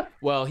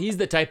 Well, he's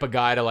the type of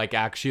guy to like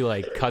actually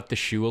like cut the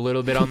shoe a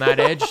little bit on that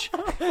edge.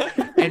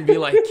 and be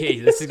like, "Okay,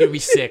 this is gonna be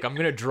sick. I'm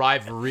gonna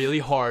drive really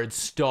hard,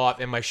 stop,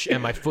 and my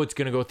foot's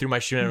gonna go through my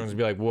shoe." And everyone's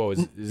gonna be like, "Whoa,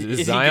 is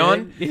this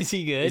Zion? Is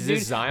he good? Is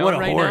this Zion what a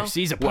right horse.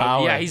 now? He's a Well,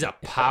 power. yeah, he's a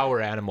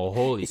power animal.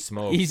 Holy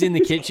smokes! He's in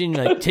the kitchen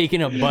like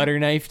taking a butter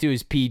knife to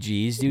his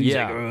PGs, dude. He's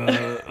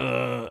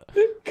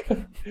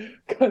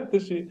Cut the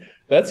sheet.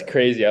 That's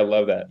crazy. I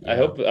love that. Yeah. I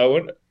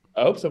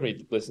hope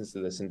somebody listens to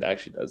this and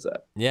actually does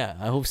that. Yeah,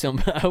 I hope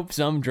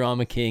some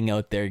drama king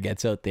out there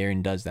gets out there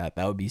and does that.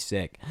 That would be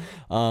sick.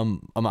 I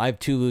have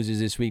two losers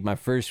this week. My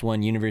first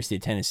one, University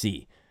of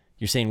Tennessee.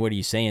 You're saying, what are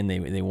you saying?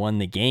 They won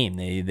the game.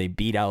 They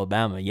beat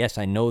Alabama. Yes,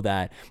 I know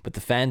that. But the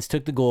fans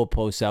took the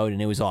goalposts out,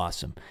 and it was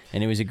awesome.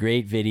 And it was a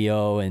great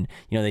video. And,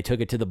 they took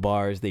it to the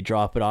bars. They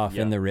drop it off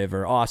in the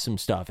river. Awesome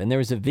stuff. And there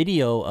was a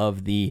video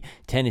of the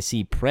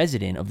Tennessee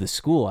president of the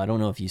school. I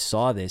don't know if you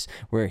saw this,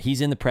 where he's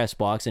in the press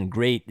box and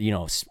great,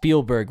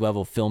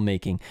 Spielberg-level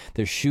filmmaking.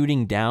 They're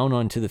shooting down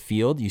onto the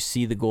field. You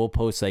see the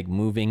goalposts, like,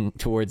 moving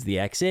towards the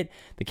exit.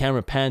 The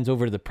camera pans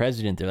over to the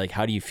president. They're like,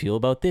 how do you feel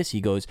about this?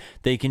 He goes,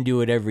 they can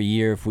do it every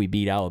year if we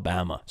beat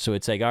Alabama. So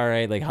it's like, all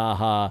right, like,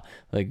 haha,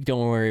 like,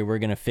 don't worry, we're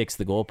gonna fix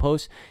the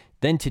goalpost.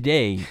 Then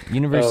today,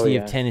 University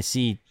of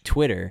Tennessee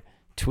Twitter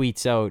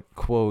tweets out,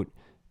 quote,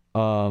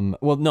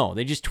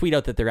 they just tweet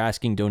out that they're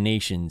asking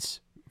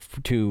donations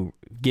to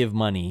give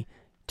money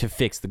to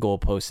fix the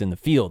goalposts in the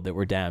field that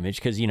were damaged,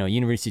 because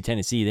University of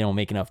Tennessee, they don't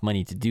make enough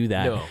money to do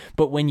that. No.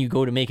 But when you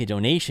go to make a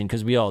donation,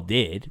 because we all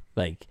did,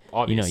 like,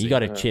 obviously, you got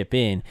to chip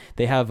in.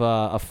 They have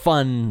a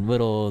fun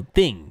little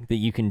thing that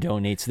you can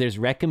donate. So there's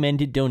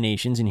recommended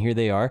donations, and here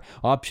they are.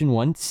 Option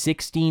 1,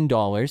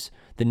 $16.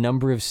 The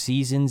number of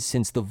seasons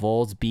since the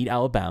Vols beat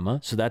Alabama.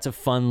 So that's a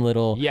fun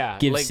little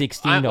give like,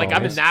 $16. I'm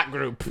in that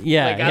group.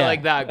 Yeah, I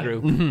like that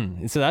group.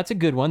 Mm-hmm. So that's a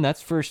good one.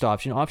 That's first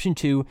option. Option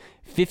 2,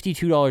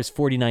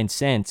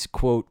 $52.49,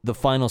 quote, the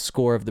final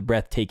score of the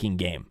breathtaking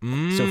game.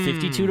 So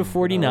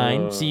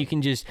 52-49. So you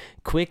can just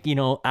quick,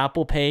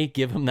 Apple Pay,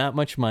 give them that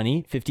much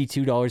money,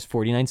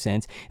 $52.49.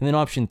 And then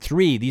option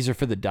 3, these are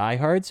for the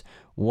diehards,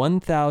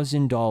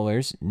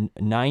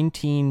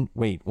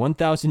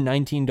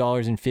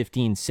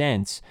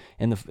 $1,019.15,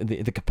 and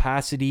the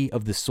capacity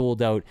of the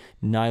sold out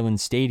Neyland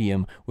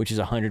Stadium, which is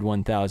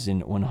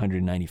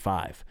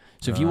 101,195.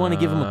 So if you want to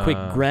give them a quick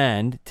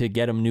grand to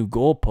get them new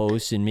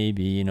goalposts and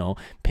maybe,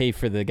 pay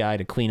for the guy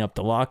to clean up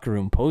the locker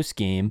room post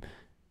game,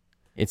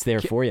 it's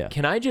there for you.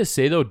 Can I just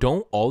say, though,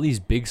 don't all these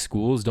big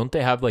schools, don't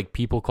they have like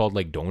people called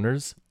like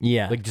donors?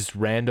 Yeah. Like just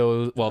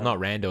randos. Well, not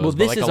randos. Well,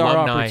 this but like is our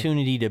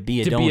opportunity to be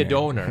a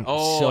donor.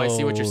 Oh, so, I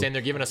see what you're saying.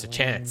 They're giving us a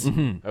chance.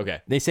 Mm-hmm.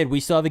 Okay. They said, we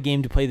still have a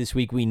game to play this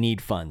week. We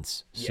need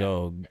funds. Yeah.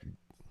 So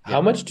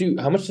how much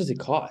does it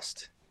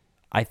cost?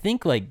 I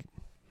think like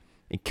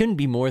it couldn't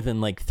be more than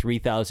like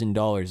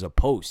 $3,000 a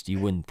post. You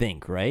wouldn't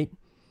think, right?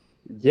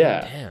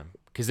 Yeah. Damn.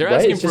 Because they're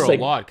asking for a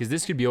lot, because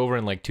this could be over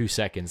in like 2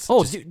 seconds.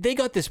 Oh, dude, they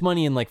got this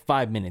money in like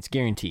 5 minutes,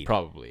 guaranteed.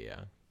 Probably,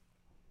 yeah.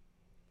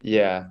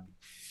 Yeah.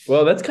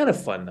 Well, that's kind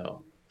of fun,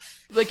 though.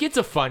 Like, it's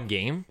a fun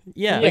game.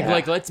 Yeah.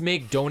 Like let's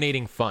make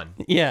donating fun.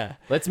 Yeah.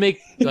 Let's make,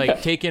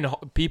 like, taking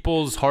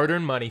people's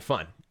hard-earned money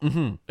fun.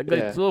 Mm-hmm. Like,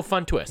 it's a little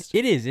fun twist.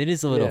 It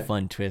is a little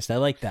fun twist. I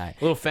like that.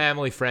 A little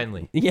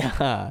family-friendly.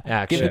 Yeah.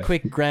 Action. Give a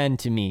quick grand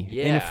to me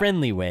in a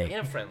friendly way.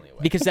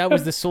 Because that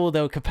was the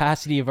sold-out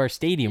capacity of our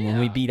stadium when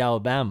we beat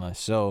Alabama.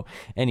 So,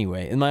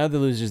 anyway. And my other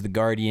loser is the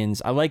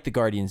Guardians. I like the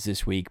Guardians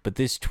this week, but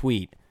this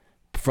tweet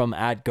from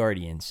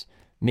 @Guardians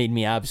made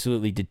me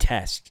absolutely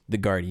detest the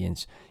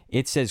Guardians.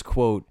 It says,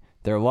 quote,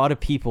 there are a lot of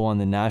people on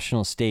the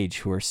national stage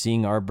who are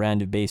seeing our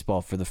brand of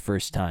baseball for the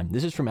first time.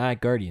 This is from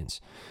 @Guardians.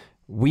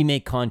 We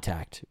make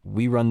contact.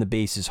 We run the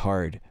bases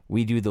hard.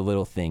 We do the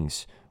little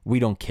things. We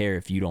don't care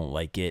if you don't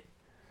like it.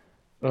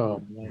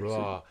 Oh,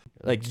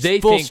 like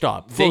full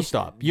stop.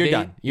 You're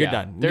done. You're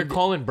done. They're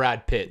calling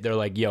Brad Pitt. They're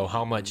like, yo,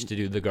 how much to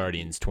do the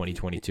Guardians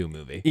 2022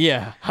 movie?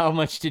 Yeah, how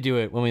much to do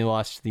it when we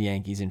lost to the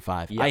Yankees in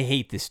 5. Yep. I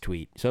hate this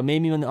tweet. So it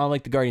made me not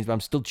like the Guardians, but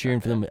I'm still cheering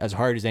for them as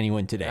hard as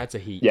anyone today. That's a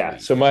heat. Yeah,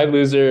 tweet. so my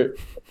loser,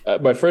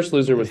 my first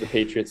loser was the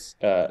Patriots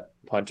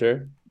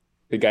punter,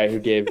 the guy who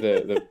gave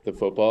the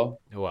football.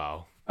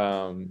 Wow.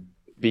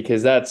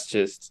 Because that's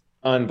just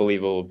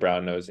unbelievable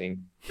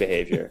brown-nosing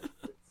behavior.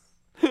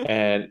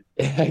 And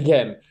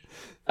again,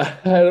 I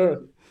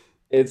don't.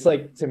 It's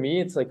like, to me,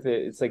 it's like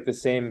the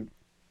same.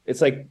 It's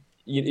like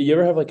you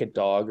ever have like a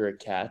dog or a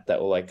cat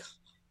that will like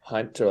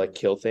hunt or like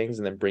kill things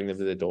and then bring them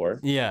to the door.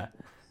 Yeah,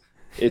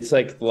 it's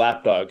like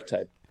lapdog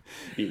type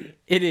beat.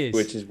 It is,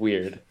 which is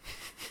weird.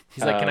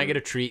 He's like, can I get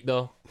a treat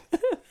though?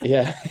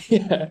 Yeah.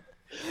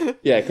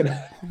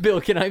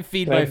 Bill, can I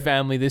feed my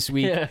family this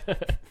week?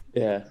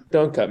 Yeah.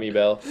 Don't cut me,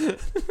 Bill.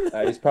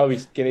 He's probably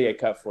gonna get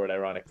cut for it,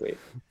 ironically.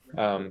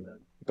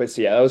 But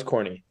so yeah, that was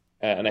corny,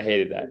 and I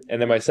hated that.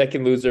 And then my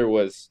second loser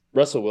was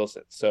Russell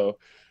Wilson. So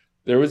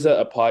there was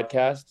a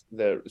podcast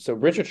so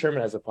Richard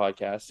Sherman has a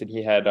podcast, and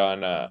he had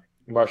on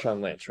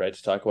Marshawn Lynch, right,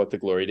 to talk about the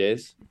glory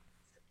days.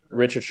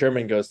 Richard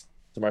Sherman goes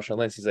to Marshawn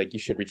Lynch. He's like, you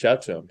should reach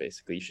out to him.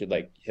 Basically, you should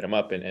like hit him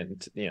up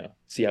and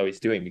see how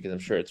he's doing, because I'm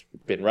sure it's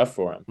been rough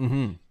for him.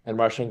 Mm-hmm. And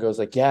Marshawn goes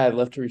like, yeah, I'd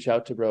love to reach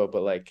out to bro,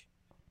 but like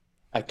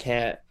I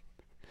can't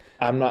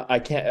I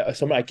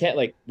can't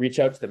like reach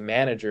out to the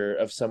manager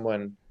of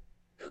someone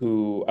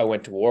who I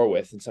went to war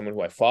with and someone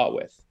who I fought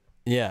with.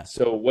 Yeah.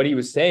 So what he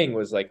was saying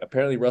was like,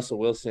 apparently Russell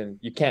Wilson,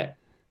 he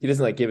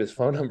doesn't like give his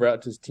phone number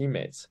out to his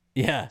teammates.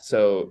 Yeah.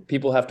 So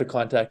people have to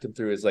contact him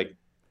through his like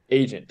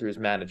agent, through his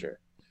manager,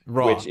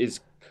 which is,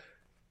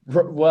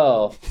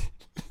 well,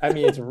 I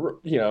mean,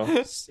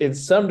 it's, in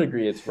some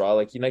degree it's raw.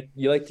 Like you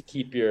like to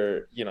keep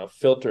your,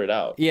 filter it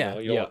out. Yeah.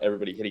 You don't want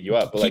everybody hitting you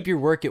up. But keep your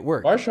work at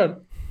work.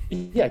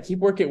 Keep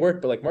work at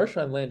work. But like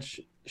Marshawn Lynch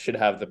should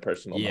have the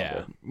personal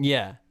number.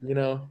 Yeah.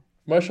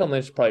 Marshawn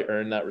Lynch probably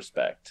earned that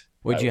respect.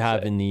 What'd you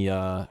have in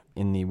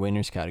the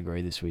winners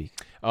category this week?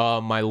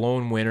 My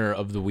lone winner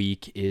of the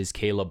week is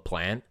Caleb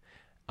Plant.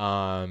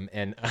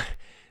 And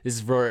this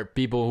is for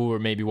people who were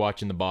maybe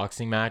watching the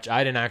boxing match.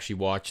 I didn't actually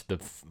watch the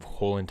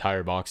whole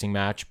entire boxing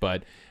match,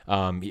 but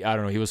I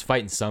don't know. He was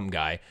fighting some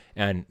guy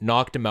and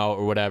knocked him out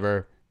or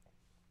whatever.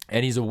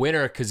 And he's a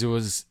winner because it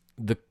was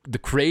the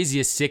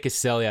craziest,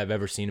 sickest celly I've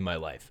ever seen in my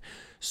life.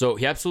 So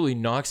he absolutely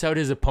knocks out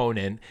his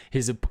opponent,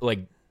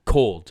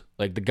 cold.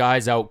 Like the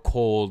guy's out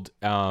cold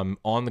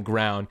on the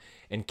ground.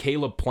 And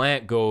Caleb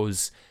Plant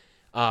goes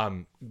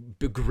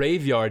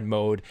graveyard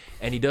mode,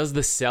 and he does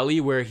the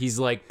celly where he's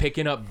like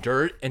picking up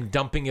dirt and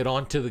dumping it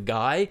onto the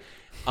guy.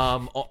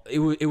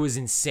 It was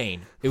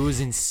insane. It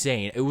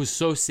was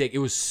so sick. It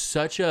was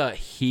such a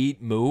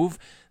heat move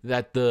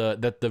that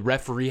the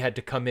referee had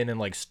to come in and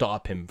like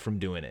stop him from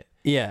doing it.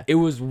 Yeah, it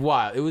was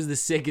wild. It was the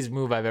sickest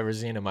move I've ever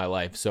seen in my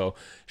life. So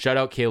shout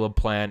out Caleb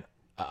Plant.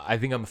 I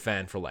think I'm a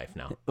fan for life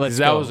now.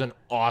 That was an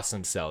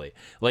awesome celly.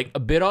 Like a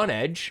bit on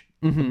edge.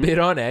 A bit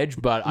on edge,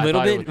 but a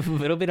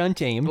little bit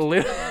untamed.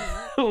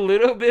 A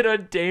little bit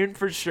untamed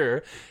for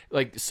sure.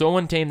 Like so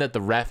untamed that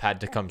the ref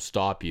had to come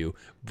stop you,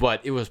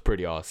 but it was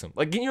pretty awesome.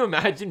 Like, can you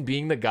imagine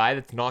being the guy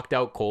that's knocked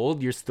out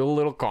cold? You're still a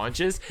little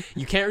conscious.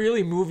 You can't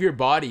really move your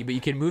body, but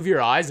you can move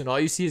your eyes, and all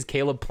you see is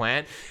Caleb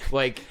Plant,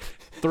 like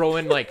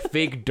throwing like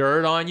fake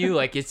dirt on you.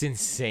 Like, it's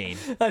insane.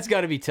 That's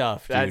got to be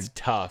tough, dude. That's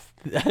tough.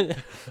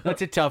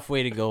 That's a tough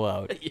way to go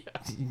out. Yeah.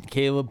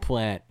 Caleb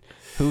Plant.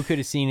 Who could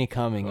have seen it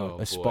coming?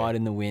 A spot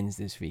in the wins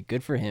this week.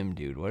 Good for him,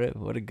 dude.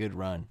 What a good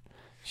run.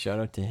 Shout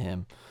out to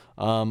him.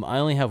 I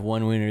only have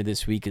one winner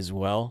this week as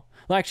well.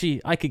 Well,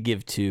 actually, I could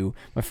give two.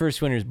 My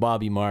first winner is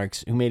Bobby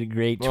Marks, who made a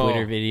great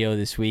Twitter video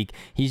this week.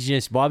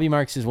 Bobby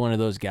Marks is one of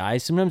those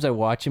guys. Sometimes I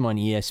watch him on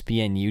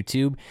ESPN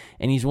YouTube,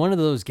 and he's one of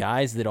those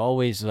guys that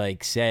always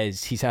like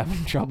says he's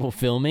having trouble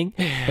filming.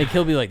 Like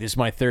he'll be like, "This is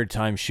my third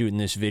time shooting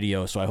this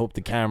video, so I hope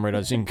the camera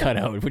doesn't cut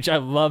out." Which I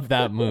love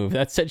that move.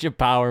 That's such a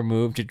power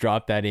move to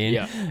drop that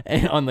in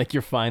and on like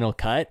your final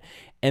cut.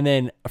 And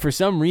then for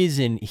some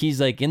reason, he's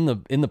like in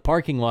the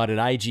parking lot at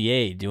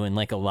IGA doing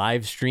like a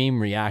live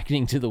stream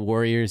reacting to the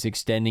Warriors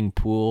extending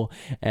Poole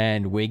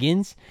and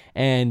Wiggins.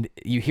 And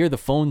you hear the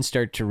phone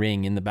start to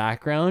ring in the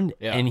background.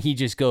 Yeah. And he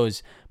just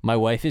goes, "My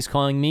wife is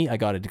calling me. I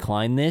got to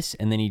decline this."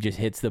 And then he just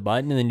hits the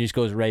button and then just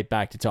goes right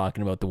back to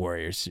talking about the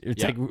Warriors.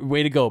 It's like,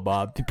 way to go,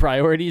 Bob. The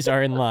priorities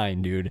are in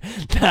line, dude.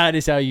 That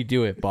is how you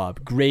do it,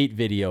 Bob. Great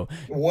video.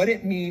 What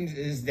it means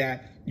is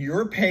that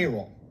your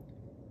payroll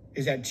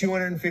is at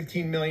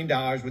 $215 million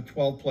with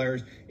 12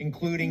 players,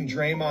 including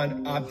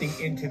Draymond opting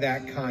into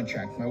that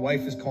contract. My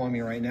wife is calling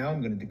me right now.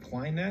 I'm going to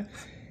decline that.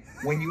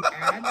 When you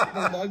add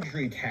the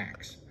luxury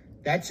tax,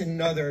 that's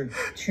another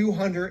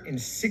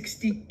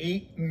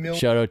 $268 million.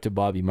 Shout out to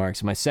Bobby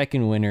Marks. My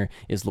second winner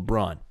is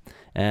LeBron.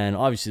 And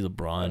obviously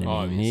LeBron,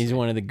 I mean, he's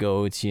one of the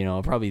GOATs,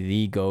 probably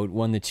the GOAT,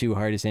 won the 2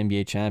 hardest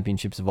NBA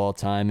championships of all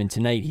time. And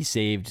tonight he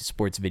saved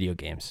sports video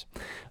games.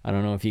 I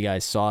don't know if you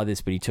guys saw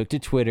this, but he took to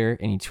Twitter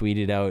and he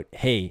tweeted out,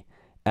 "Hey,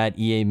 at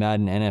EA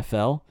Madden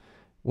NFL,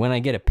 when I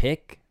get a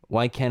pick,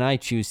 why can't I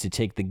choose to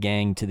take the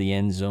gang to the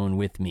end zone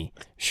with me?"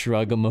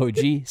 Shrug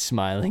emoji,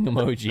 smiling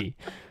emoji.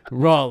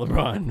 Raw,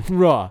 LeBron,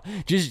 raw.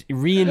 Just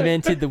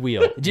reinvented the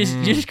wheel.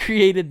 Just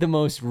created the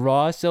most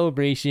raw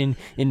celebration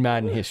in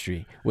Madden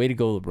history. Way to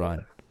go,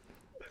 LeBron.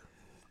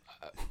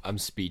 I'm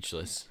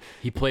speechless.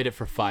 He played it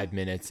for 5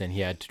 minutes and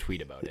he had to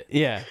tweet about it.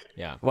 Yeah.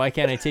 Why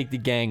can't I take the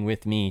gang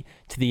with me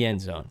to the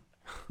end zone?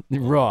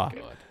 Raw.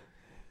 God.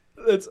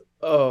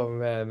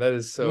 Man, that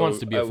is so. He wants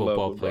to be a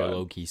football player,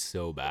 low-key,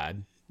 so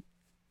bad.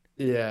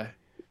 Yeah.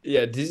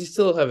 Does he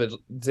still have it?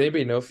 Does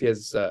anybody know if he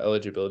has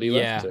eligibility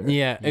left?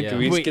 Yeah. Do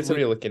we get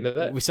somebody to look into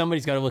that?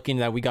 Somebody's got to look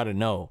into that. We got to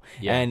know.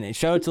 Yeah. And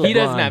shout out to LeBron. He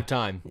doesn't have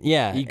time.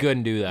 Yeah. He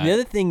couldn't do that. The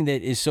other thing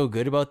that is so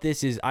good about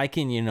this is I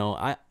can,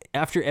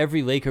 after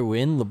every Laker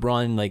win,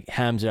 LeBron like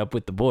hams it up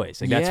with the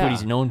boys. Like that's what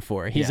he's known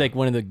for. He's like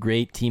one of the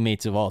great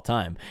teammates of all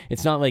time.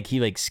 It's not like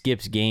he like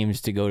skips games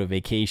to go to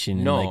vacation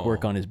and like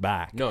work on his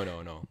back. No.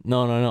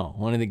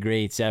 One of the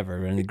greats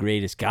ever, one of the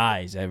greatest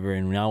guys ever,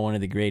 and now one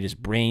of the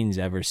greatest brains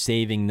ever,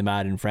 saving the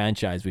Madden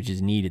franchise, which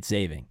is needed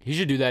saving. He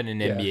should do that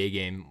in an NBA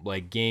game,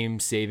 like game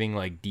saving,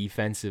 like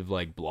defensive,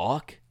 like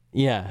block.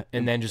 Yeah,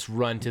 and then just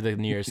run to the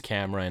nearest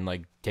camera and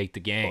like take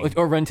the gang,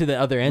 or run to the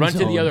other end. Run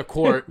to the other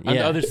court, on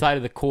the other side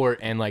of the court,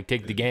 and like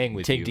take the gang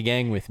with you. Take the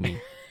gang with me.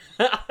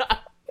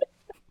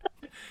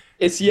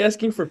 Is he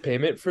asking for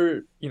payment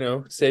for,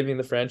 saving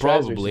the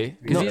franchise? Probably,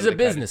 because he's a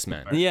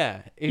businessman.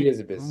 Yeah. He is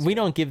a businessman. We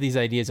don't give these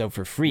ideas out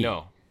for free.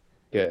 No.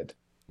 Good.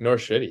 Nor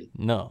should he.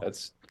 No.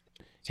 That's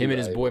him and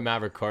his boy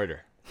Maverick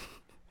Carter.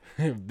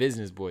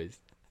 Business boys.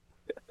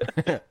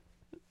 I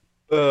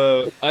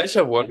just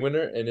have one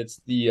winner, and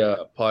it's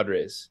the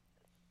Padres.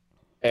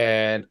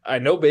 And I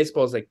know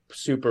baseball is like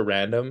super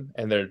random,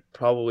 and they're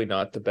probably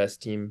not the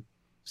best team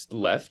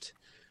left.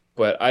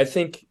 But I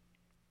think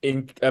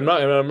I'm not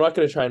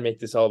going to try and make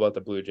this all about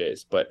the Blue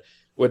Jays, but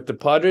what the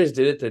Padres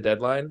did at the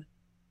deadline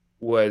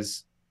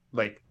was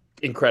like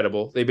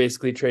incredible. They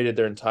basically traded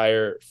their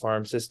entire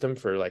farm system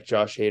for like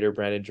Josh Hader,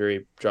 Brandon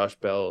Drury, Josh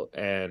Bell,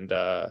 and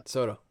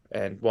Soto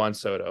and Juan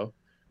Soto.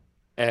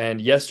 And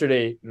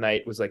yesterday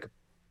night was like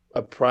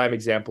a prime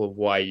example of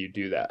why you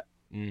do that,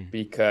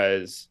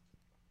 because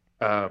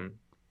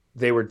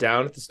they were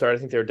down at the start. I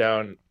think they were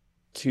down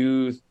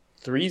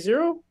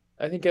 2-3-0.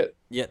 I think at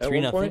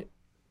 3-0 point.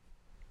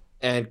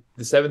 And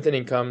the seventh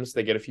inning comes,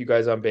 they get a few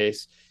guys on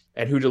base,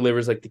 and who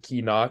delivers like the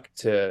key knock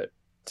to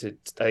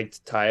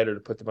tie it or to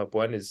put them up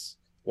one is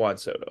Juan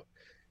Soto.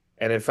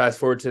 And then fast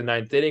forward to the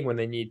ninth inning when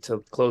they need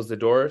to close the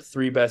door,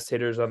 three best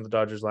hitters on the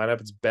Dodgers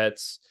lineup. It's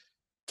Betts,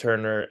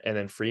 Turner, and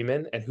then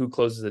Freeman. And who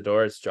closes the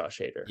door? It's Josh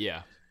Hader.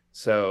 Yeah.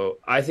 So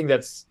I think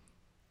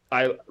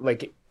I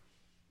like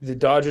the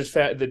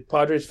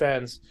Padres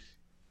fans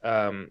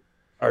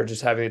are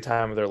just having the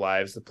time of their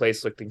lives. The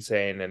place looked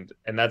insane,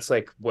 and that's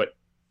like what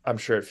I'm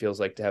sure it feels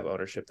like to have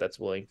ownership that's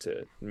willing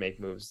to make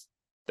moves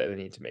that they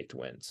need to make to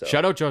win. So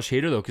shout out Josh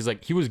Hader though, because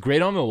like he was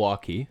great on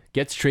Milwaukee,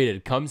 gets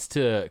traded, comes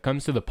to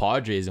the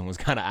Padres and was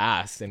kind of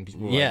ass, and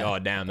people were like, oh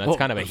damn, that's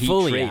kind of a heat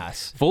trade,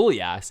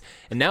 fully ass.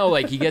 And now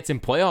like he gets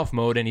in playoff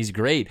mode and he's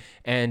great.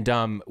 And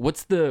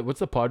what's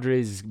the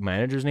Padres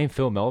manager's name?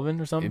 Phil Melvin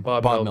or something?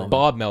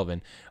 Bob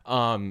Melvin.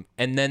 And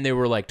then they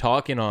were like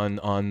talking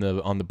on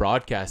the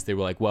broadcast. They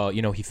were like, well,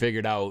 he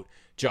figured out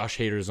Josh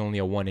Hader is only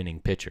a 1-inning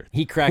pitcher.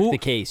 He cracked the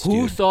case.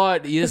 Who dude.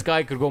 thought this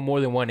guy could go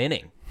more than 1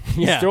 inning?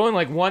 He's throwing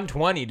like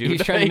 120, dude.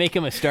 He's trying to make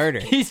him a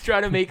starter. He's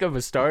trying to make him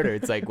a starter.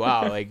 It's like,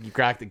 wow, like you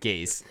cracked the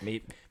case.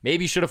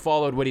 Maybe you should have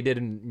followed what he did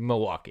in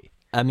Milwaukee.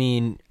 I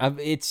mean,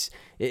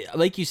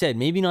 like you said,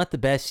 maybe not the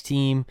best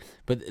team,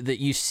 but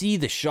that you see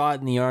the shot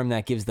in the arm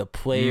that gives the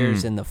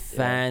players and the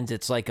fans.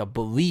 It's like a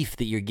belief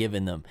that you're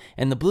giving them.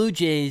 And the Blue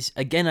Jays,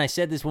 again, I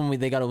said this when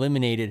they got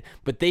eliminated,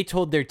 but they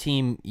told their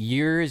team,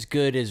 you're as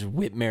good as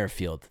Whit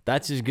Merrifield.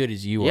 That's as good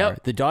as you are.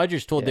 The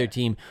Dodgers told their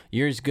team,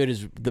 you're as good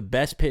as the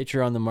best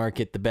pitcher on the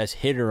market, the best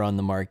hitter on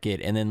the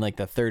market, and then like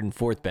the third and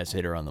fourth best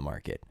hitter on the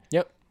market.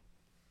 Yep.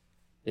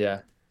 Yeah.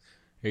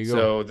 There you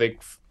go. So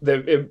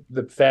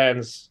the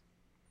fans...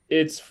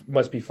 It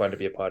must be fun to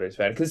be a Padres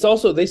fan, because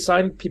also they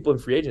signed people in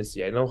free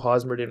agency. I know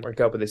Hosmer didn't work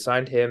out, but they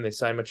signed him. They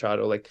signed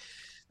Machado. Like,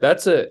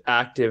 that's an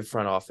active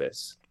front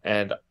office,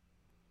 and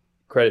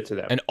credit to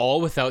them. And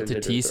all without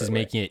Tatis is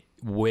making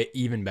it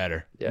even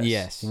better.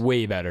 Yes.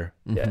 Way better.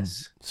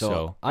 Yes.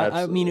 So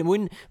I mean, it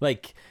wouldn't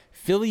like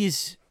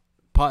Phillies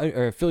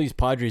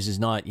Padres is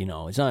not,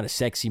 it's not a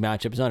sexy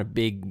matchup. It's not a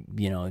big,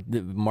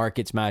 the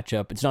markets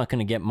matchup. It's not going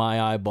to get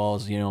my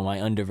eyeballs, my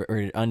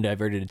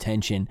undiverted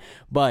attention.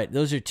 But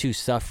those are two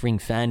suffering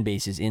fan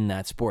bases in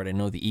that sport. I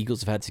know the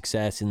Eagles have had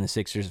success and the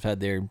Sixers have had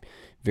their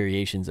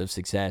variations of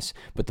success.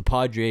 But the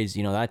Padres,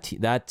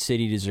 that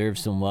city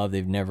deserves some love.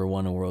 They've never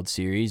won a World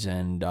Series,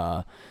 and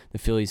the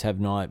Phillies have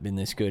not been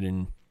this good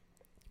in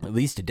at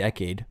least a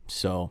decade.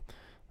 So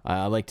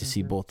I like to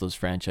see both those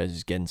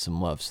franchises getting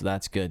some love. So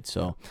that's good.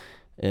 So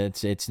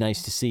it's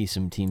nice to see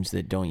some teams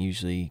that don't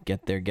usually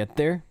get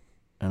there,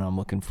 and I'm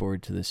looking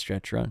forward to this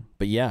stretch run.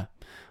 But yeah,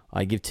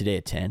 I give today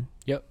a 10.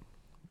 Yep.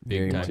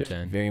 Very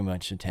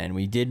much a 10.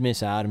 We did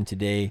miss Adam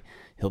today.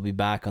 He'll be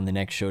back on the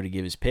next show to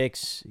give his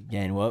picks.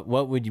 Again,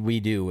 what would we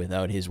do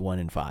without his 1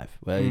 and 5?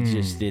 Well,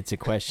 it's a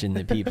question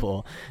that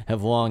people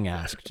have long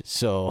asked.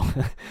 So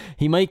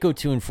he might go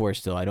 2 and 4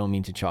 still. I don't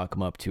mean to chalk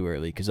him up too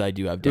early, because I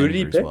do have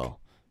Denver as well.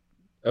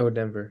 Oh,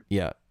 Denver.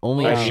 Yeah.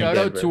 Only shout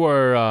out to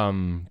our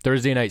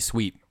Thursday night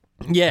sweep.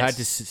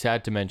 Yes.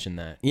 Had to mention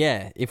that.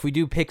 Yeah. If we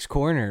do Picks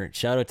Corner,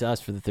 shout out to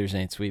us for the Thursday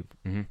night sweep.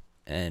 Mm-hmm.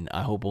 And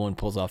I hope Owen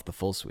pulls off the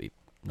full sweep,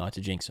 not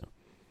to jinx him.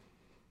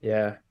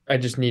 Yeah. I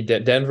just need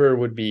Denver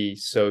would be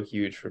so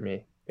huge for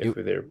me if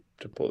we were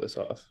to pull this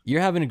off.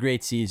 You're having a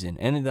great season.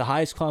 And the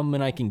highest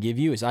compliment I can give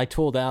you is I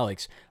told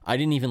Alex, I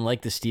didn't even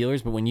like the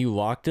Steelers, but when you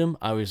locked them,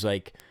 I was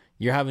like,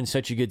 you're having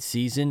such a good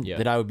season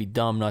that I would be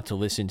dumb not to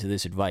listen to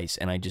this advice,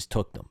 and I just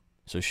took them.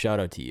 So shout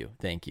out to you.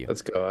 Thank you.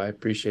 Let's go. I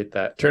appreciate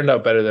that. Turned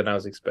out better than I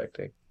was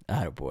expecting.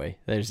 Attaboy.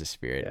 There's the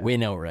spirit. Yeah.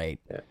 Win outright.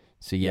 Yeah.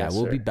 So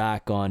we'll be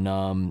back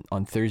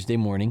on Thursday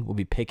morning. We'll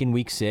be picking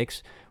week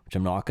 6, which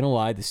I'm not gonna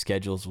lie, the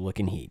schedule's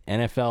looking heat.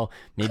 NFL,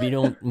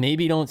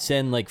 maybe don't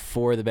send like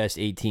 4 of the best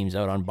 8 teams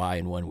out on bye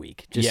in 1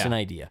 week. Just an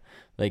idea.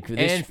 Like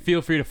and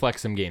feel free to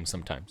flex some games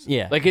sometimes.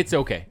 Yeah. Like it's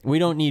okay. We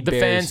don't need the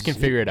Bears. fans can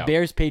figure it out.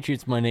 Bears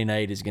Patriots Monday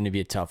night is going to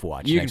be a tough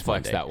watch. You can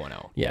flex Monday. that one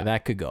out. Yeah,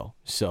 that could go.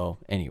 So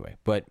anyway,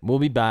 but we'll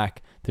be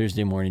back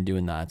Thursday morning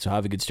doing that. So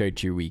have a good start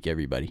to your week,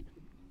 everybody.